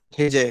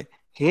हे जे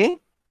हे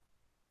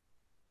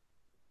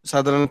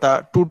साधारणतः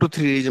 2 to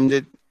 3 म्हणजे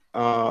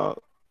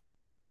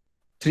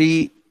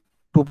 3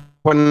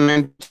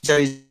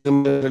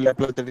 2.9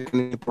 आपल्याला त्या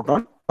ठिकाणी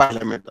प्रोटॉन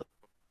पाहायला मिळतात.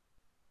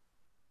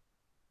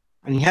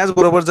 आणि ह्याच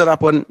बरोबर जर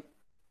आपण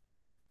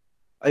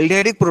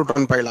अल्डिहाइडिक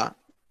प्रोटॉन पाहिला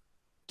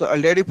तर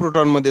अल्डिहाइडिक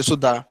प्रोटॉन मध्ये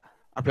सुद्धा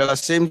आपल्याला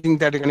सेम थिंग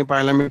त्या ठिकाणी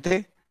पाहायला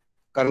मिळते,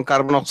 कारण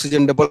कार्बन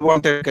ऑक्सिजन डबल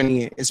बॉन्ड त्या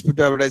ठिकाणी आहे,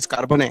 sp2 हायब्रिडाइज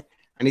कार्बन आहे.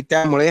 आणि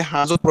त्यामुळे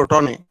हा जो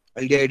प्रोटॉन आहे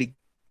अल्डिहाइडिक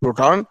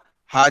प्रोटॉन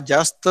हा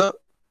जास्त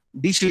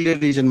डिशिल्डेड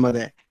रिजन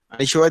मध्ये आहे.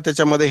 आणि शिवाय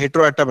त्याच्यामध्ये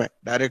हेटेरो ॲटम आहे,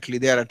 directly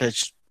they are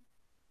attach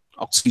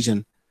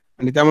oxygen.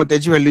 आणि त्यामुळे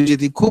त्याची व्हॅल्यू जी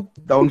ती खूप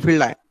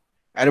डाऊनफील्ड आहे.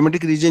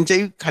 ॲरोमॅटिक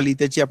रिजनच्याही खाली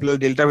त्याची आपल्याला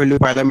डेल्टा व्हॅल्यू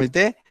पाहायला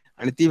मिळते,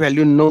 आणि ती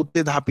व्हॅल्यू 9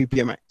 ते 10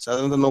 ppm आहे.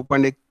 साधारणतः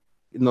 9.1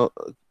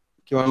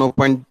 किंवा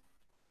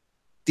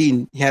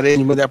 9.3 ह्या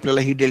रेंज मध्ये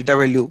आपल्याला ही डेल्टा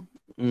व्हॅल्यू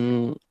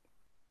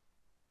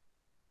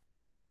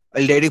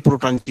अल्डेडिक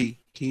प्रोटॉनची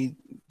ही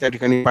त्या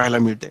ठिकाणी पाहायला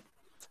मिळते.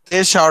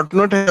 ते शॉर्ट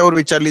नोट ह्याच्यावर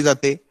विचारली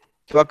जाते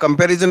किंवा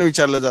कंपॅरिझन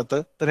विचारलं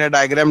जातं, तर ह्या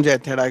डायग्राम जे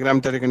आहेत ह्या डायग्राम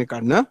त्या ठिकाणी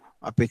काढणं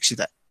अपेक्षित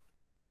आहे.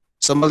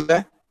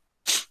 समजलंय?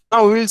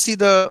 Now we will see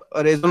the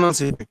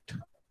resonance effect.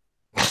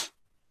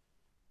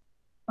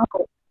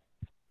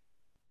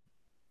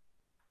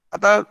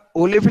 आता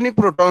ओलेफिनिक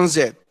प्रोटॉन्स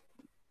जे आहेत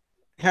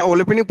ह्या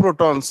ओलेफिनिक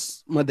प्रोटॉन्स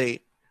मध्ये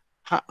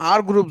हा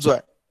आर ग्रुप जो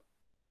आहे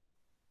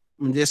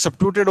म्हणजे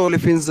सबस्टिट्यूटेड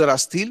ओलेफिन्स जर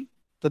असतील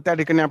तर त्या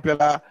ठिकाणी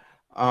आपल्याला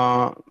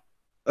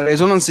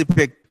रेझोनन्स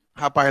इफेक्ट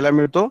हा पाहायला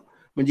मिळतो.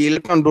 म्हणजे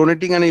इलेक्ट्रॉन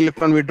डोनेटिंग आणि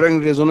इलेक्ट्रॉन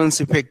विड्रॉइंग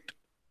रेझोनन्स इफेक्ट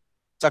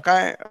चा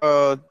काय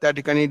त्या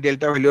ठिकाणी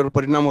डेल्टा व्हॅल्यूवर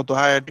परिणाम होतो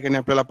हा या ठिकाणी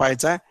आपल्याला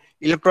पाहायचा आहे.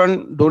 Electron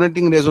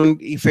donating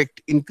resonant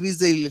effect increase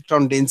the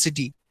electron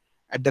density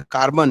at the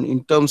carbon in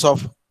terms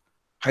of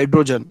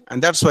hydrogen,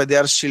 and that's why they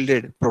are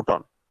shielded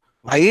proton,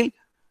 while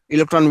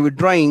electron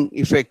withdrawing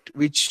effect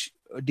which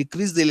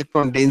decrease the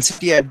electron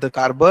density at the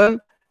carbon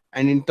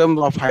and in terms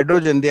of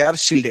hydrogen they are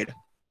shielded.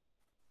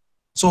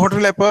 So what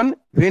will happen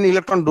when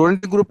electron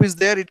donating group is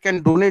there? It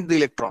can donate the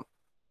electron,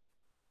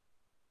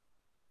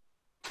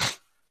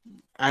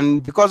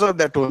 and because of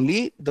that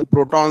only the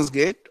protons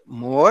get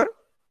more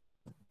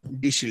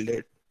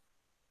deshielded,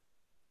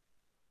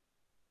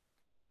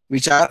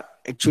 which are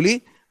actually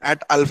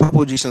at alpha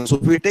position. So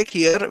if we take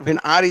here when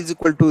R is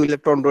equal to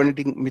electron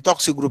donating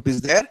methoxy group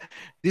is there,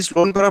 this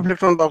lone pair of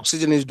electron of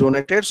oxygen is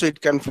donated, so it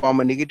can form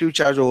a negative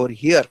charge over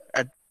here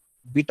at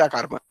beta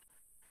carbon,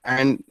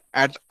 and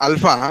at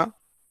alpha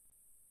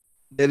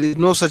there is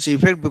no such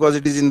effect because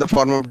it is in the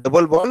form of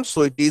double bond,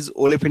 so it is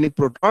olefinic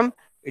proton.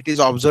 It is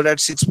observed at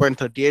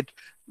 6.38,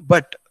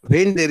 but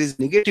when there is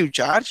negative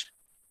charge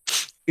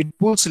it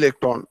pulls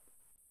electron,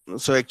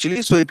 so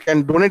actually so it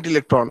can donate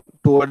electron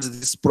towards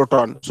this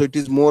proton, so it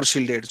is more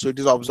shielded, so it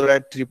is observed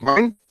at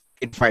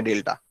 3.85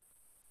 delta.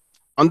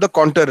 On the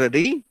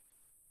contrary,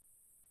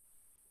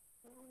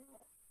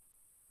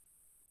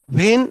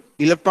 when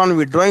electron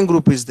withdrawing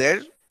group is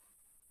there,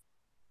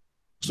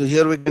 so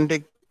here we can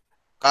take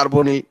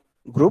carbonyl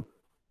group,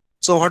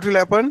 so what will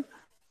happen,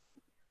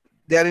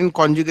 they are in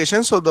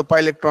conjugation, so the pi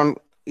electron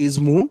is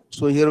moved,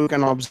 so here we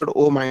can observe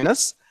O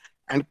minus,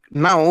 and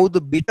now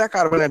the beta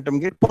carbon atom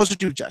get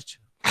positive charge.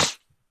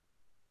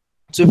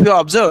 So if you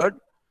observe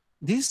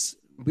this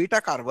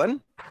beta carbon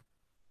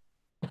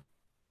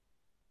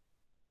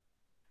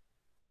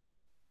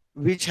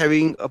which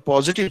having a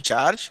positive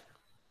charge,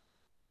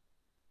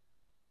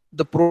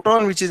 the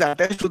proton which is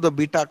attached to the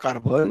beta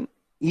carbon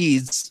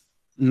is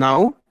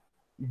now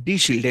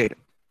deshielded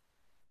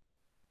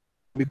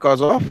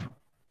because of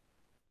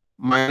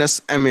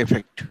minus M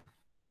effect,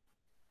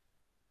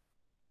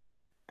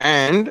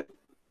 and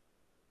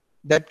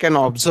that can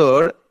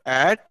observe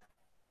at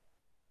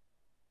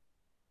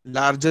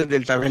larger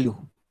delta value.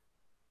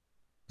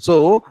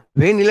 So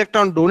when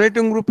electron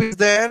donating group is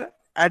there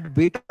at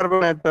beta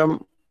carbon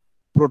atom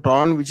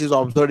proton which is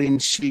observed in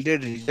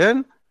shielded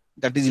region,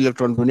 that is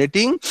electron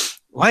donating,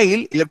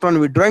 while electron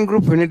withdrawing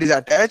group when it is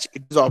attached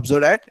it is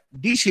observed at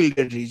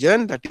deshielded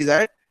region, that is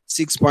at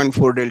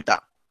 6.4 delta,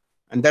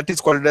 and that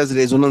is called as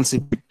resonance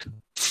effect.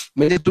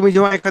 म्हणजे तुम्ही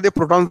जेव्हा एखादे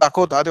proton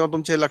दाखवता तेव्हा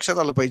तुमच्या लक्षात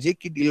आलं पाहिजे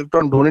की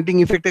इलेक्ट्रॉन डोनेटिंग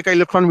इफेक्ट आहे का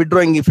इलेक्ट्रॉन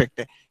विड्रॉइंग इफेक्ट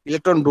आहे.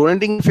 इलेक्ट्रॉन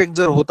डोनेटिंग इफेक्ट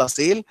जर होत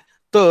असेल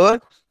तर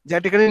ज्या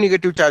ठिकाणी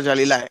निगेटिव्ह चार्ज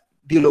आलेला आहे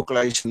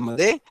डिलोकलायझेशन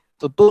मध्ये,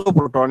 तर तो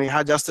प्रोटॉन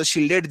हा जास्त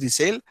शिल्डेड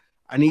दिसेल,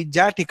 आणि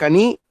ज्या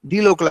ठिकाणी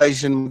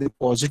डिलोकलायझेशन मध्ये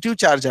पॉझिटिव्ह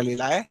चार्ज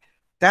आलेला आहे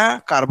त्या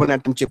कार्बन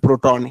ॲटमचे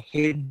प्रोटॉन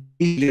हे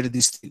डिलेड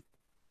दिसतील.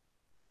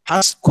 हा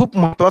खूप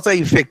महत्वाचा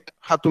इफेक्ट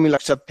हा तुम्ही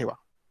लक्षात ठेवा,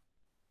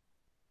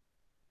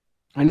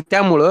 आणि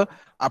त्यामुळं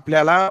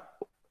आपल्याला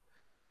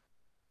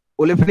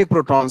ओलेफिनिक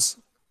प्रोटॉन्स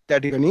त्या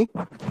ठिकाणी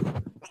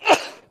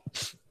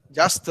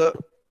जास्त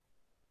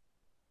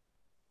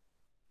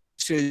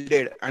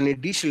शिल्डेड आणि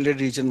डिशिल्डेड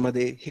रिजन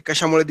मध्ये हे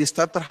कशामुळे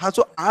दिसतात, तर हा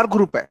जो आर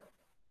ग्रुप आहे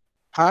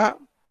हा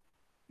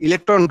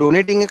इलेक्ट्रॉन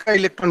डोनेटिंग आहे का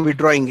इलेक्ट्रॉन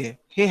विड्रॉइंग आहे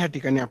हे ह्या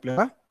ठिकाणी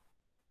आपल्याला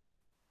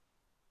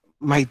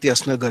माहिती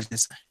असणं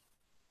गरजेचं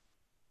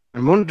आहे.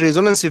 म्हणून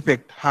रेझोनन्स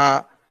इफेक्ट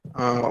हा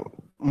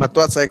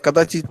महत्वाचा आहे.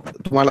 कदाचित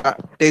तुम्हाला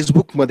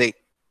टेक्स्टबुक मध्ये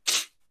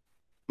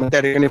त्या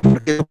ठिकाणी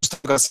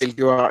पुस्तक असेल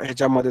किंवा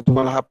ह्याच्यामध्ये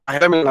तुम्हाला हा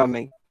पाहायला मिळणार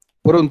नाही,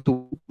 परंतु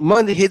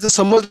मग हे जर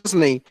समजलंच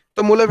नाही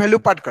तर मुलं व्हॅल्यू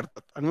पाठ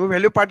करतात, आणि मग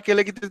व्हॅल्यू पाठ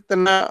केलं की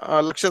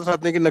त्यांना लक्षात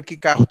राहत नाही की नक्की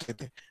काय होते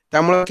ते.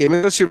 त्यामुळे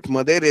केमिकल शिफ्ट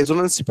मध्ये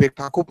रेझोनन्स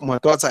इफेक्ट हा खूप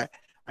महत्वाचा आहे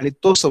आणि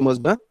तो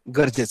समजणं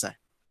गरजेचं आहे.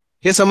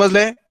 हे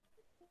समजलंय?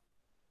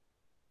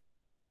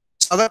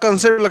 साधा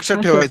कन्सेप्ट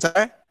लक्षात ठेवायचा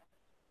आहे.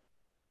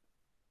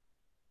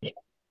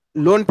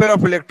 लोन पेअर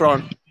ऑफ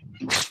इलेक्ट्रॉन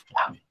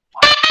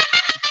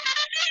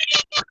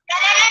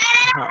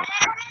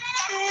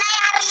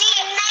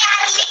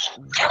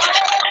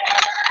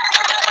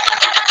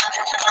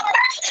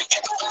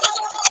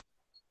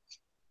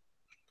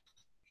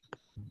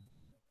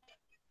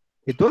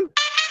इथून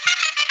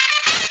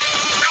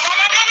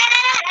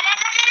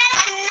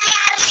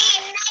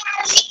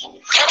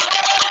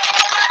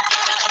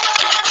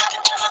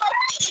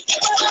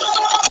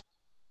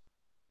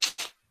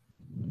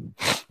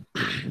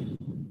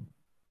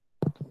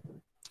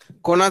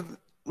कोणा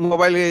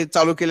मोबाईल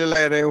चालू केलेला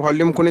आहे रे?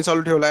 व्हॉल्यूम कोणी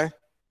चालू ठेवलाय?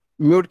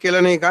 म्यूट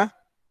केलं नाही का?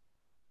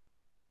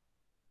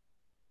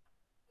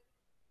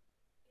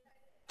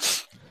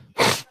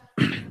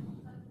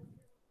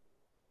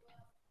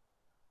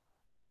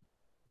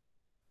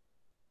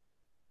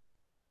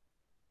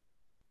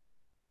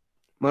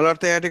 मला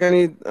वाटतं या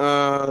ठिकाणी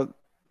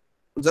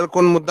जर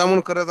कोण मुद्दामून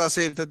करत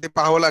असेल तर ते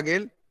पाहावं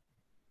लागेल.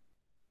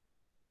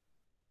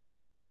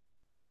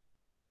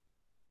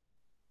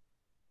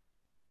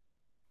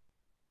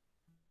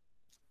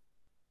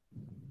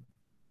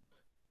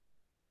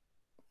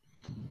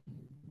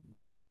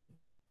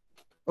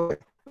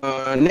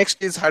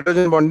 Next is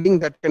hydrogen bonding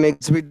that can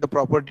exhibit the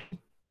property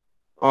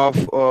of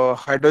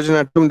hydrogen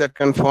atom that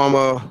can form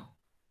a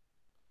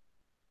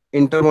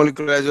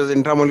intermolecular as well as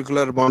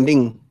intramolecular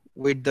bonding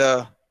with the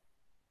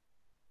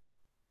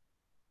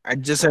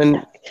adjacent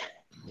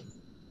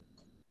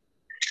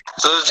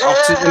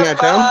oxygen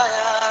atom.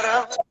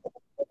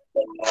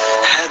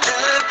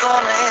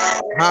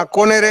 हा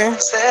कोण आहे रे?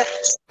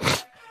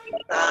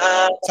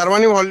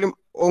 सर्वांनी व्हॉल्यूम.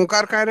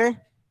 ओंकार काय रे?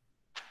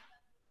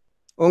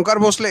 ओंकार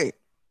भोसले.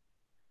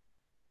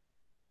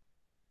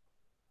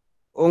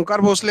 ओंकार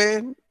भोसले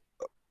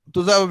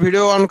तुझा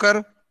व्हिडिओ ऑन कर.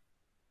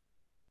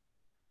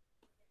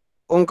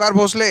 ओंकार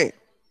भोसले.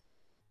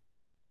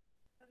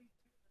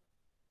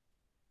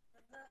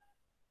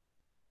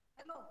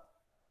 हॅलो,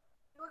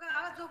 बघा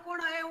हा जो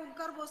कोण आहे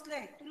ओंकार भोसले,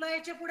 तुला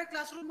याच्या पुढे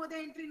क्लासरूम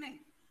मध्ये एंट्री नाही,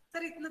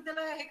 तर इथनं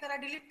त्याला हे करा,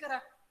 डिलीट करा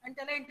आणि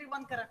त्याला एंट्री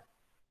बंद करा,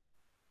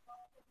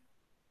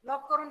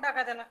 लॉक करून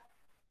टाका त्याला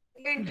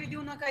एंट्री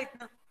देऊ नका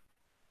इथनं.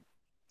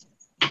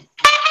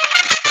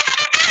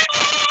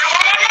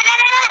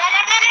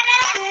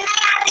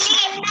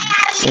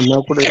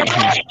 पुढे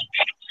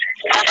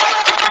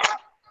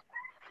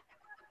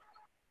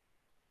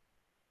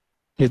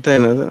इथं आहे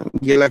ना,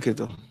 गेला की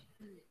तो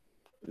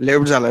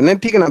लेफ्ट झाला. नाही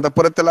ठीक आहे ना, आता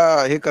परत त्याला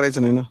हे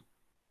करायचं नाही ना,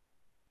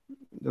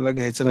 त्याला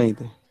घ्यायचं नाही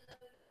ते.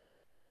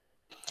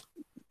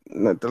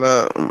 नाही त्याला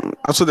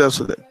असू दे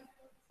असू दे,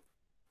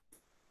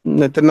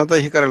 नाही त्यांना आता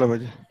हे करायला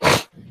पाहिजे.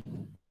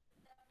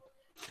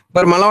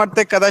 पण मला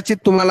वाटतं कदाचित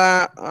तुम्हाला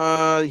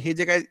हे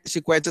जे काही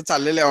शिकवायचं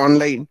चाललेलं आहे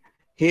ऑनलाईन,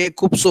 हे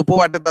खूप सोपं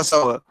वाटत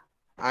असावं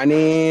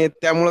आणि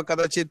त्यामुळं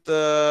कदाचित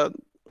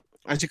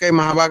असे काही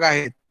महाभाग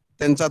आहेत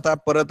त्यांचा आता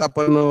परत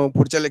आपण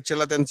पुढच्या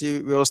लेक्चरला त्यांची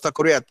व्यवस्था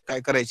करूयात काय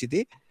करायची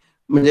ती.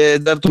 म्हणजे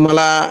जर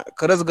तुम्हाला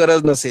खरंच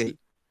गरज नसेल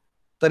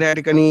तर या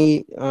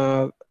ठिकाणी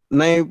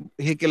नाही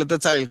हे केलं तर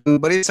चालेल.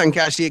 बरीच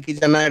संख्या अशी आहे की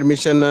ज्यांना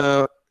ऍडमिशन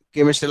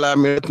केमिस्ट्रीला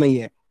मिळत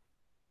नाहीये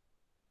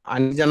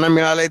आणि ज्यांना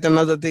मिळालंय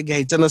त्यांना जर ते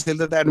घ्यायचं नसेल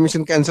तर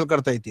ऍडमिशन कॅन्सल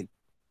करता येतील.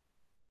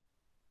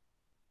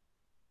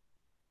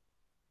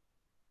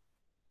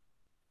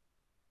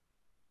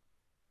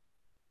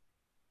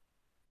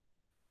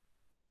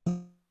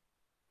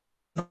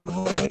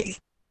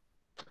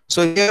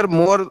 So here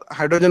more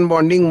hydrogen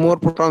bonding, more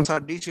protons are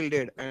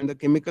de-shielded and the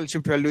chemical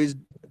shift value is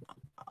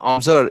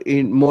observed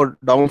in more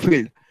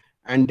downfield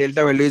and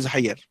delta value is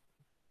higher.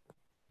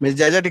 म्हणजे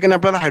ज्या ज्या ठिकाणी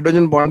आपल्याला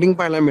हायड्रोजन बॉन्डिंग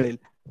पाहायला मिळेल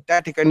त्या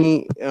ठिकाणी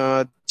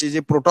जे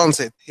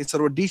प्रोटॉन्स आहेत हे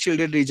सर्व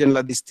डिशिल्डेड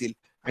रिजनला दिसतील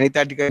आणि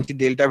त्या ठिकाणची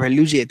डेल्टा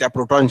व्हॅल्यू जी आहे त्या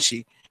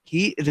प्रोटॉन्सची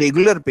ही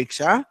रेग्युलर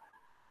पेक्षा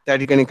त्या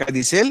ठिकाणी काय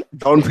दिसेल,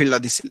 डाऊनफिल्डला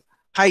दिसेल.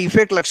 हा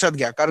इफेक्ट लक्षात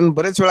घ्या, कारण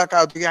बरेच वेळा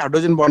काय होतं की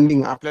हायड्रोजन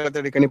बॉन्डिंग आपल्याला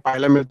त्या ठिकाणी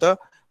पाहायला मिळतं,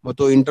 मग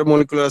तो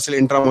इंटरमोलिक्युलर असेल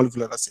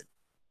इंट्रामोलिक्युलर असेल,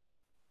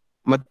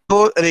 मग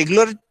तो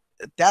रेग्युलर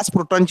त्याच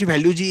प्रोटॉनची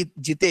व्हॅल्यू जी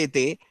जिथे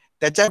येते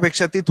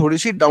त्याच्यापेक्षा ती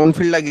थोडीशी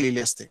डाऊनफिल्डला गेलेली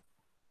असते.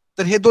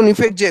 तर हे दोन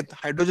इफेक्ट जे आहेत,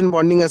 हायड्रोजन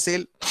बॉन्डिंग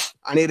असेल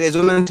आणि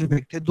रेझोनन्स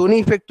इफेक्ट, हे दोन्ही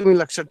इफेक्ट तुम्ही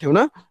लक्षात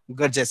ठेवणं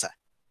गरजेचं आहे.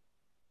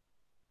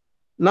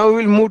 Now we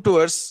will move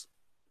towards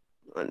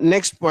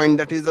next point,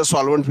 that is the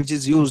solvent which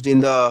is used in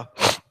the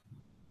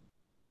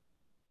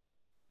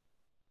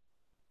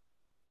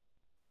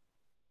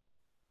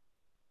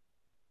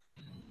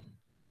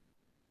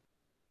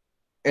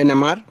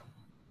NMR.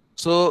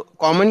 So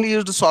commonly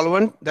used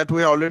solvent that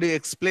we already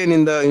explained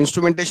in the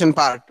instrumentation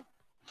part,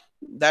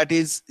 that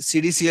is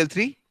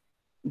CdCl3,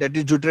 that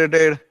is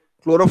deuterated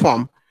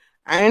chloroform,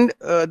 and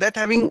that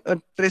having a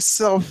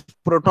trace of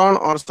proton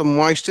or some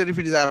moisture. If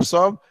it is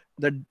absorbed,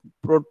 the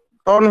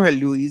proton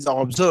value is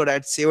observed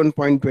at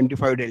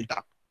 7.25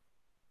 delta.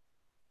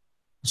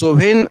 So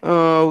when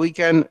we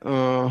can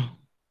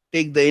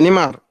take the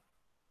NMR,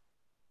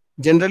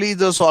 generally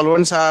the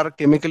solvents are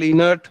chemically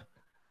inert.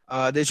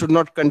 They should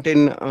not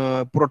contain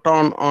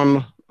proton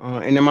on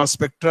NMR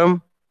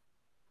spectrum,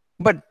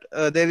 but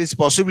there is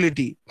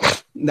possibility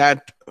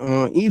that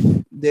if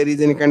there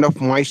is any kind of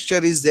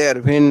moisture is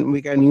there, when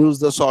we can use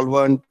the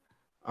solvent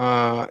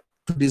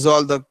to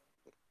dissolve the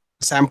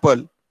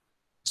sample,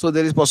 so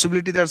there is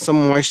possibility that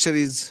some moisture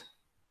is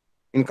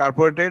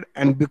incorporated,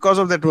 and because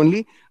of that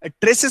only a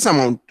traces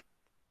amount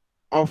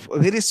of a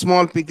very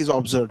small peak is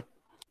observed.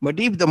 But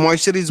if the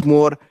moisture is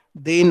more,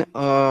 then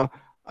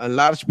a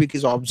large peak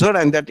is observed,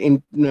 and that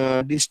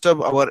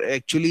disturb our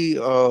actually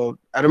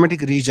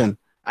aromatic region.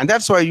 And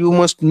that's why you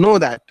must know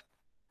that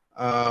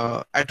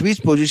at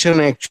which position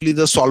actually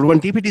the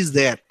solvent, if it is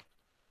there,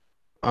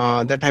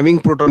 that having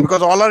proton,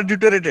 because all are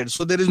deuterated,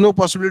 so there is no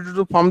possibility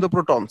to form the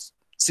protons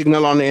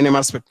signal on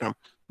NMR spectrum.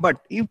 But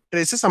if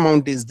traces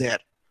amount is there,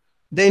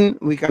 then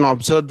we can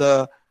observe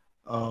the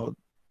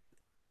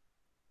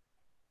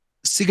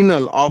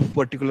signal of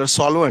particular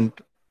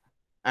solvent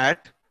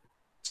at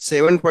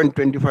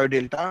 7.25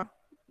 delta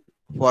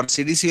for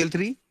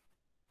CdCl3.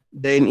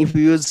 Then if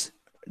you use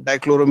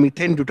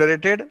dichloromethane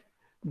deuterated,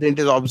 then it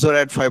is observed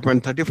at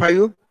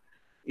 5.35.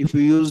 If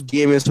you use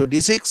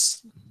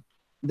DMSO-D6,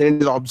 then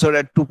it is observed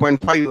at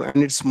 2.5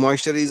 and its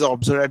moisture is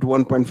observed at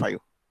 1.5.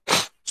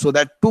 So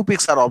that two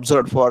peaks are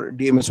observed for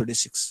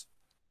DMSO-D6.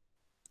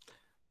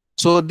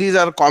 So these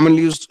are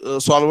commonly used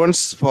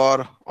solvents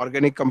for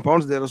organic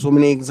compounds. There are so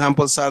many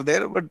examples are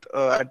there, but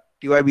at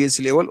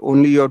TYBSc level,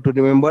 only you have to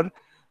remember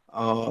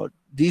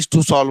these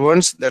two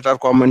solvents that are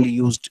commonly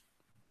used.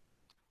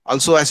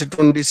 Also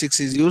acetone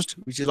D6 is used,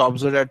 which is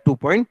observed at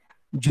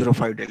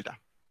 2.05 delta.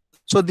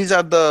 So these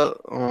are the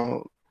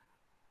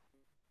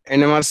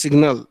NMR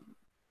signal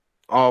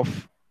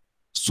of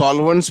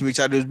solvents which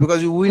are used,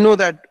 because we know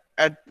that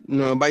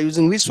by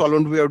using which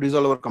solvent we have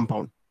dissolved our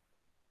compound.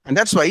 And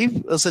that's why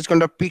if such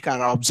kind of peak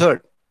are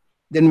observed,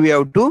 then we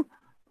have to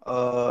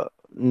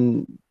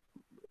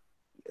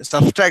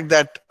subtract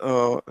that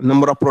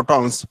number of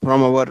protons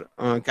from our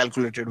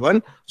calculated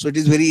one. So it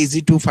is very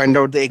easy to find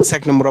out the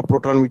exact number of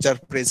protons which are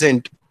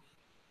present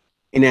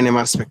in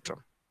NMR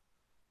spectrum.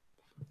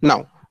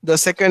 Now, the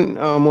second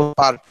most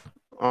part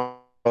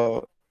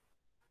of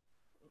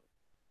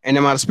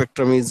NMR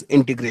spectrum is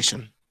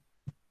integration.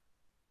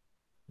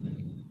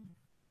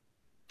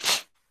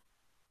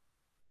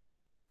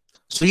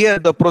 So here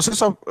the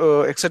process of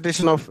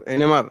excitation of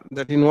NMR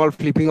that involves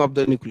flipping of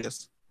the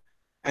nucleus,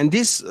 and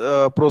this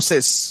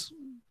process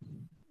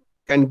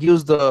can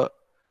give the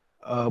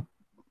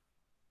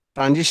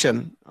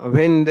transition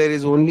when there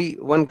is only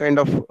one kind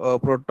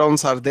of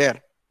protons are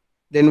there.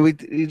 Then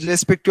with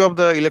irrespective of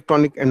the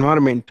electronic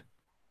environment,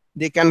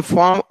 they can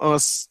form a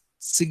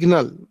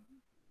signal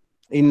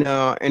in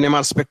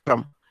NMR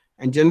spectrum,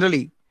 and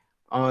generally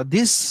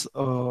this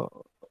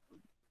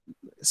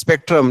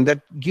spectrum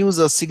that gives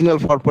a signal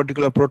for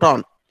particular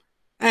proton,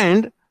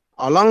 and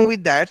along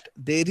with that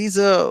there is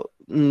a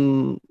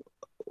one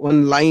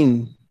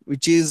line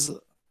which is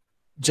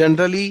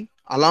generally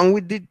along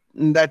with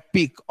that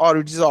peak, or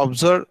it is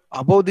observed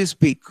above this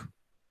peak.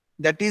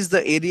 That is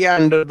the area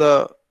under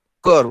the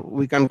curve,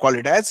 we can call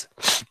it as.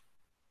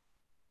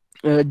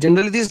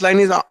 Generally this line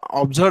is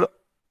observed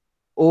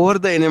over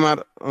the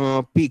NMR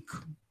peak,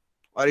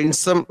 or in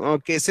some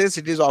cases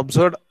it is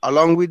observed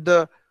along with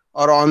the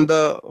or on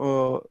the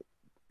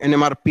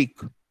NMR peak.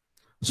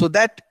 So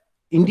that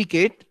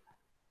indicate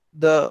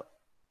the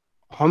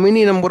how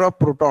many number of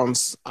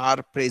protons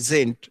are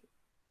present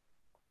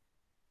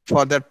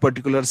for that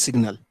particular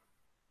signal.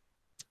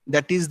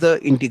 That is the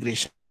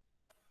integration.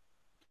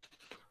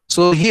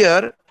 So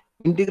here,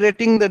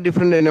 integrating the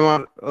different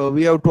NMR,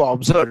 we have to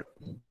observe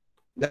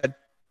that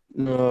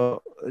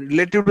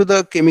relative to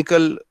the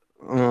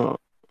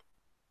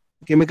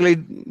chemically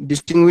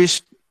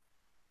distinguished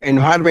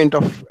environment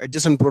of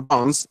adjacent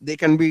protons, they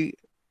can be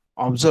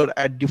observed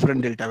at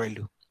different delta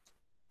value.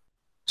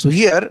 So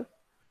here,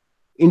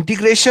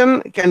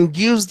 integration can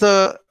give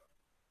the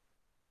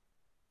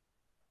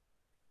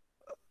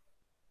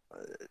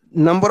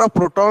number of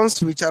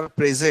protons which are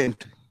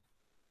present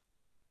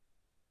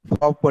for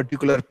a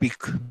particular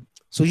peak.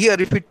 So here,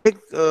 if we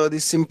take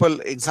this simple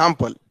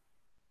example,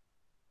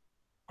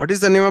 what is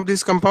the name of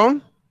this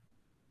compound?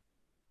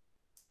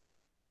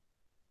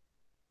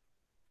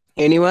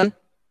 Anyone?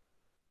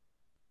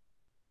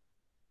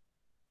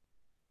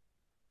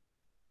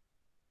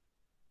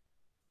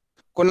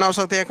 कोण नाव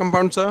सांगते या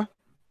कंपाऊंडचं?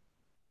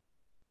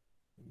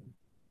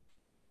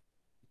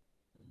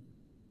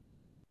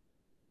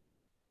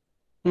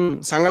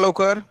 सांगा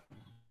लवकर.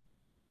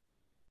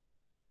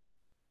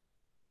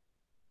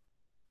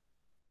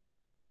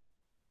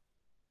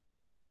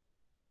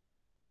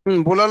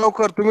 बोला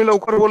लवकर, तुम्ही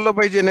लवकर बोललं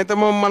पाहिजे, नाही तर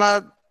मग मला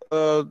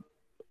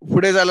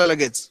पुढे जायला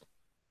लगेच.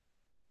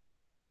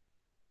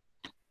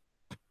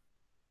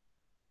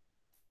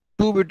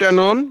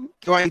 2-बुटानोन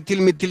किंवा इथिल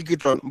मिथिल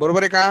कीटोन,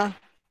 बरोबर आहे का?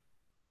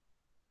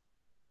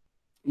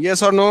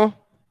 येस और नो?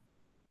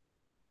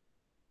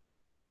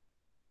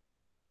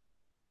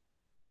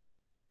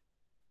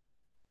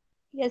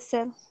 Yes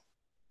sir.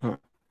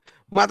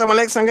 मग आता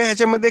मला एक सांगा,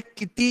 ह्याच्यामध्ये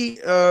किती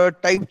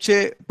टाईपचे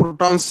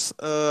प्रोटॉन्स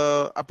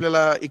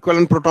आपल्याला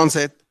इक्विव्हॅलंट प्रोटॉन्स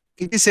आहेत?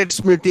 किती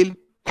सेट्स मिळतील?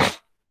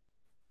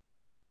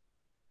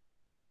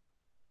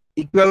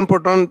 इक्विव्हॅलंट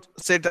प्रोटॉन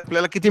सेट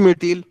आपल्याला किती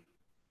मिळतील?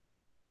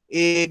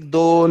 1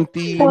 2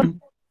 3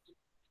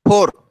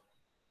 4.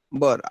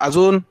 बर,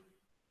 अजून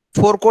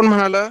 4 कोण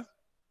म्हणाला?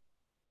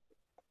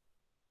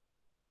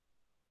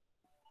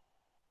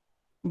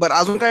 बर,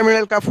 अजून काय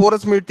मिळेल का?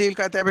 4च मिळतील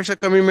का त्यापेक्षा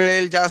कमी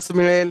मिळेल, जास्त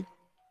मिळेल?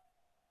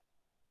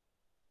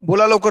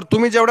 बोला लवकर,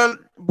 तुम्ही जेवढं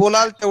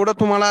बोलाल तेवढं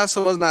तुम्हाला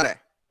समजणार आहे.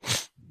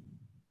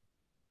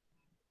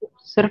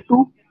 सर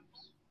 2.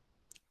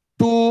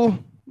 2.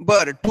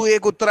 बर, 2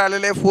 एक उत्तर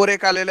आलेलं आहे, 4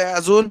 एक आलेलं आहे.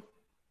 अजून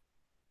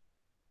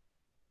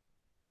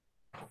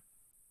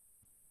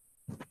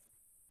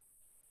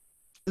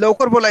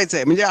लवकर बोलायचं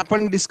आहे, म्हणजे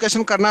आपण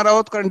डिस्कशन करणार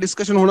आहोत, कारण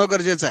डिस्कशन होणं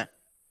गरजेचं आहे.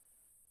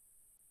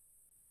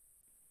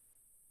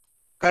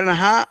 कारण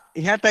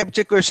ह्या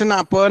टाईपचे क्वेश्चन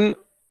आपण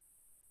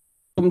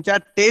तुमच्या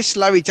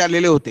टेस्टला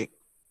विचारलेले होते.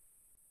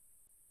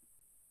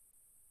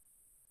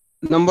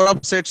 Number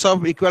of sets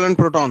of equivalent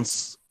protons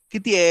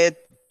किती आहेत?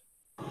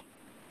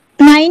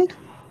 9.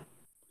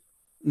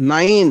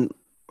 9.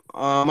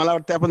 मला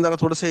वाटतं आपण जरा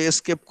थोडस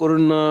एस्केप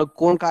करून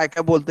कोण काय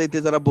काय बोलतंय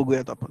ते जरा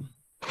बघूयात आपण.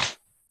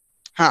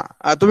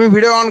 हा, तुम्ही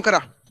व्हिडिओ ऑन करा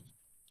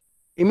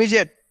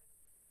इमिजिएट.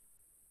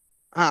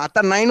 हा,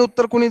 आता 9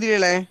 उत्तर कोणी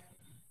दिलेलं आहे?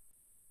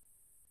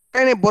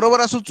 काही नाही, बरोबर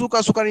असू चूक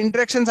असू, कारण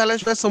इंटरॅक्शन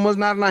झाल्याशिवाय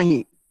समजणार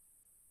नाही.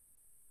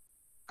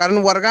 कारण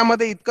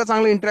वर्गामध्ये इतकं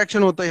चांगलं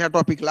इंटरॅक्शन होतं ह्या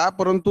टॉपिकला,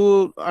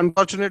 परंतु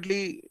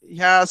अनफॉर्च्युनेटली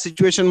ह्या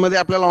सिच्युएशन मध्ये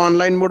आपल्याला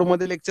ऑनलाईन मोड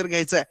मध्ये लेक्चर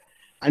घ्यायचं आहे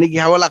आणि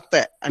घ्यावं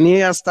लागतंय, आणि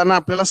हे असताना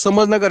आपल्याला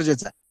समजणं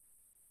गरजेचं आहे.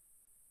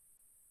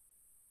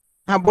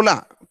 हा, बोला.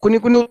 कुणी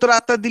कुणी उत्तर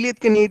आता दिलीत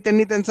की नाही,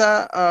 त्यांनी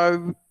त्यांचा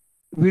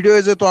व्हिडिओ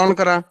जो तो ऑन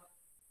करा.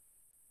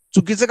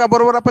 चुकीचं का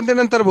बरोबर आपण ते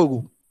नंतर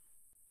बघू.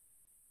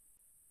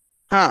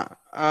 हा,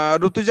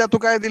 ऋतुजा तू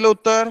काय दिलं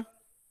उत्तर?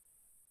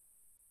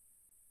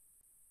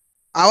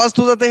 आवाज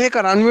तुझा ते हे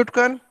कर, अनम्यूट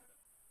कर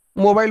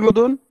मोबाईल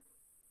मधून.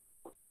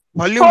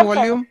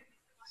 व्हॉल्यूम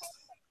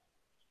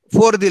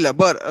 4 दिलं.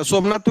 बर,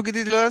 सोमनाथ तू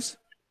किती दिलंस?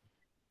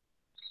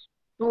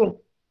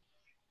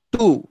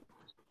 2.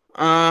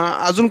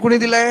 अजून कुणी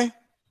दिलंय?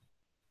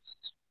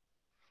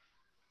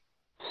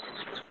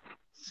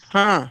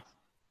 हा,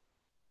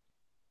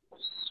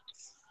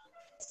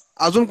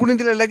 अजून कुणी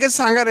दिलं? लगेच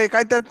सांगा रे,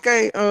 काय त्यात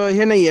काय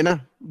हे नाहीये ना,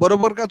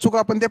 बरोबर का चूक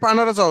आपण ते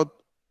पाहणारच आहोत.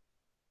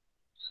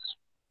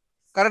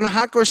 कारण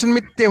हा क्वेश्चन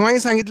मी तेव्हाही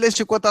सांगितले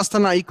शिकवत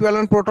असताना,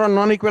 equivalent proton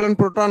non equivalent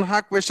proton हा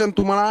क्वेश्चन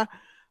तुम्हाला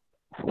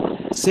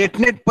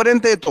सेटनेट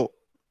पर्यंत येतो.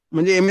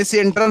 म्हणजे MSc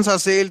एंट्रन्स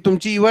असेल,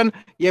 तुमची इव्हन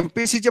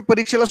MPSC च्या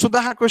परीक्षेला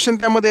सुद्धा हा क्वेश्चन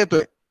त्यामध्ये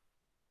येतोय.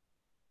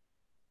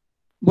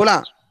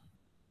 बोला,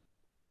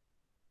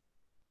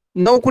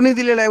 9 कुणी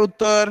दिलेलं आहे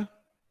उत्तर?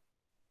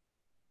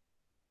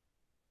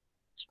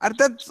 अरे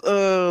त्यात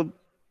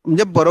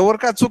म्हणजे बरोबर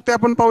का चूक ते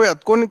आपण पाहूयात.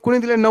 कुणी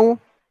दिले 9?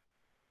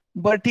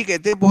 बर, ठीक आहे,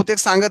 ते बहुतेक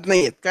सांगत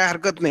नाहीयेत, काय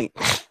हरकत नाही.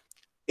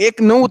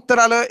 एक 9 उत्तर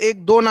आलं,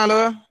 एक 2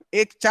 आलं,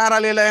 एक 4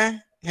 आलेलं आहे.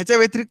 ह्याच्या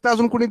व्यतिरिक्त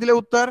अजून कुणी दिले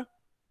उत्तर?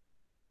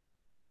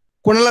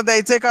 कोणाला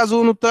द्यायचंय का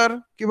अजून उत्तर,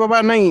 की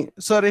बाबा नाही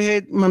सर हे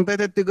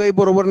म्हणतायत ते काही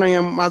बरोबर नाही,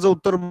 माझं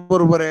उत्तर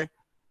बरोबर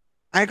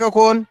आहे का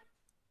कोण?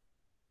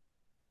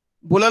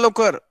 बोला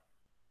लवकर.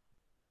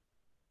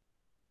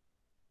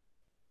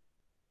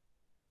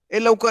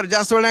 लवकर,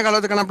 जास्त वेळ नाही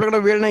घालवते, कारण आपल्याकडे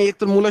वेळ नाही. एक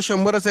तर मुलं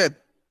 100च आहेत,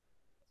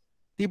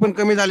 ती पण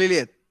कमी झालेली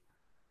आहेत,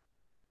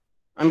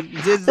 आणि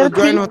जे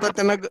जॉईन होतात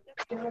त्यांना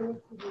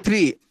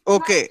 3.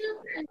 ओके,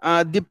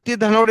 दीप्ती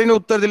धनवडेने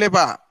उत्तर दिले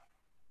पहा.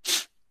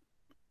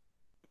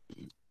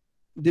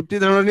 दीप्ती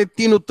धनवडेने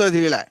 3 उत्तर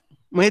दिलेलं आहे.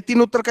 मग हे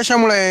 3 उत्तर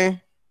कशामुळे आहे?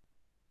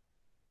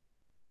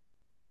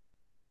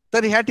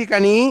 तर ह्या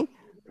ठिकाणी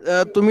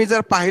तुम्ही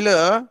जर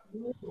पाहिलं,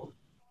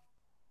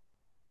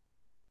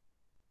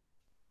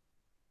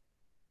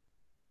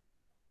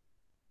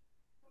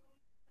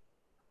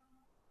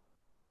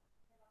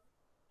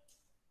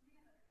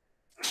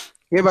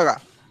 हे बघा,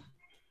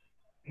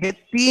 हे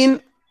 3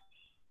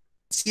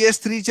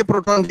 CS3 चे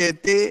प्रोटॉन जे आहेत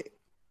ते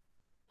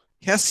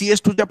ह्या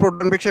CS2 च्या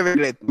प्रोटॉन पेक्षा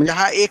वेगळे आहेत. म्हणजे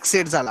हा एक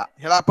सेट झाला,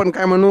 ह्याला आपण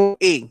काय म्हणू?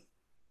 A.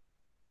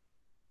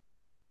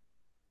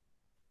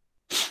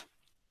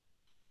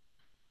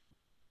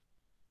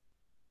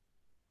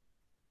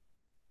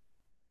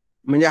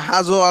 म्हणजे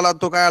हा जो आला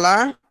तो काय आला?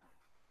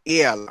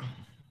 A आला.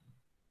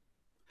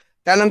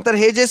 त्यानंतर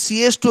हे जे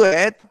CS2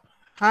 आहेत,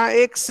 हा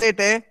एक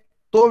सेट आहे,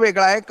 तो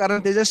वेगळा आहे,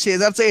 कारण त्याच्या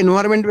शेजारचं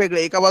एन्व्हायरमेंट वेगळं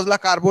आहे. एका बाजूला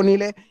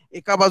कार्बोनिल आहे,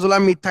 एका बाजूला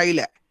मिथाईल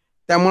आहे.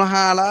 त्यामुळे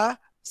हा आला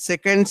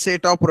सेकंड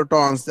सेट ऑफ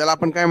प्रोटॉन्स, त्याला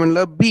आपण काय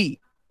म्हणलं? B.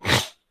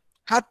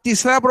 हा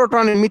तिसरा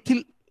प्रोटॉन आहे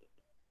मिथिल,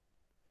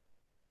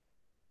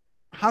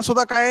 हा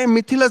सुद्धा काय आहे?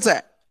 मिथिलच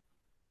आहे.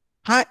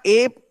 हा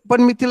A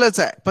पण मिथिलच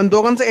आहे, पण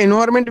दोघांचं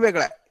एन्व्हायरमेंट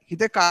वेगळं आहे.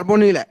 इथे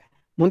कार्बोनिल आहे,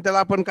 म्हणून त्याला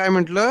आपण काय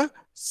म्हटलं?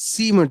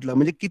 C म्हटलं.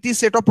 म्हणजे किती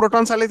सेट ऑफ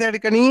प्रोटॉन्स आले त्या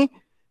ठिकाणी?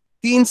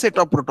 3 सेट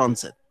ऑफ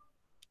प्रोटॉन्स आहेत.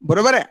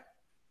 बरोबर आहे,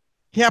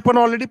 हे आपण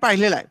ऑलरेडी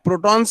पाहिलेलं आहे.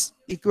 प्रोटॉन्स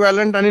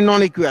इक्विव्हॅलंट आणि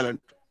नॉन इक्विव्हॅलंट,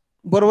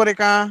 बरोबर आहे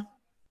का?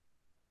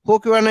 हो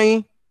किंवा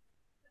नाही?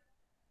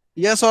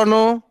 Yes or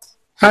no?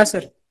 हा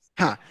सर.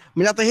 हा,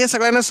 म्हणजे आता हे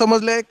सगळ्यांना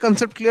समजलंय,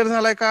 कन्सेप्ट क्लिअर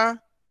झालाय का?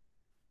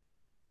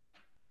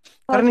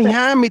 कारण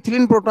ह्या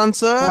मिथिलीन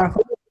प्रोटॉनचं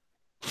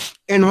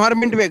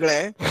एन्व्हायरमेंट वेगळं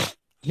आहे,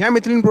 ह्या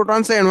मिथिलीन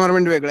प्रोटॉनचं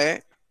एन्व्हायरमेंट वेगळं आहे,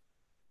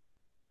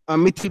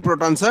 मिथिल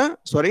प्रोटॉनचं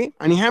सॉरी,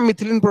 आणि ह्या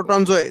मिथिलीन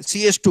प्रोटॉन जो आहे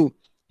CS2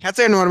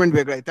 ह्याचं एन्व्हायरमेंट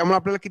वेगळं आहे. त्यामुळे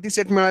आपल्याला किती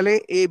सेट मिळाले?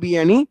 A, B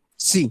आणि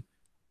C.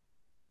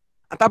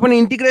 आता आपण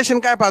इंटिग्रेशन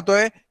काय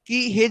पाहतोय, की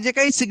हे जे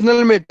काही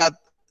सिग्नल मिळतात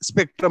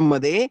स्पेक्ट्रम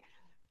मध्ये,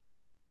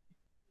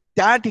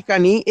 त्या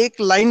ठिकाणी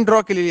एक लाईन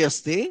ड्रॉ केलेली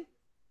असते.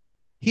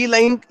 ही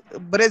लाईन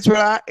बरेच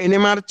वेळा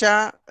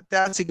NMRच्या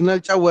त्या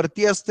सिग्नलच्या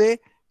वरती असते,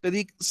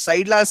 कधी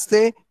साईडला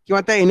असते,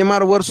 किंवा त्या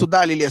NMR वर सुद्धा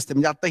आलेली असते.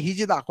 म्हणजे आता ही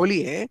जी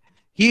दाखवली आहे,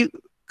 ही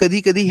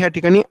कधी कधी ह्या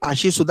ठिकाणी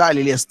अशी सुद्धा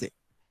आलेली असते.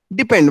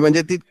 डिपेंड,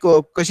 म्हणजे ती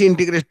कशी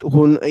इंटिग्रेट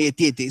होऊन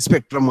येते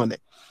स्पेक्ट्रम मध्ये.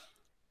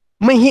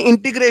 मग ही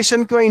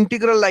इंटिग्रेशन किंवा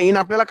इंटिग्रल लाईन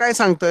आपल्याला काय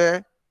सांगतंय,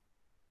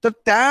 तर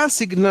त्या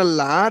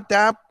सिग्नलला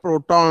त्या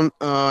प्रोटॉन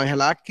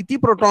ह्याला किती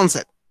प्रोटॉन्स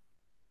आहेत,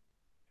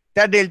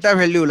 त्या डेल्टा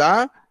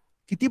व्हॅल्यूला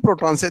किती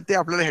प्रोटॉन्स आहेत ते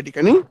आपल्याला ह्या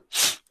ठिकाणी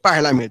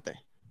पाहायला मिळत आहे.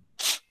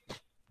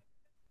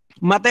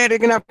 मग आता या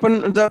ठिकाणी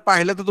आपण जर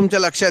पाहिलं तर तुमच्या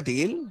लक्षात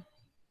येईल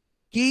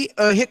की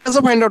हे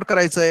कसं फाइंड आउट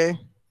करायचंय.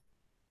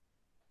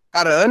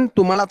 कारण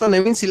तुम्हाला आता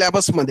नवीन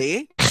सिलेबस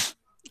मध्ये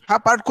हा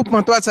पार्ट खूप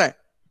महत्वाचा आहे.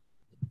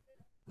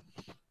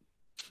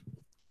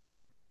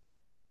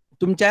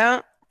 तुमच्या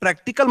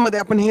प्रॅक्टिकल मध्ये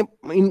आपण हे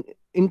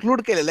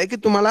इन्क्लूड केलेलं आहे की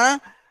तुम्हाला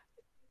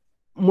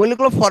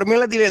मोलिक्युलर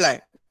फॉर्म्युला दिलेला आहे,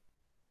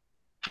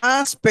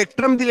 हा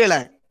स्पेक्ट्रम दिलेला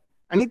आहे,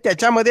 आणि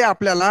त्याच्यामध्ये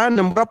आपल्याला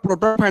number of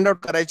proton find out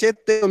करायचे,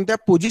 ते कोणत्या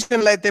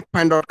पोझिशनला आहे ते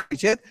फाइंड आउट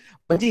करायचे.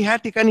 म्हणजे ह्या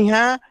ठिकाणी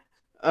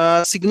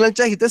ह्या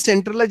सिग्नलच्या इथं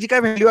सेंटरला जी काय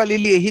व्हॅल्यू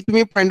आलेली आहे ही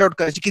तुम्ही फाइंड आउट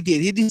करायची, किती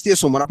आहे ही दिसते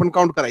समोर, आपण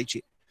काउंट करायची.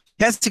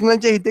 ह्या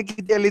सिग्नलच्या इथे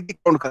किती आली ती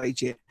काउंट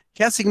करायची,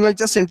 ह्या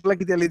सिग्नलच्या सेंटरला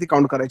किती आली ती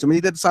काउंट करायची.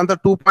 म्हणजे इथे सांगता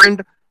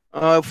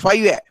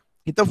 2.5 आहे,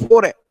 इथं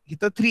 4 आहे,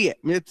 इथं 3 आहे,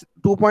 म्हणजे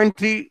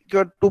 2.3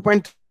 किंवा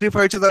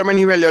 2.35 दरम्यान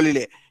ही व्हॅल्यू आलेली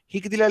आहे. ही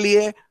कितीला आली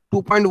आहे,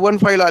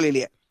 2.15 ला आलेली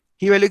आहे.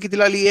 ही व्हॅल्यू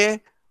कितीला आली आहे,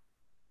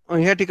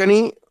 ह्या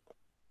ठिकाणी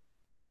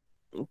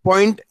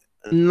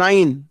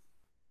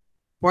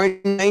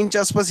 0.9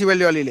 च्या आसपास ही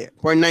व्हॅल्यू आलेली आहे,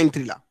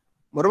 0.93 ला,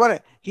 बरोबर आहे.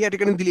 ही या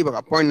ठिकाणी दिली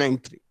बघा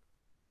 0.93.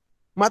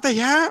 मग आता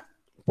ह्या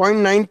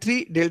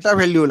 0.93 डेल्टा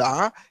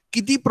व्हॅल्यूला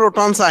किती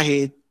प्रोटॉन्स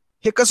आहेत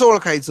हे कसं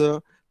ओळखायचं,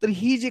 तर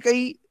ही जी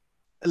काही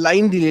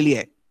लाईन दिलेली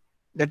आहे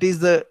that is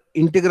the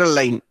integral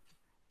line,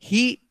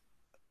 ही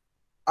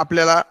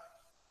आपल्याला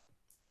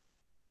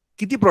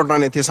किती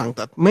प्रोटॉन आहेत हे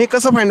सांगतात. मग हे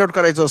कसं फाइंड आउट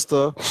करायचं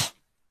असतं.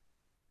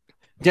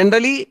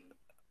 जनरली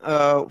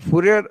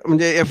फुरियर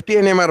म्हणजे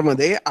FTNMR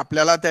मध्ये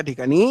आपल्याला त्या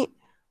ठिकाणी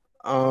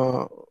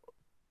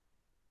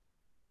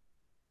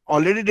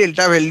ऑलरेडी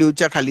डेल्टा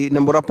व्हॅल्यूच्या खाली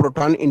नंबर ऑफ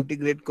प्रोटॉन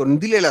इंटिग्रेट करून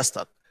दिलेले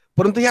असतात,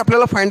 परंतु हे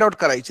आपल्याला फाइंड आउट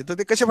करायचे. तर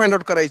ते कसे फाइंड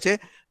आउट करायचे,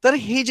 तर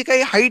ही जी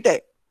काही हाईट आहे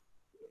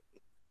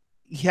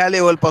ह्या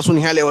लेवल पासून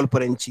ह्या लेवल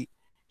पर्यंतची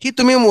ही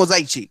तुम्ही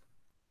मोजायची.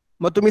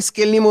 मग तुम्ही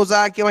स्केलनी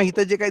मोजा किंवा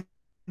इथं जे काही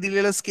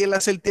दिलेलं स्केल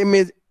असेल ते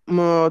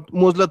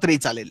मोजलं तरी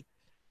चालेल.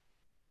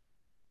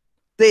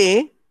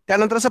 ते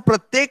त्यानंतर असं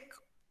प्रत्येक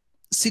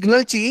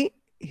सिग्नलची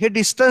हे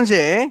डिस्टन्स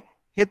आहे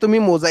हे तुम्ही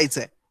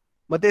मोजायचं आहे.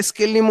 मग ते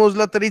स्केलनी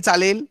मोजलं तरी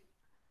चालेल.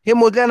 हे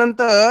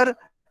मोजल्यानंतर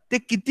ते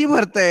किती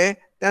भरतंय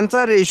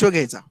त्यांचा रेशो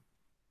घ्यायचा.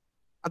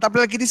 आता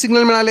आपल्याला किती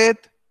सिग्नल मिळालेत,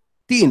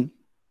 3,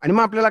 आणि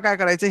मग आपल्याला काय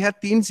करायचं, ह्या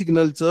 3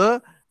 सिग्नलचं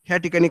ह्या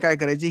ठिकाणी काय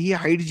करायचे, ही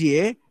हाईट जी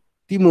आहे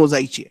ती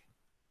मोजायची आहे.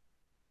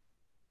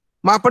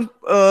 मग आपण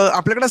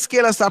आपल्याकडे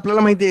स्केल असतं,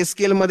 आपल्याला माहिती आहे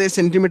स्केलमध्ये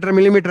सेंटीमीटर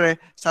मिलीमीटर आहे,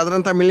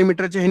 साधारणतः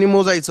मिलीमीटरच्या ह्यानी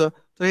मोजायचं.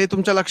 तर हे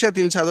तुमच्या लक्षात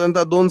येईल,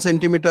 साधारणतः 2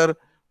 सेंटीमीटर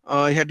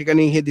ह्या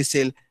ठिकाणी हे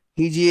दिसेल.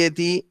 ही जी आहे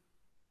ती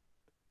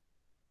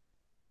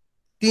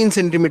 3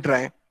 सेंटीमीटर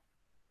आहे,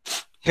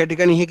 ह्या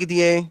ठिकाणी हे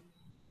किती आहे,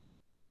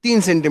 3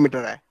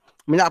 सेंटीमीटर आहे.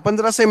 म्हणजे आपण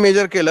जर असं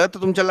मेजर केलं तर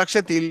तुमच्या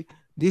लक्षात येईल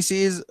दिस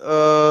is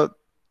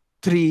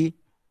 3,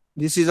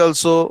 this is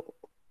also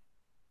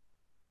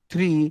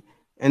 3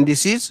 and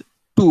this is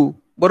 2,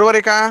 बरोबर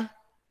आहे का.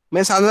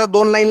 म्हणजे साधारण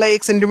 2 लाईनला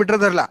 1 सेंटीमीटर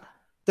धरला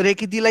तर हे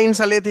किती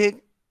लाईन्स आलेत, हे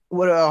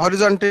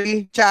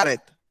हॉरिझॉन्टली 4 आहेत,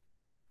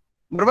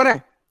 बरोबर आहे.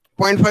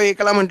 0.5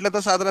 एकाला म्हटलं तर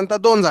साधारणतः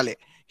 2 झाले.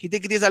 इथे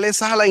किती झाले,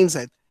 6 लाईन्स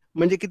आहेत,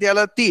 म्हणजे किती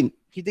आलं 3.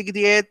 इथे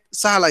किती आहेत,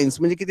 6 लाईन्स,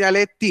 म्हणजे किती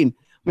आले 3.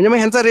 म्हणजे मग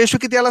ह्यांचा रेशो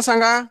किती आला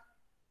सांगा,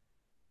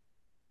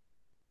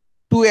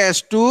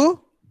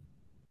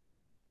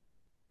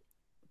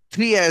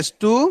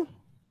 2:3:3.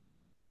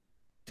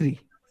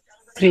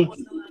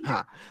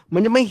 हा,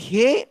 म्हणजे मग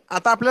हे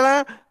आता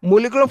आपल्याला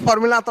मोलिक्युलर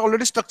फॉर्म्युला आता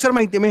ऑलरेडी स्ट्रक्चर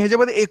माहिती आहे. मग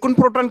ह्याच्यामध्ये एकूण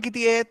प्रोटॉन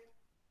किती आहेत,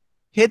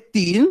 हे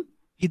 3,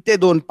 इथे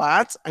 2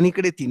 5 आणि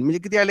इकडे 3, म्हणजे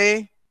किती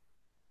आले,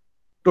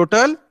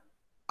 टोटल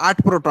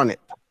 8 प्रोटॉन आहेत,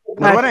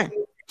 बरोबर आहे.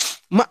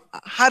 मग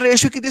हा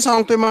रेशो किती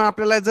सांगतोय, मग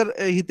आपल्याला जर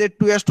इथे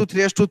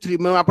 2:3:3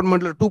 मग आपण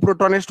म्हटलं 2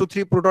 प्रोटॉन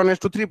 3 प्रोटॉन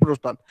 3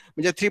 प्रोटॉन,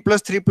 म्हणजे 3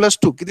 + 3 +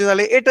 2 किती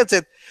झाले, 8च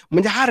आहेत.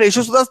 म्हणजे हा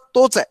रेशो सुद्धा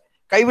तोच आहे.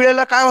 काही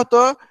वेळेला काय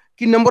होतं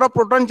की नंबर ऑफ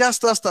प्रोटॉन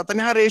जास्त असतात आणि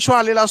हा रेशो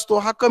आलेला असतो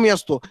हा कमी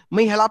असतो.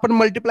 मग ह्याला आपण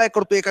मल्टिप्लाय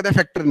करतो एखाद्या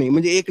फॅक्टरने,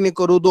 म्हणजे 1 ने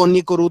करू, 2 ने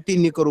करू,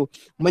 3 ने करू,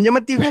 म्हणजे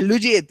मग ती व्हॅल्यू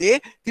जी येते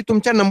ती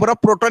तुमच्या नंबर ऑफ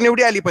प्रोटॉन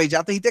एवढी आली पाहिजे.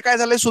 आता इथे काय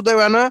झालंय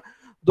सुदैवानं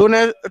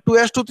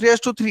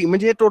 2:3:3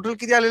 म्हणजे टोटल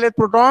किती आलेले आहेत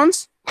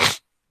प्रोटॉन्स,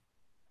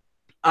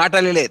 8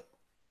 आलेले आहेत.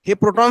 हे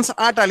प्रोटॉन्स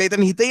 8 आलेत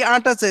आणि इथेही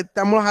 8च आहेत,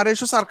 त्यामुळे हा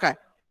रेशो सारखा आहे.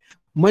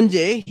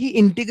 म्हणजे ही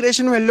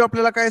इंटिग्रेशन व्हॅल्यू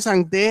आपल्याला काय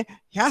सांगते,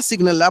 ह्या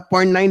सिग्नलला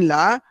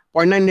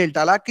 0.9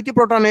 डेल्टाला किती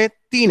प्रोटॉन आहेत,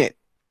 3 आहेत.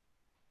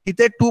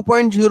 इथे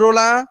 2.0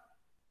 ला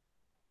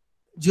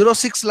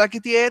 0.6 ला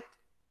किती आहेत,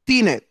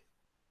 3 आहेत,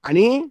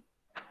 आणि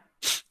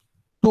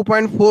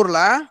 2.4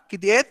 ला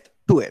किती आहेत,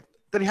 2 आहेत.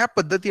 तर ह्या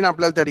पद्धतीने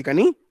आपल्याला त्या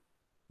ठिकाणी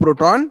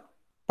प्रोटॉन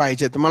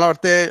पाहिजेत. मला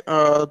वाटतंय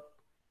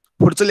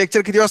पुढचं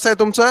लेक्चर किती वाजता आहे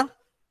तुमचं,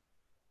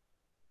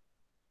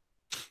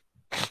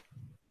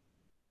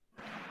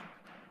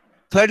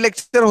 3rd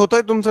लेक्चर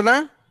होतोय तुमचं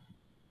ना,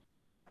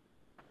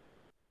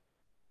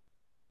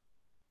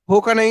 हो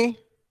का नाही.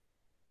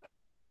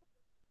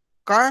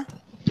 काय?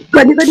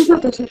 कधी कधीच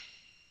होतं सर.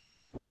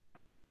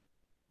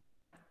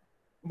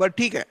 बर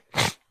ठीक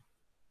आहे.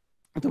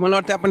 तर मला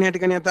वाटतं आपण या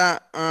ठिकाणी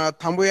आता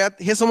थांबूयात.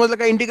 हे समजलं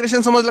का?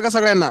 इंटिग्रेशन समजलं का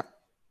सगळ्यांना?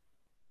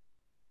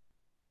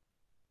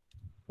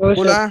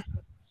 बोला.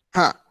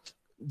 हा,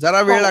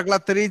 जरा वेळ लागला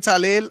तरी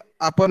चालेल,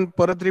 आपण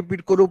परत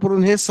रिपीट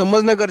करून हे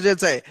समजणं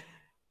गरजेचं आहे.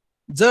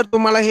 जर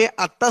तुम्हाला हे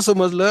आत्ता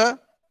समजलं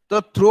तर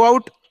थ्रू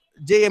आउट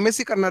जे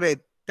MSc करणार आहेत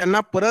त्यांना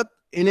परत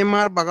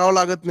NMR बघावं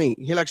लागत नाही,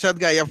 हे लक्षात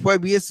घ्या. FY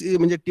BSc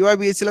म्हणजे TY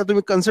BSc ला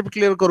तुम्ही कन्सेप्ट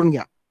क्लिअर करून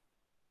घ्या.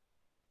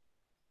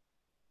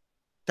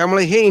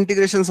 त्यामुळे हे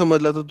इंटिग्रेशन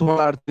समजलं तर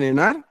तुम्हाला अडचण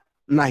येणार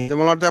नाही. तर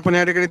मला वाटतं आपण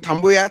या ठिकाणी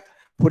थांबूयात.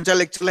 पुढच्या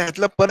लेक्चरला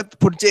ह्यातलं परत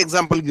पुढचे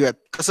एक्झाम्पल घेऊयात,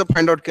 कसं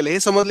फाइंड आउट केलं हे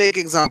समजलं. एक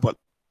एक्झाम्पल,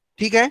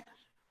 ठीक आहे.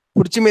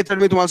 पुढची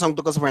मेथड मी तुम्हाला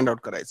सांगतो कसं फाइंड आउट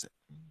करायचं.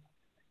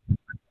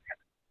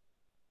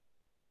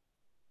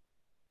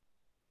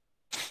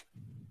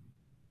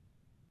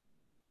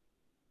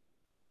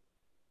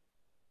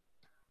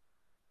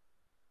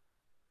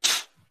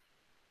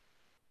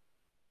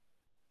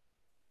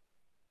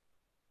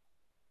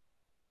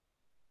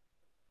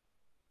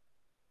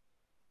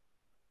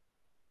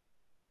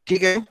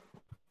 ठीक आहे.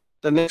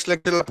 तर नेक्स्ट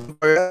लेक्चरला आपण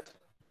पाहूयात.